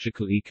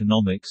 ecological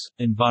economics,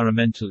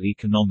 environmental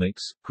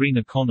economics, green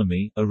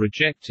economy, are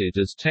rejected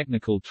as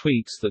technical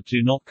tweaks that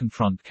do not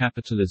confront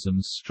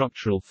capitalism's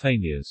structural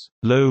failures.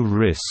 Low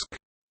risk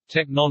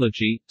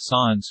Technology,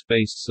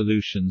 science-based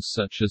solutions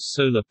such as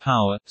solar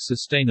power,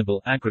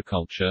 sustainable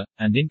agriculture,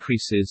 and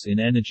increases in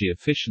energy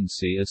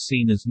efficiency are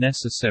seen as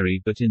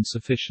necessary but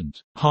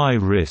insufficient.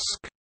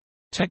 High-risk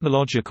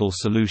technological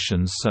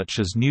solutions such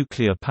as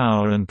nuclear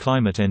power and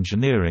climate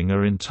engineering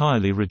are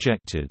entirely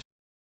rejected.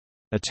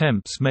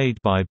 Attempts made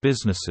by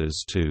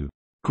businesses to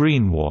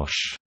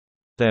greenwash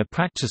their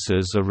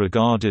practices are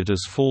regarded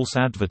as false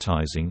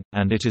advertising,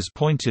 and it is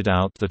pointed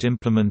out that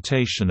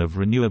implementation of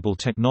renewable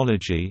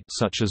technology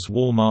such as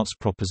Walmart's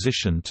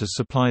proposition to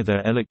supply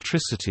their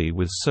electricity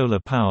with solar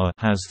power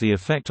has the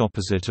effect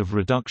opposite of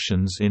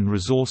reductions in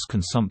resource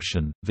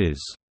consumption, viz.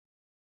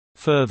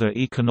 further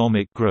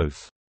economic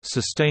growth.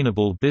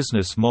 Sustainable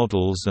business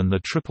models and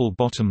the triple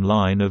bottom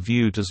line are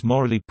viewed as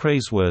morally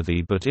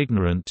praiseworthy but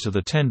ignorant to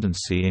the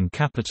tendency in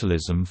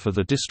capitalism for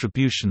the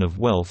distribution of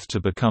wealth to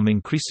become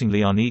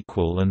increasingly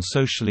unequal and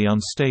socially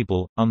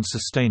unstable,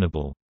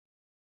 unsustainable.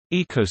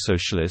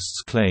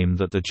 Ecosocialists claim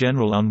that the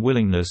general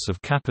unwillingness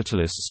of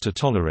capitalists to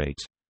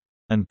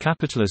tolerate—and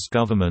capitalist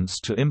governments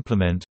to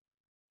implement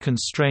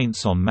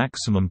constraints on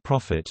maximum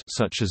profit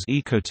such as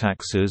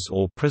ecotaxes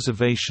or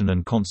preservation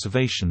and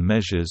conservation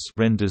measures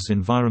renders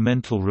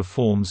environmental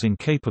reforms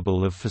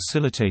incapable of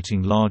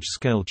facilitating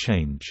large-scale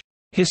change.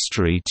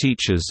 History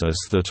teaches us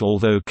that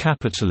although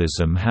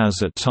capitalism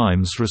has at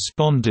times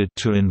responded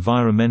to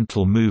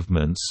environmental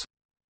movements,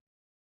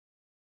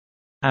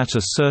 at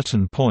a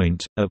certain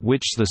point, at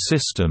which the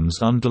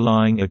system's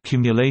underlying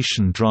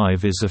accumulation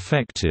drive is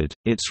affected,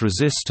 its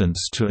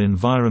resistance to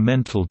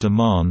environmental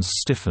demands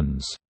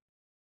stiffens.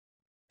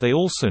 They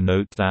also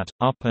note that,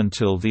 up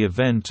until the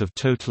event of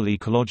total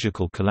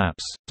ecological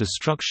collapse,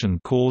 destruction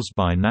caused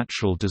by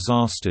natural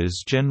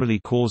disasters generally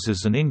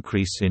causes an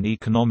increase in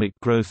economic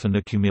growth and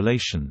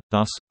accumulation,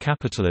 thus,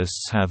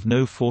 capitalists have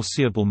no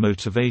foreseeable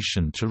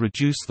motivation to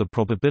reduce the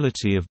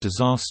probability of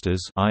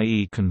disasters,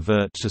 i.e.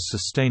 convert to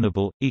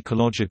sustainable,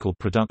 ecological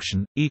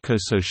production.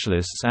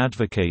 Ecosocialists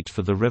advocate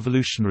for the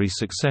revolutionary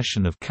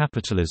succession of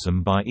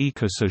capitalism by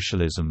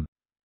ecosocialism,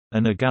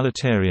 an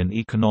egalitarian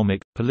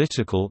economic,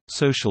 political,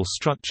 social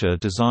structure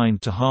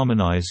designed to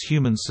harmonize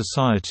human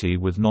society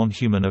with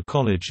non-human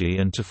ecology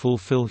and to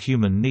fulfill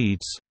human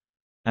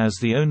needs—as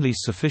the only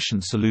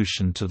sufficient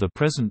solution to the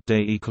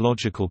present-day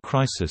ecological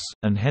crisis,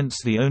 and hence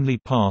the only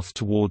path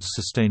towards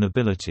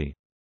sustainability.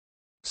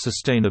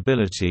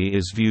 Sustainability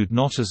is viewed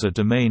not as a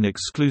domain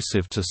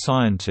exclusive to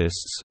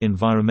scientists,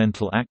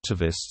 environmental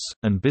activists,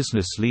 and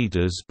business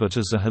leaders but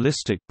as a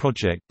holistic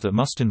project that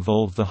must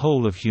involve the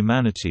whole of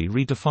humanity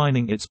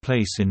redefining its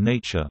place in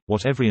nature.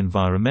 What every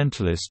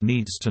environmentalist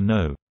needs to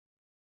know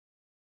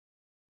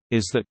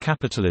is that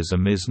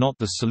capitalism is not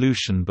the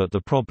solution but the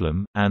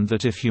problem, and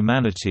that if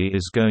humanity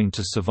is going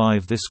to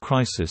survive this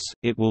crisis,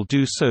 it will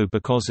do so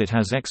because it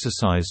has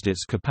exercised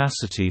its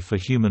capacity for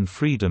human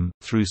freedom,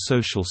 through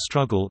social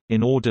struggle,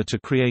 in order to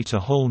create a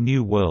whole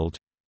new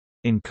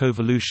world—in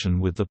coevolution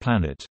with the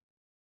planet.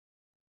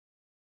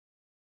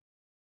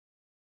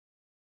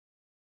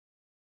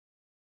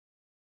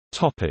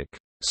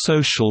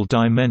 Social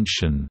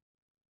dimension.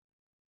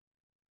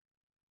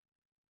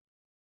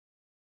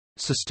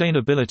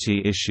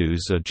 Sustainability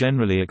issues are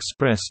generally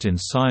expressed in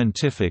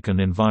scientific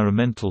and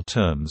environmental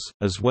terms,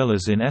 as well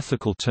as in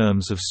ethical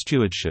terms of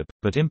stewardship,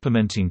 but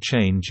implementing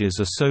change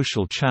is a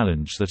social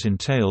challenge that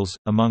entails,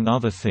 among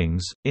other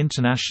things,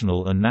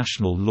 international and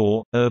national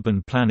law,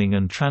 urban planning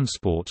and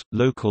transport,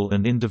 local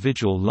and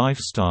individual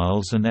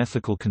lifestyles and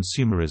ethical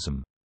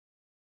consumerism.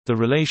 The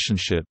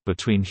relationship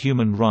between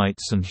human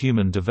rights and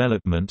human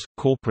development,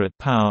 corporate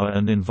power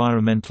and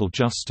environmental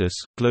justice,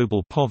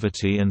 global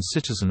poverty and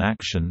citizen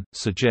action,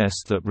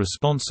 suggest that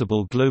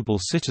responsible global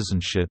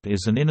citizenship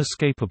is an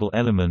inescapable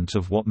element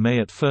of what may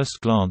at first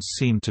glance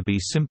seem to be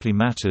simply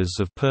matters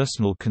of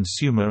personal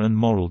consumer and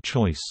moral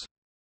choice.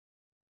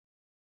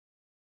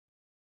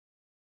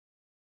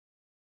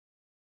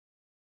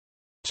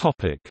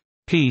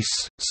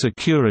 Peace,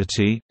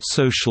 security,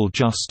 social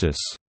justice.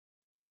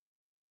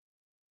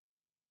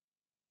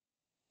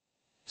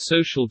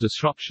 Social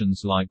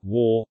disruptions like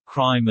war,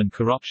 crime and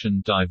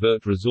corruption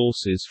divert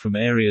resources from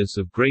areas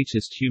of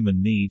greatest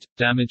human need,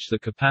 damage the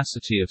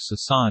capacity of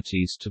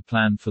societies to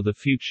plan for the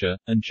future,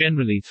 and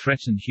generally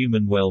threaten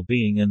human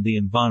well-being and the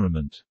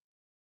environment.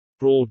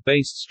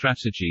 Broad-based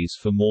strategies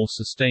for more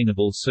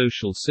sustainable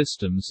social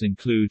systems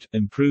include,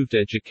 improved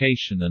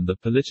education and the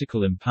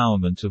political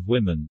empowerment of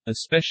women,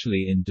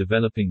 especially in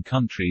developing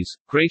countries,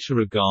 greater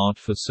regard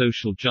for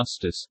social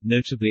justice,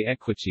 notably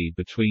equity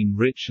between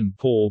rich and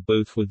poor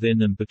both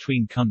within and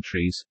between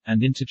countries,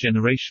 and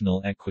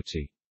intergenerational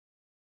equity.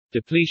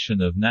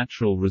 Depletion of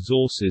natural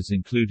resources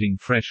including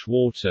fresh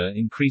water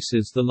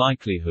increases the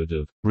likelihood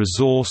of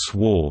resource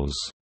wars.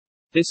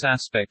 This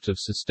aspect of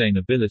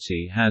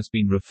sustainability has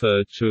been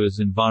referred to as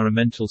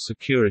environmental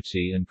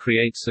security and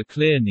creates a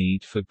clear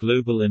need for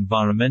global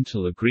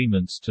environmental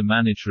agreements to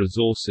manage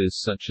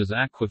resources such as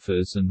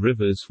aquifers and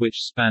rivers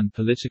which span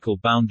political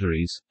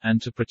boundaries,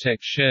 and to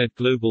protect shared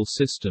global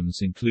systems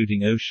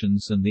including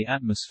oceans and the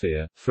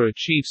atmosphere. For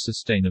achieve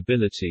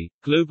sustainability,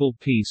 global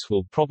peace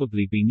will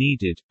probably be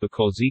needed,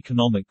 because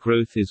economic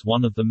growth is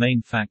one of the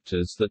main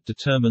factors that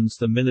determines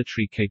the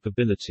military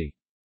capability.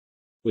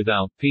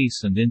 Without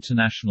peace and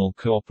international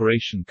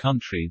cooperation,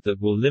 country that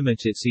will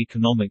limit its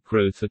economic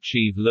growth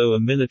achieve lower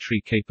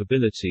military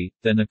capability,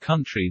 than a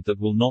country that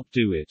will not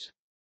do it.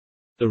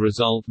 The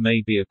result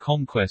may be a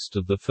conquest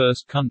of the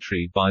first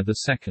country by the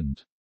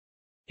second.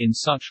 In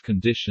such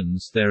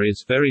conditions there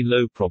is very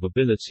low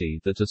probability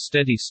that a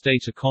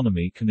steady-state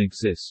economy can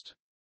exist.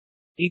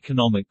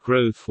 Economic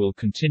growth will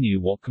continue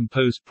what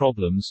compose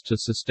problems to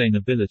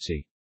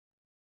sustainability.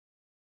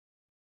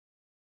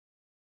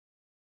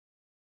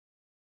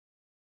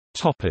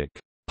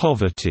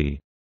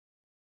 Poverty.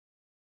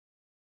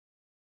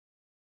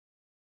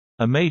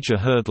 A major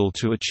hurdle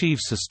to achieve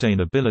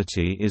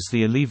sustainability is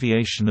the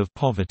alleviation of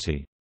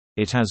poverty.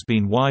 It has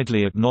been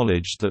widely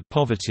acknowledged that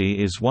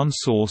poverty is one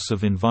source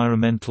of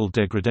environmental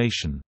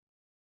degradation.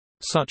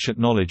 Such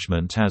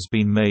acknowledgement has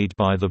been made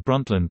by the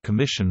Brundtland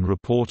Commission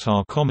report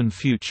Our Common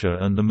Future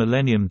and the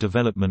Millennium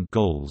Development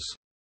Goals.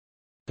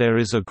 There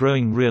is a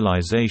growing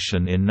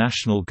realization in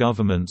national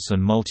governments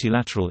and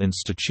multilateral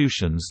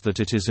institutions that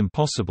it is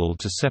impossible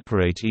to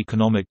separate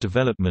economic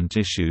development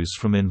issues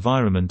from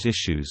environment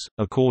issues.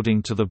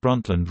 According to the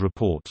Brundtland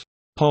report,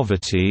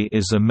 poverty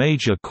is a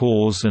major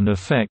cause and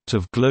effect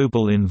of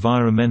global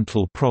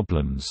environmental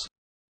problems.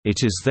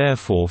 It is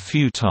therefore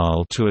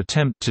futile to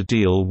attempt to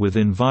deal with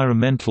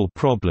environmental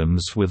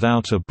problems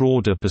without a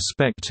broader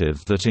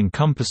perspective that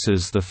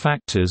encompasses the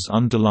factors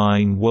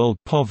underlying world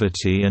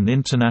poverty and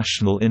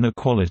international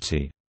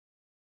inequality.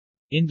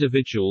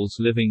 Individuals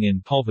living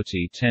in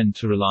poverty tend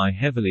to rely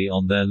heavily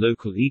on their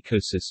local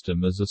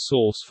ecosystem as a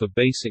source for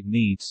basic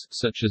needs,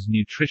 such as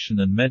nutrition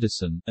and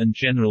medicine, and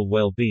general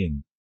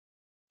well-being.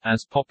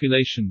 As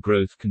population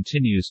growth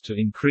continues to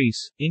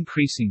increase,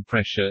 increasing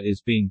pressure is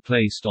being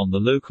placed on the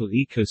local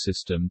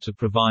ecosystem to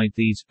provide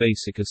these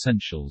basic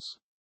essentials.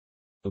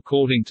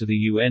 According to the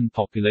UN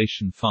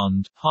Population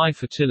Fund, high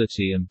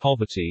fertility and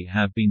poverty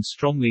have been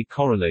strongly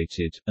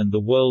correlated, and the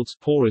world's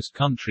poorest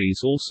countries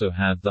also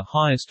have the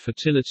highest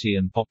fertility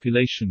and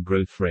population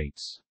growth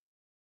rates.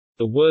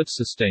 The word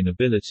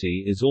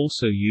sustainability is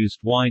also used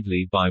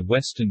widely by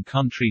Western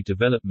country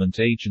development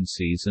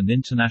agencies and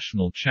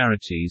international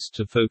charities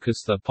to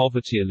focus their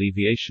poverty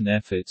alleviation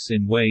efforts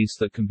in ways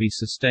that can be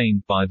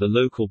sustained by the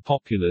local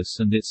populace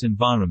and its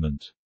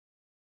environment.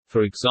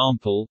 For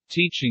example,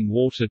 teaching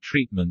water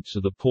treatment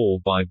to the poor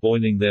by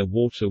boiling their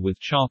water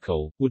with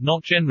charcoal would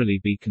not generally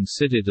be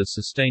considered a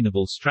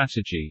sustainable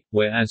strategy,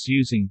 whereas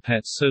using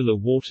PET solar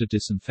water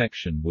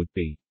disinfection would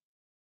be.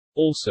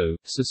 Also,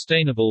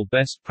 sustainable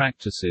best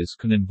practices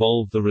can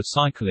involve the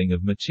recycling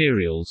of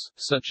materials,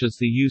 such as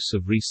the use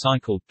of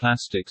recycled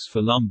plastics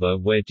for lumber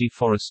where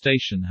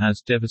deforestation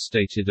has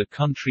devastated a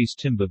country's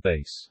timber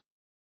base.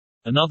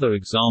 Another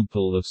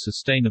example of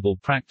sustainable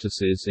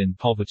practices in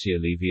poverty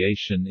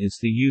alleviation is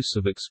the use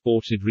of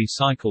exported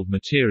recycled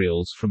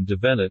materials from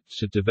developed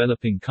to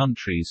developing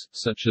countries,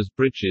 such as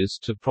bridges,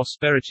 to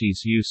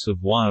Prosperity's use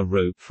of wire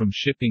rope from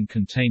shipping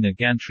container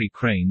gantry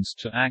cranes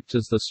to act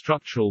as the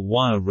structural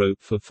wire rope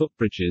for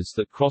footbridges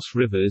that cross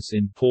rivers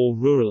in poor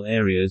rural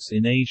areas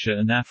in Asia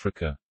and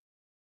Africa.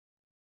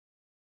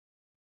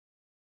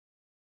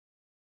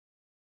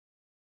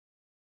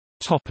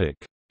 Topic: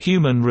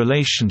 Human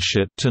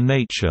relationship to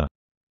nature.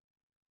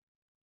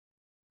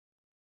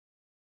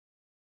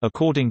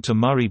 According to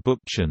Murray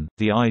Bookchin,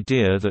 the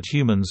idea that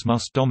humans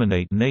must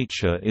dominate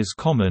nature is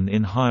common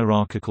in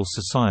hierarchical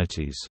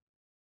societies.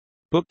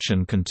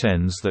 Bookchin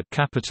contends that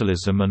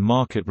capitalism and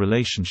market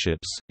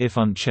relationships, if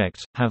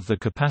unchecked, have the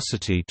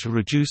capacity to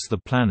reduce the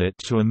planet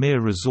to a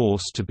mere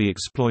resource to be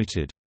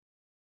exploited.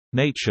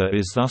 Nature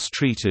is thus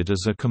treated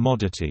as a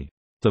commodity.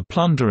 The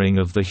plundering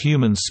of the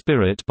human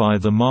spirit by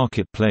the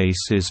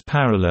marketplace is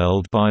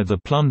paralleled by the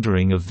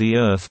plundering of the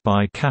earth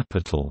by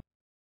capital.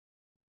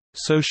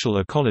 Social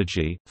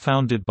ecology,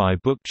 founded by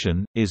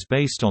Bookchin, is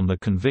based on the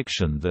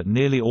conviction that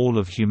nearly all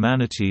of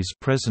humanity's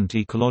present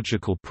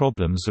ecological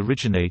problems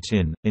originate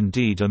in,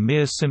 indeed are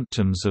mere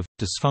symptoms of,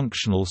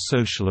 dysfunctional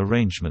social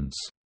arrangements.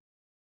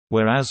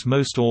 Whereas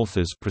most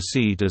authors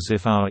proceed as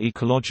if our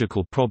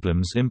ecological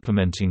problems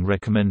implementing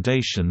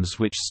recommendations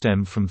which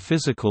stem from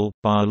physical,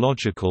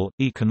 biological,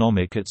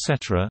 economic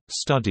etc.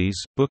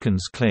 studies,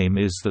 Buchan's claim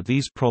is that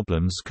these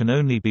problems can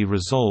only be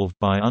resolved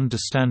by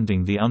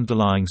understanding the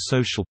underlying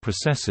social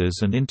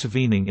processes and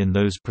intervening in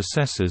those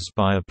processes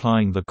by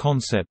applying the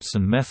concepts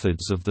and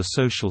methods of the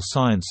social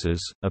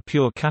sciences. A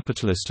pure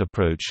capitalist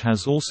approach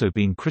has also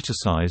been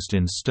criticized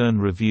in Stern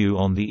Review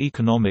on the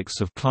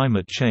Economics of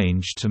Climate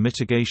Change to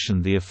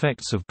Mitigation the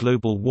Effects of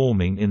Global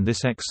Warming in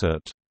this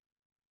excerpt.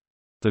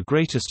 The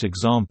greatest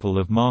example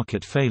of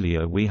market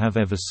failure we have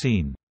ever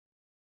seen.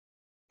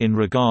 In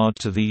regard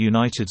to the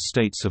United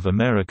States of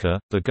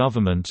America, the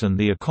government and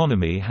the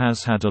economy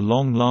has had a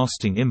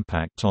long-lasting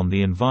impact on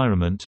the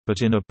environment,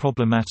 but in a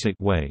problematic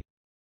way.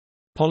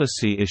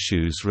 Policy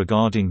issues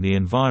regarding the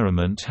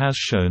environment has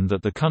shown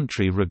that the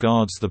country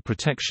regards the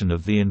protection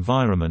of the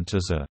environment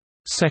as a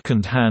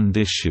second-hand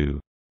issue.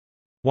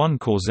 One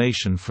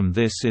causation from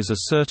this is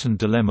a certain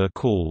dilemma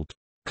called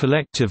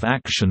collective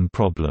action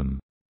problem,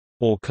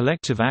 or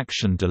collective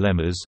action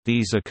dilemmas.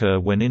 These occur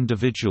when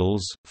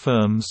individuals,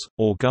 firms,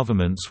 or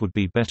governments would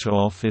be better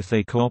off if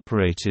they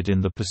cooperated in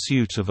the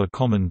pursuit of a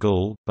common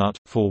goal, but,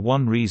 for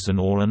one reason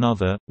or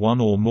another, one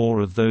or more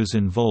of those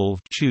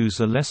involved choose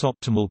a less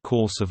optimal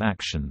course of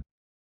action.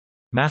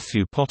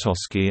 Matthew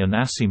Potosky and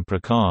Asim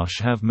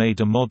Prakash have made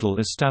a model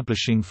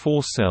establishing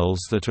 4 cells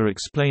that are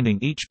explaining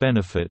each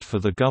benefit for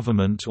the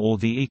government or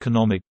the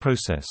economic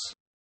process.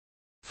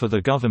 For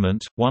the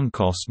government, one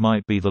cost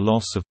might be the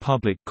loss of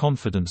public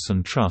confidence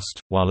and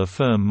trust, while a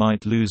firm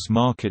might lose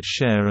market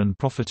share and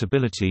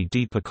profitability.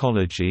 Deep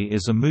ecology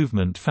is a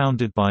movement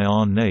founded by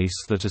Arne Naess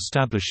that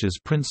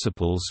establishes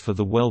principles for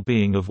the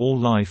well-being of all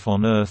life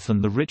on Earth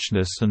and the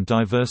richness and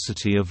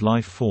diversity of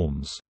life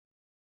forms.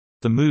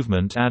 The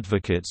movement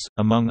advocates,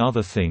 among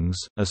other things,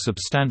 a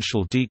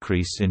substantial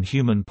decrease in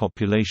human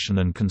population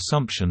and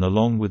consumption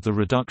along with the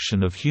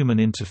reduction of human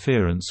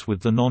interference with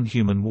the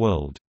non-human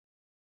world.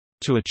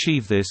 To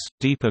achieve this,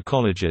 deep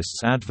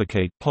ecologists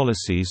advocate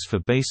policies for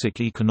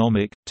basic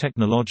economic,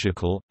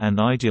 technological, and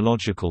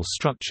ideological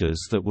structures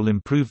that will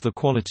improve the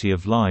quality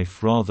of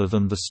life rather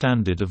than the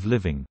standard of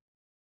living.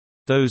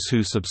 Those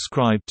who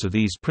subscribe to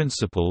these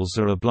principles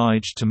are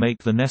obliged to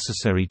make the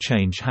necessary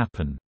change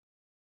happen.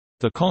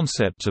 The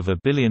concept of a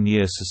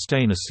billion-year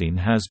sustainocene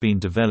has been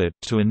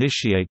developed to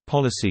initiate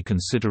policy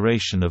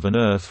consideration of an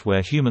Earth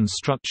where human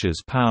structures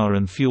power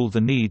and fuel the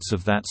needs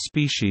of that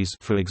species,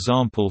 for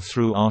example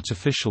through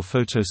artificial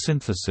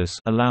photosynthesis,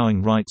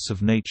 allowing rights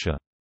of nature.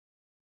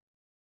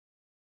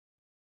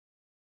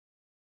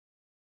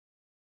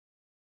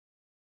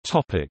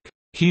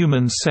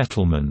 Human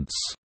settlements.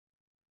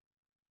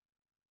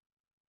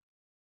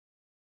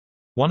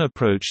 One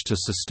approach to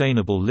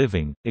sustainable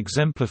living,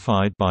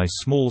 exemplified by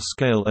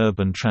small-scale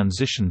urban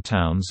transition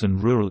towns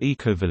and rural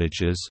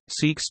ecovillages,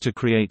 seeks to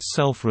create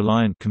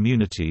self-reliant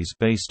communities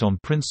based on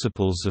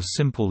principles of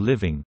simple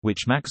living,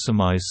 which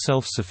maximize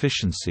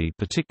self-sufficiency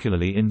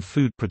particularly in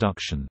food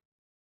production.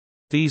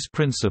 These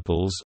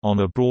principles, on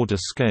a broader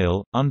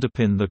scale,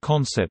 underpin the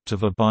concept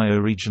of a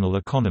bioregional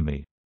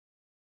economy.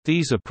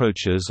 These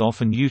approaches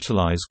often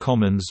utilize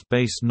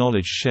commons-based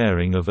knowledge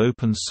sharing of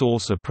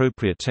open-source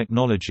appropriate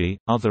technology.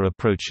 Other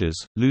approaches,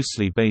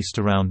 loosely based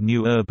around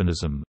new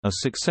urbanism, are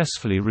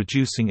successfully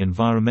reducing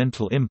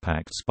environmental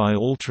impacts by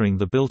altering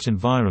the built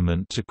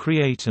environment to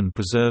create and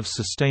preserve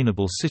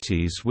sustainable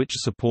cities which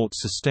support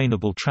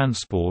sustainable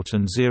transport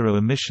and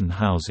zero-emission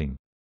housing.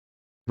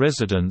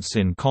 Residents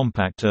in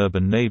compact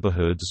urban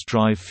neighborhoods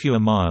drive fewer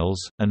miles,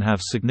 and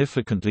have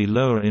significantly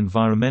lower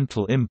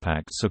environmental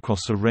impacts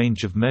across a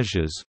range of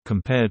measures,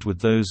 compared with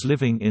those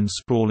living in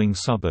sprawling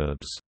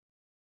suburbs.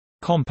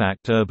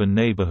 Compact urban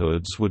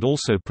neighborhoods would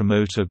also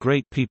promote a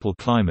great people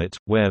climate,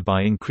 where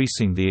by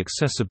increasing the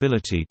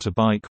accessibility to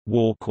bike,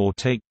 walk or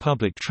take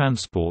public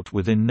transport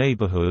within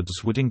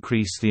neighborhoods would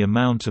increase the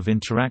amount of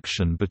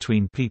interaction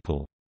between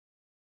people.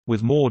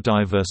 With more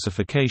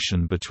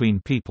diversification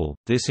between people,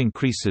 this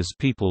increases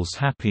people's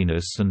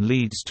happiness and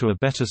leads to a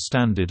better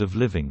standard of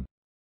living.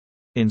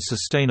 In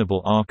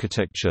sustainable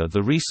architecture,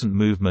 the recent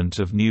movement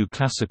of new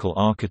classical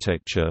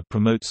architecture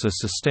promotes a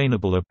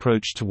sustainable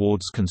approach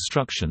towards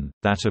construction,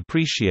 that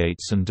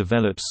appreciates and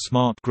develops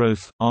smart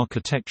growth,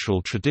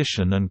 architectural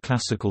tradition and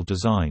classical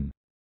design.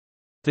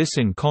 This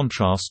in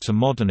contrast to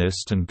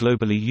modernist and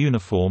globally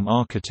uniform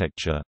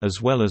architecture,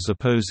 as well as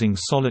opposing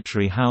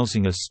solitary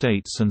housing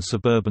estates and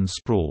suburban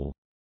sprawl.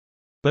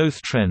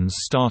 Both trends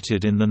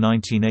started in the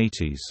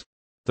 1980s.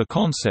 The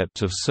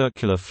concept of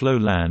circular flow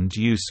land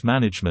use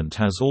management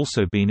has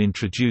also been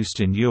introduced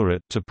in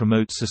Europe to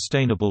promote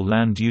sustainable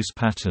land use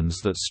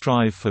patterns that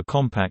strive for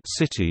compact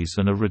cities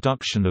and a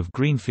reduction of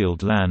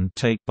greenfield land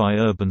take by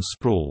urban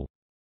sprawl.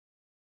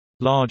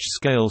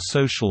 Large-scale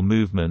social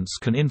movements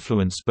can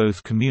influence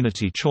both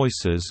community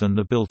choices and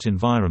the built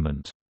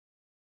environment.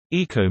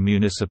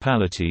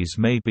 Eco-municipalities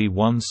may be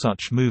one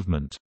such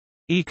movement.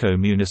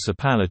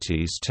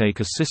 Eco-municipalities take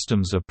a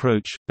systems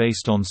approach,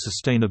 based on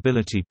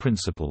sustainability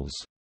principles.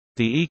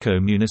 The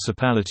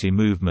eco-municipality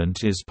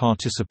movement is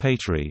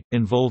participatory,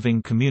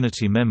 involving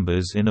community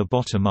members in a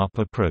bottom-up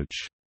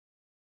approach.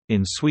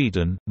 In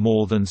Sweden,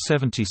 more than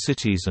 70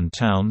 cities and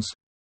towns,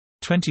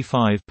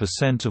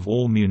 25% of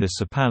all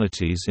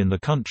municipalities in the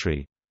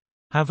country,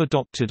 have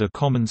adopted a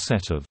common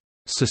set of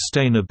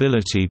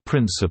sustainability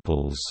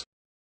principles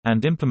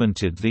and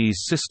implemented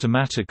these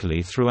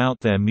systematically throughout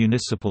their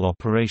municipal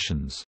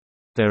operations.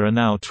 There are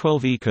now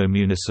 12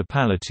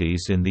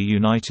 eco-municipalities in the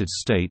United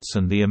States,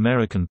 and the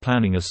American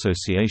Planning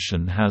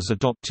Association has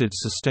adopted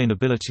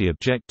sustainability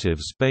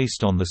objectives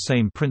based on the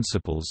same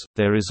principles.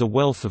 There is a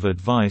wealth of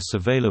advice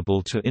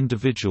available to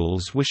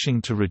individuals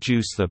wishing to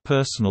reduce their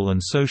personal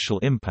and social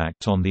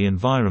impact on the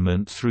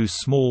environment through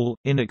small,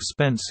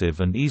 inexpensive,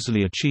 and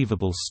easily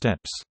achievable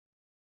steps.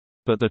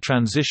 But the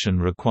transition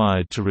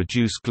required to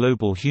reduce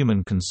global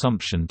human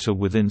consumption to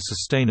within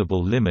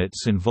sustainable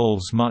limits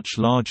involves much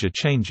larger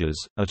changes,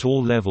 at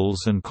all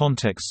levels and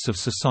contexts of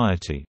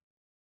society.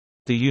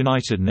 The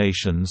United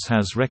Nations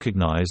has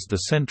recognized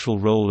the central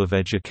role of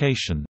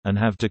education, and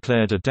have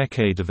declared a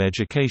Decade of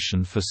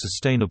Education for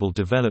Sustainable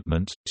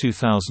Development,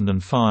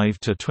 2005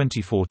 to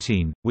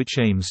 2014, which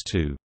aims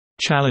to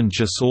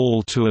challenge us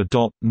all to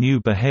adopt new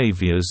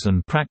behaviors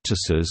and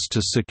practices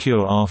to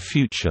secure our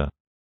future.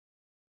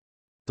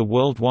 The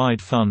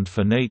Worldwide Fund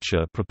for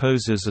Nature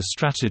proposes a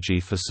strategy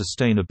for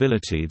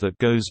sustainability that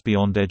goes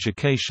beyond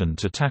education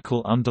to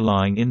tackle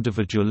underlying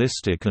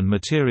individualistic and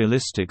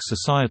materialistic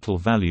societal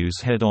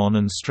values head-on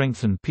and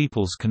strengthen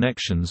people's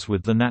connections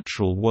with the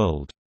natural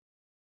world.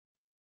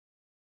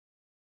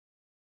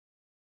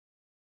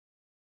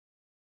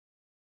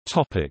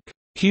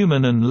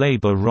 Human and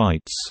labor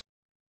rights.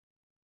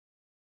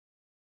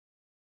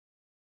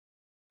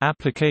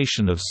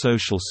 Application of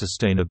social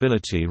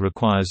sustainability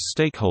requires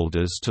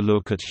stakeholders to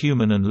look at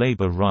human and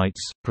labor rights,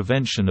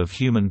 prevention of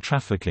human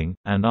trafficking,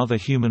 and other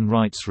human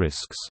rights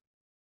risks.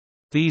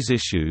 These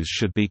issues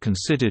should be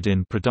considered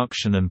in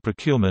production and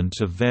procurement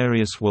of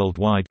various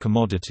worldwide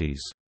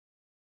commodities.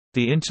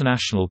 The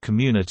international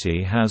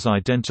community has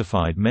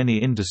identified many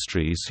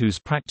industries whose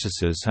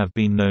practices have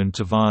been known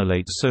to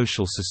violate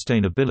social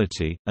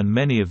sustainability, and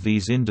many of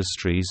these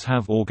industries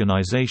have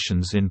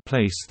organizations in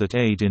place that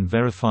aid in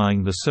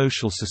verifying the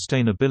social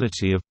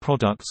sustainability of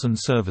products and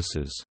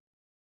services.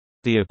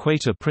 The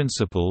Equator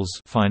Principles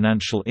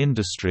Financial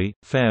Industry,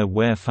 Fair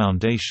Wear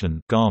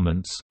Foundation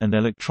Garments, and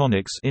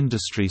Electronics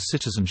Industry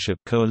Citizenship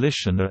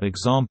Coalition are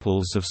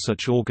examples of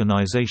such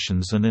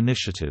organizations and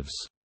initiatives.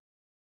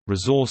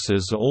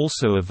 Resources are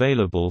also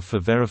available for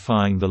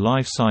verifying the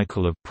life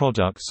cycle of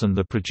products and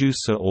the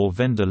producer or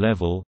vendor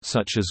level,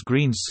 such as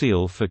Green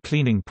Seal for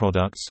cleaning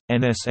products,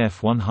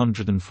 NSF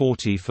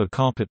 140 for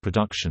carpet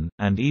production,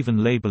 and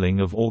even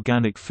labeling of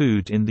organic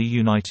food in the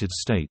United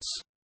States.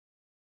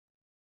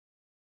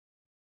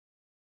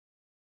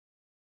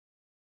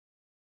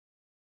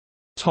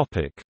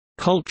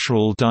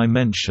 Cultural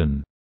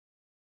dimension.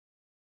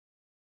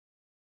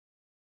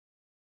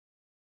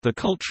 The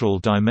cultural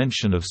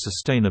dimension of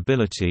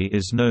sustainability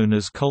is known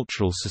as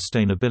cultural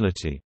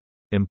sustainability.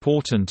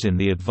 Important in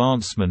the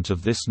advancement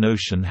of this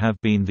notion have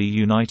been the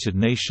United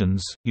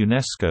Nations,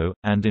 UNESCO,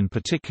 and in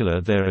particular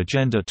their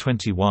Agenda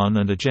 21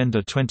 and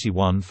Agenda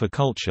 21 for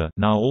Culture,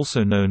 now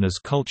also known as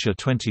Culture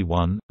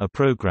 21, a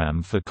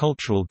program for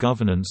cultural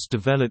governance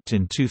developed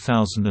in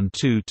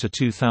 2002 to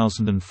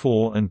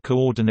 2004 and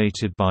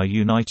coordinated by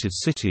United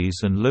Cities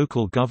and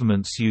Local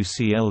Governments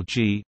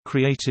UCLG,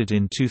 created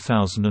in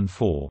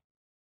 2004.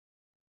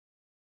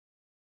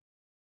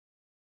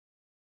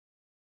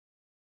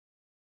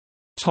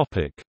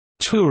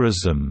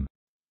 Tourism.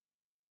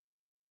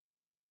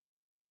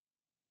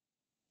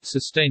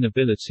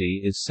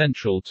 Sustainability is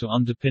central to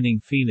underpinning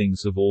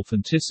feelings of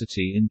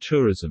authenticity in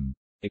tourism.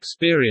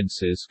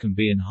 Experiences can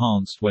be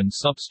enhanced when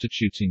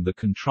substituting the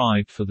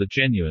contrived for the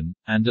genuine,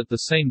 and at the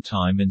same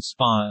time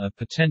inspire a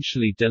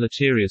potentially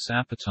deleterious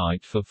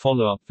appetite for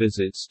follow-up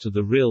visits to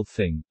the real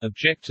thing,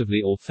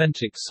 objectively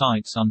authentic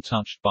sites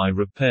untouched by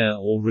repair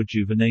or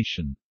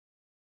rejuvenation.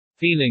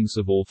 Feelings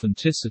of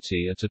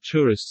authenticity at a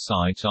tourist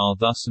site are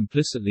thus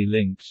implicitly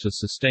linked to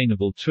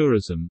sustainable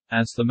tourism,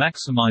 as the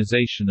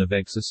maximization of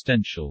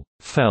existential,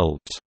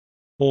 felt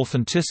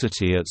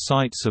authenticity at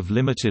sites of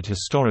limited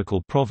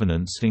historical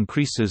provenance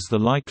increases the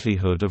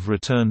likelihood of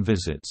return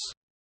visits.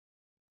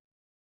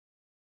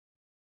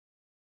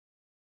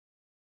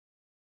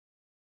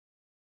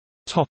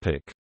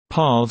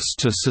 Paths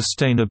to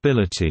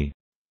sustainability.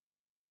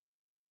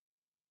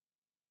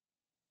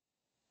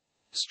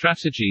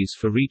 Strategies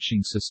for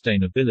reaching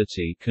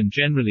sustainability can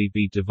generally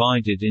be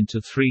divided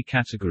into three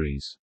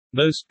categories.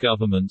 Most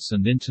governments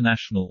and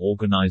international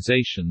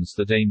organizations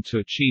that aim to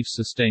achieve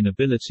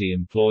sustainability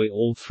employ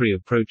all three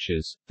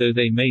approaches, though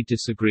they may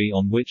disagree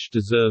on which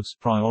deserves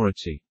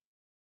priority.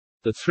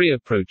 The three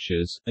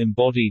approaches,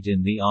 embodied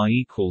in the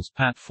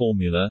I=PAT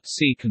formula,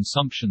 see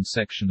consumption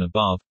section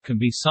above, can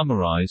be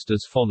summarized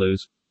as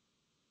follows.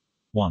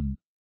 1.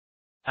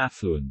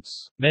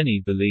 Affluence. Many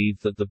believe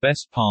that the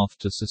best path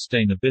to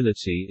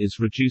sustainability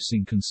is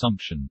reducing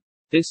consumption.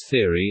 This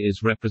theory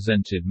is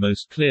represented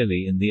most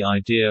clearly in the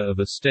idea of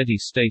a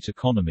steady-state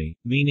economy,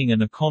 meaning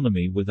an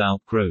economy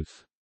without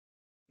growth.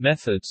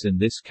 Methods in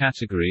this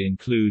category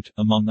include,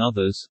 among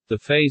others, the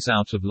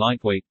phase-out of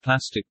lightweight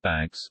plastic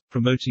bags,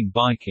 promoting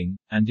biking,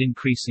 and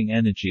increasing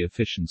energy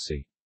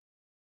efficiency.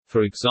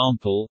 For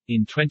example,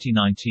 in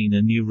 2019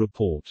 a new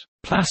report,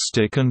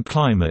 "Plastic and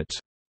Climate",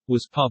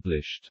 was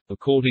published.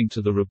 According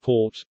to the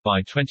report,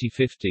 by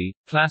 2050,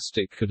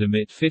 plastic could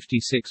emit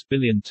 56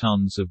 billion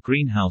tons of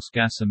greenhouse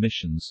gas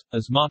emissions,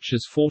 as much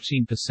as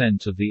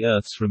 14% of the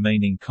Earth's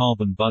remaining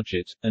carbon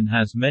budget, and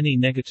has many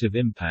negative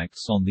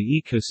impacts on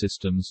the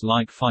ecosystems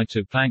like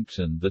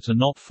phytoplankton that are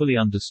not fully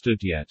understood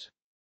yet.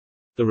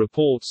 The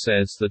report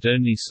says that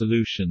only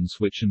solutions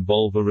which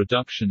involve a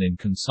reduction in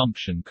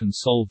consumption can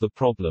solve the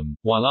problem,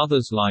 while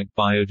others like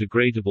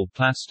biodegradable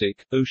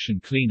plastic, ocean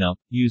cleanup,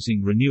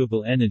 using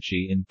renewable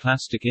energy in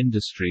plastic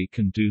industry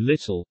can do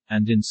little,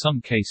 and in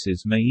some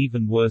cases may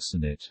even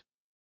worsen it.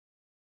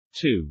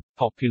 2.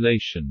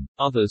 Population.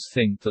 Others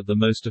think that the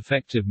most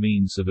effective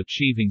means of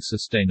achieving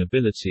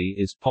sustainability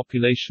is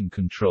population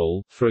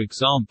control, for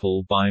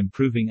example by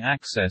improving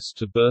access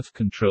to birth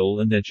control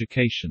and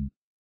education.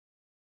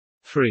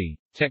 3.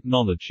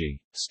 Technology.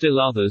 Still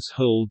others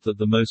hold that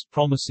the most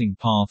promising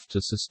path to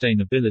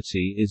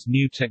sustainability is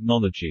new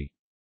technology.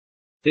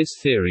 This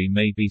theory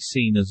may be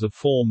seen as a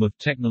form of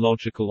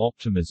technological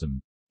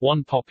optimism.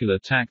 One popular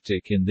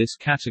tactic in this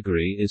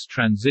category is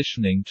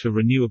transitioning to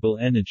renewable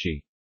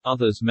energy.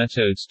 Others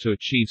methods to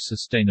achieve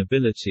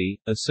sustainability,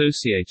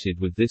 associated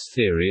with this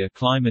theory are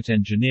climate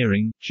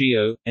engineering,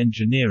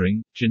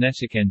 geo-engineering,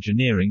 genetic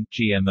engineering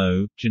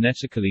 (GMO),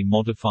 genetically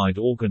modified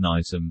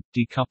organism,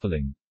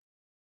 decoupling.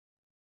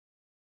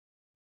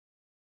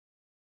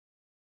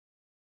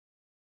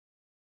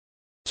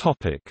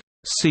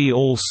 See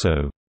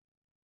also: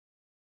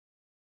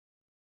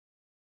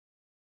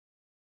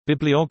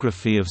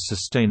 Bibliography of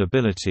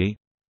sustainability,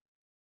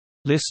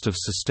 List of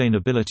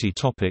sustainability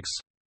topics,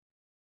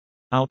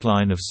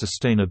 Outline of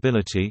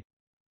sustainability,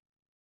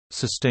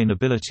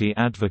 Sustainability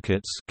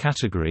advocates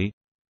category,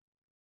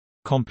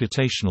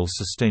 Computational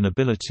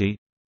sustainability,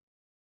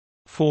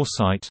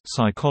 Foresight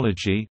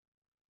psychology,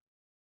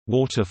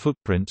 Water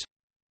footprint.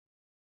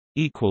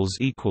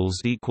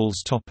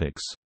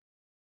 Topics